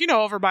 and she's like, you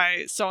know, over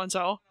by so and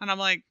so, and I'm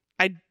like,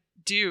 I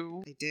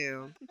do. I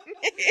do.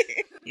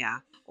 Yeah.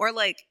 Or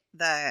like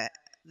the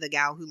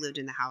gal who lived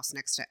in the house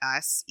next to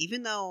us,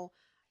 even though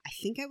I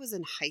think I was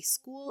in high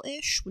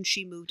school-ish when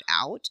she moved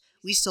out,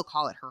 we still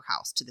call it her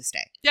house to this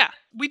day. Yeah,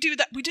 we do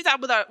that. We do that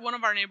with one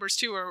of our neighbors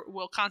too, or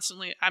we'll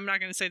constantly. I'm not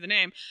going to say the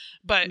name,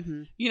 but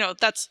Mhm. you know,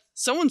 that's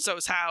so and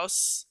so's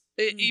house,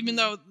 even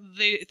though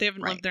they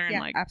haven't Right. lived there in Yeah,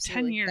 like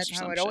absolutely. 10 years. That's or how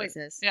some it shit. always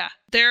is. Yeah,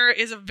 there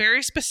is a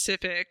very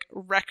specific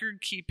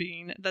record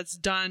keeping that's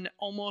done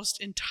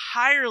almost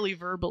entirely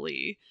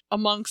verbally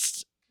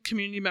amongst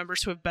community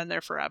members who have been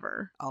there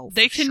forever. Oh,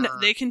 They for can sure.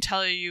 they can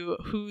tell you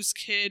whose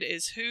kid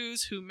is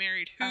whose, who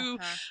married who,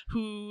 Uh-huh.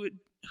 who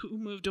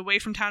moved away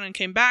from town and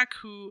came back,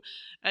 who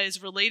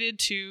is related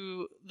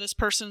to this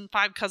person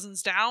 5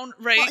 cousins down,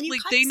 right? Well, and you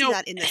like kinda they see know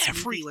that in this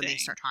everything. movie when they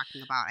start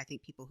talking about, I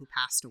think, people who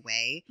passed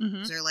away.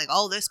 Mhm. So they're like,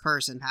 oh, this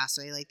person passed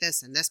away like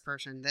this, and this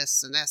person,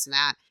 this and this and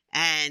that.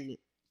 And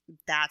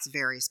that's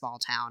very small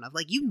town of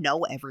like, you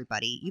know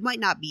everybody. You might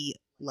not be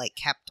like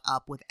kept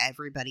up with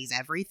everybody's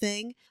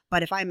everything,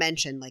 but if I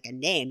mention like a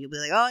name, you'll be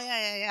like, oh,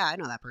 yeah, I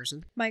know that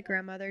person. My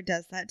grandmother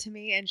does that to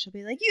me, and she'll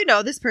be like, you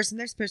know, this person,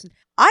 this person.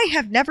 I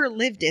have never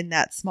lived in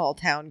that small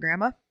town,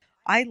 Grandma.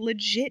 I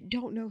legit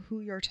don't know who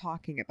you're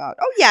talking about.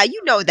 Oh, yeah,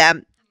 you know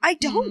them. I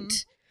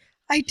don't.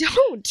 I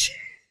don't.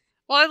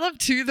 Well, I love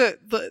too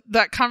that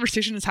that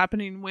conversation is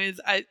happening with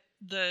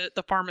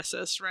the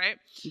pharmacist, right?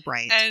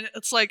 Right. And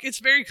it's like it's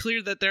very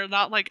clear that they're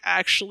not like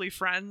actually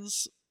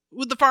friends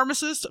with the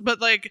pharmacist,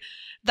 but like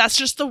that's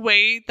just the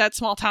way that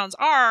small towns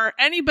are.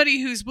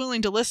 Anybody who's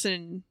willing to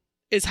listen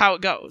is how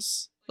it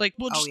goes. Like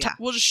we'll Oh, just yeah.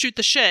 we'll just shoot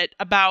the shit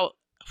about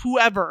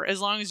whoever,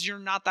 as long as you're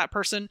not that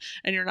person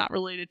and you're not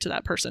related to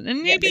that person,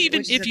 and maybe Yeah, even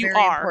which is if a you very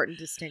are. important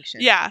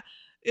distinction. Yeah,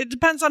 it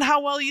depends on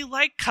how well you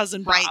like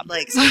cousin Bob. Right.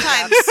 Like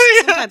sometimes,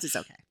 Yeah. sometimes it's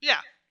okay. Yeah.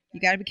 You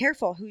got to be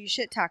careful who you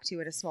shit talk to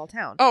in a small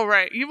town. Oh,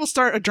 right. You will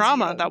start a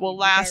drama You know, that will you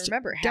gotta last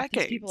remember, half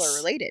these people decades. are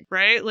related.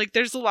 Right? Like,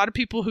 there's a lot of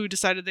people who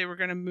decided they were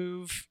going to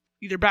move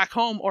either back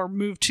home or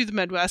move to the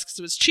Midwest because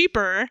it was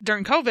cheaper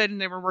during COVID and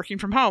they were working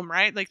from home,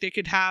 right? Like, they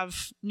could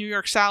have New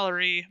York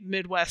salary,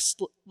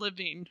 Midwest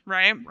living,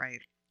 right? Right.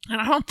 And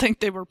I don't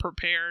think they were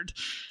prepared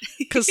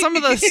because some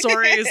of the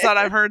stories that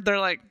I've heard, they're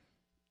like,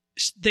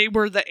 they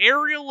were the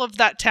Ariel of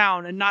that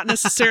town and not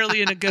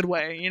necessarily in a good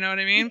way. You know what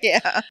I mean?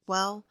 Yeah,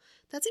 Well,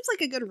 that seems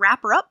like a good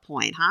wrapper up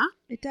point, huh?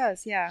 it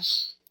does. Yeah.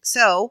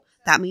 So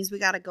that means we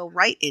got to go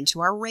right into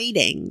our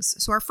ratings.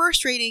 So our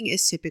first rating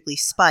is typically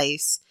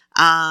spice.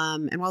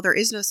 And while there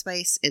is no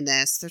spice in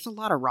this, there's a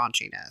lot of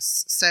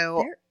raunchiness. So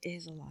There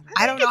is a lot of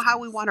I don't know how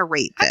we want to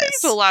rate I think this.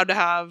 it's allowed to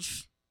have.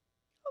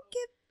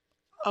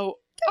 I'll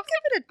Oh,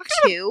 give it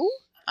a 2.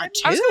 A I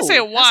two. I was gonna say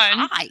a That's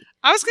 1. high.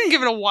 I was going to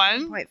give it a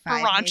 1 for 1.5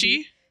 raunchy.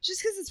 maybe.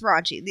 Just because it's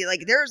raunchy.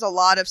 Like, there's a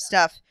lot of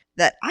stuff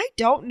that I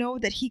don't know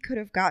that he could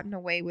have gotten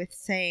away with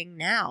saying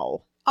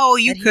now. Oh,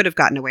 you That he- could have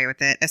gotten away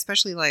with it,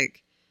 especially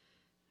like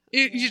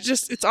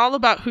It's all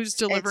about who's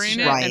delivering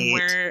it right. and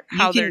where you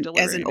how they're can,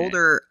 delivering as an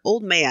it.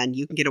 old man,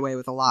 you can get away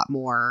with a lot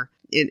more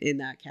in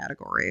that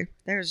category.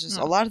 There's just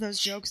Oh. a lot of those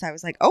jokes. I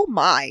was like, oh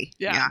my.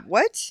 Yeah.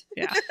 What?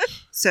 Yeah.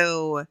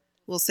 So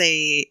we'll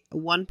say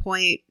 1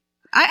 point.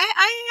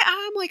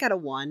 I'm like at a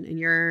 1, and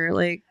you're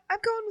like I'm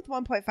going with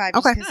 1.5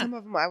 Okay. because some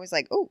of them I was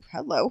like, oh,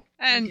 hello.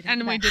 And We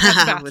did we have did have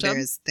the well,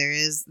 bathtub.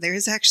 there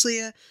is actually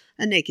a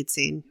naked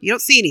scene. You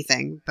don't see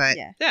anything, but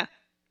Yeah.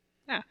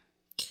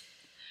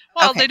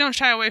 Well, Okay. they don't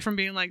shy away from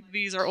being like,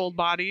 these are old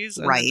bodies,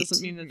 and Right. that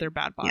doesn't mean that they're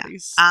bad Yeah.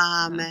 bodies.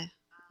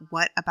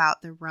 What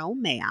about the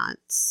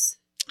romance?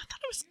 I thought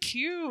it was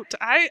cute.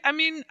 I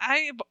mean,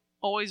 I've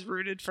always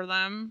rooted for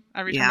them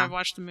every time Yeah. I've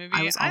watched the movie.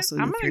 I was also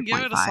in I'm the going to give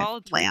it a 3.5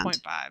 solid land.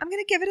 3.5. I'm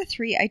going to give it a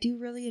 3. I do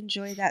really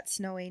enjoy that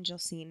snow angel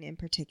scene in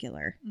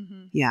particular.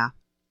 Mm-hmm. Yeah.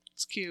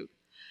 It's cute.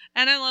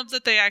 And I love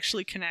that they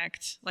actually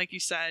connect, like you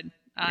said,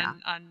 Yeah.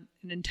 on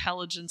an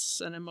intelligence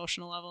and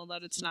emotional level,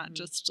 that it's not Mhm.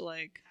 just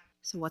like,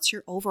 So what's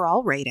your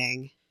overall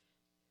rating?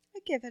 I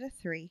give it a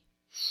 3.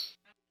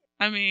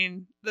 I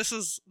mean, this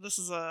is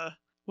a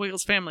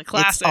Wiggles family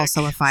classic. It's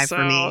also a 5 for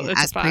so me. it's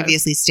a As 5.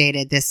 previously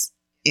stated, this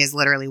is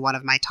literally one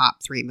of my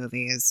top 3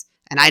 movies.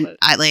 And Love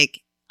it.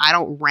 I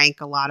don't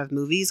rank a lot of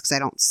movies because I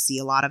don't see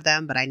a lot of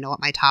them, but I know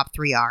what my top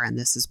 3 are, and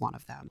this is one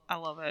of them. I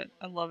love it.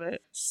 I love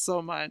it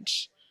so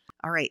much.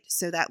 All right,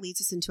 so that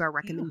leads us into our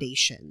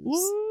recommendations.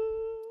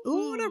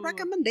 Ooh, the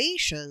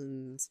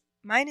recommendations.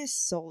 Mine is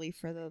solely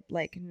for the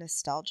like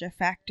nostalgia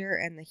factor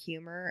and the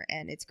humor,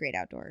 and it's Great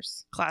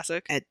Outdoors.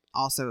 Classic. It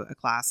also a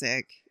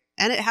classic,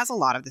 and it has a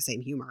lot of the same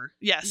humor.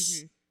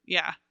 Yes.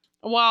 Yeah.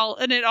 Well,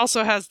 and it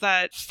also has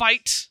that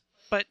fight,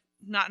 but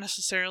not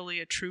necessarily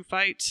a true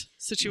fight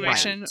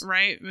situation,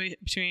 right?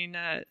 Between,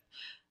 I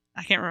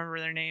can't remember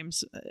their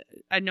names.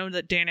 I know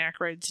that Dan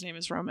Aykroyd's name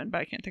is Roman, but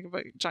I can't think of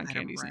what John I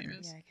don't Candy's name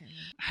remember. is. Yeah, I can't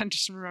I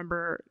just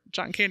remember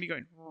John Candy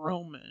going,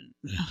 Roman.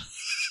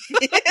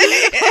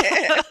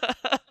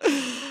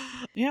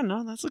 Yeah,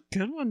 no, that's a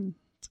good one.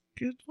 It's a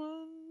good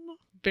one.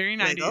 Very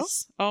 90s.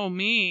 Wiggles? Oh,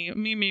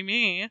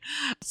 me.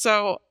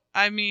 So,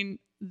 I mean,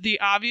 the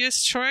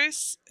obvious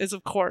choice is,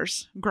 of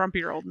course,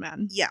 Grumpier Old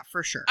Men. Yeah,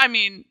 for sure. I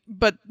mean,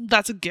 but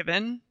that's a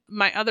given.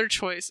 My other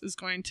choice is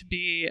going to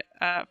be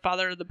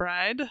Father of the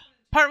Bride.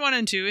 Part 1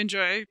 and 2,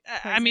 enjoy.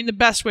 I mean, the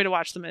best way to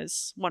watch them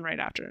is one right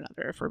after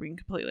another, if we're being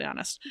completely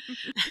honest.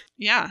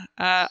 Yeah.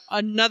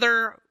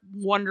 Another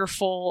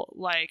wonderful,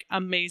 like,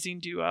 amazing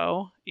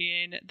duo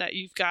in that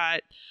you've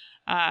got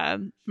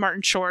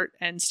Martin Short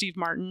and Steve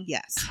Martin.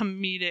 Yes.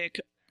 Comedic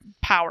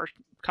power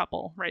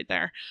couple right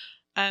there.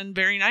 And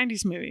very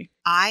 90s movie.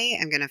 I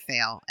am going to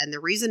fail. And the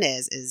reason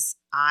is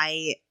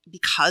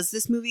because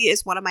this movie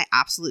is one of my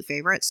absolute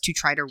favorites, to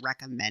try to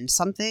recommend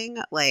something,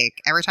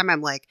 like every time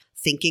I'm like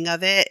thinking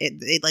of it,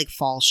 it like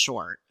falls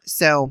short.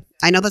 So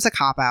I know that's a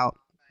cop out,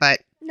 but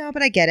No,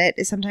 but I get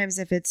it. Sometimes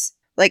if it's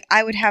like,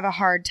 I would have a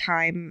hard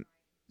time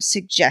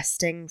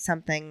suggesting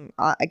something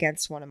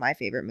against one of my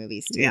favorite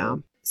movies too. yeah.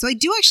 So I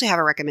do actually have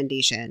a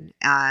recommendation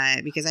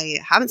because I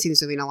haven't seen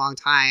this movie in a long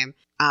time.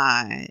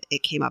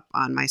 It came up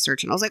on my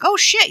search and I was like, oh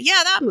shit,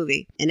 yeah, that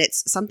movie. And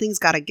it's Something's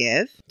Gotta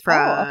Give.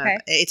 okay.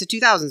 It's a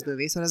 2000s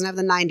movie, so it doesn't have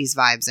the 90s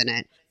vibes in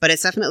it, but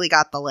it's definitely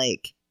got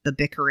the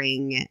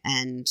bickering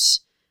and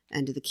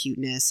the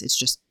cuteness. It's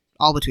just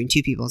all between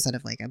two people instead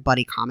of like a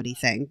buddy comedy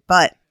thing.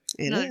 But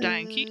it Another is.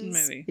 Diane Keaton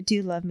movie. I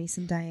do love me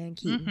some Diane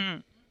Keaton. Mm-hmm.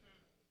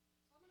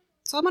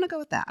 So I'm gonna go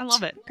with that. I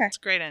love it. Okay. It's a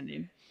great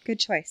ending. Good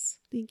choice.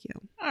 Thank you.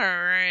 All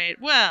right.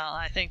 Well,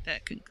 I think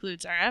that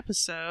concludes our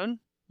episode.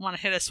 Want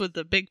to hit us with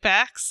the big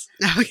facts?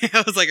 Okay,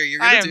 I was like, are you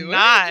I gonna am do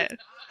not.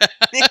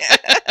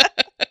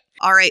 it?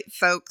 All right,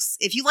 folks.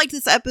 If you liked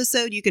this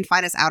episode, you can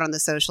find us out on the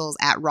socials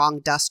at Wrong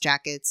Dust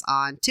Jackets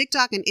on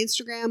TikTok and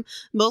Instagram.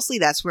 Mostly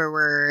that's where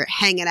we're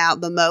hanging out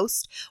the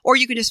most. Or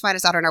you can just find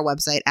us out on our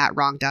website at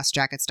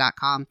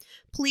wrongdustjackets.com.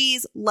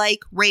 Please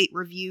like, rate,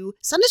 review.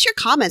 Send us your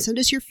comments. Send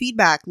us your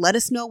feedback. Let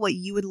us know what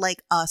you would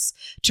like us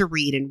to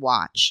read and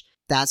watch.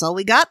 That's all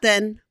we got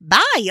then.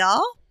 Bye,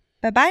 y'all.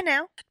 Bye-bye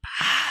now.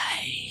 Bye.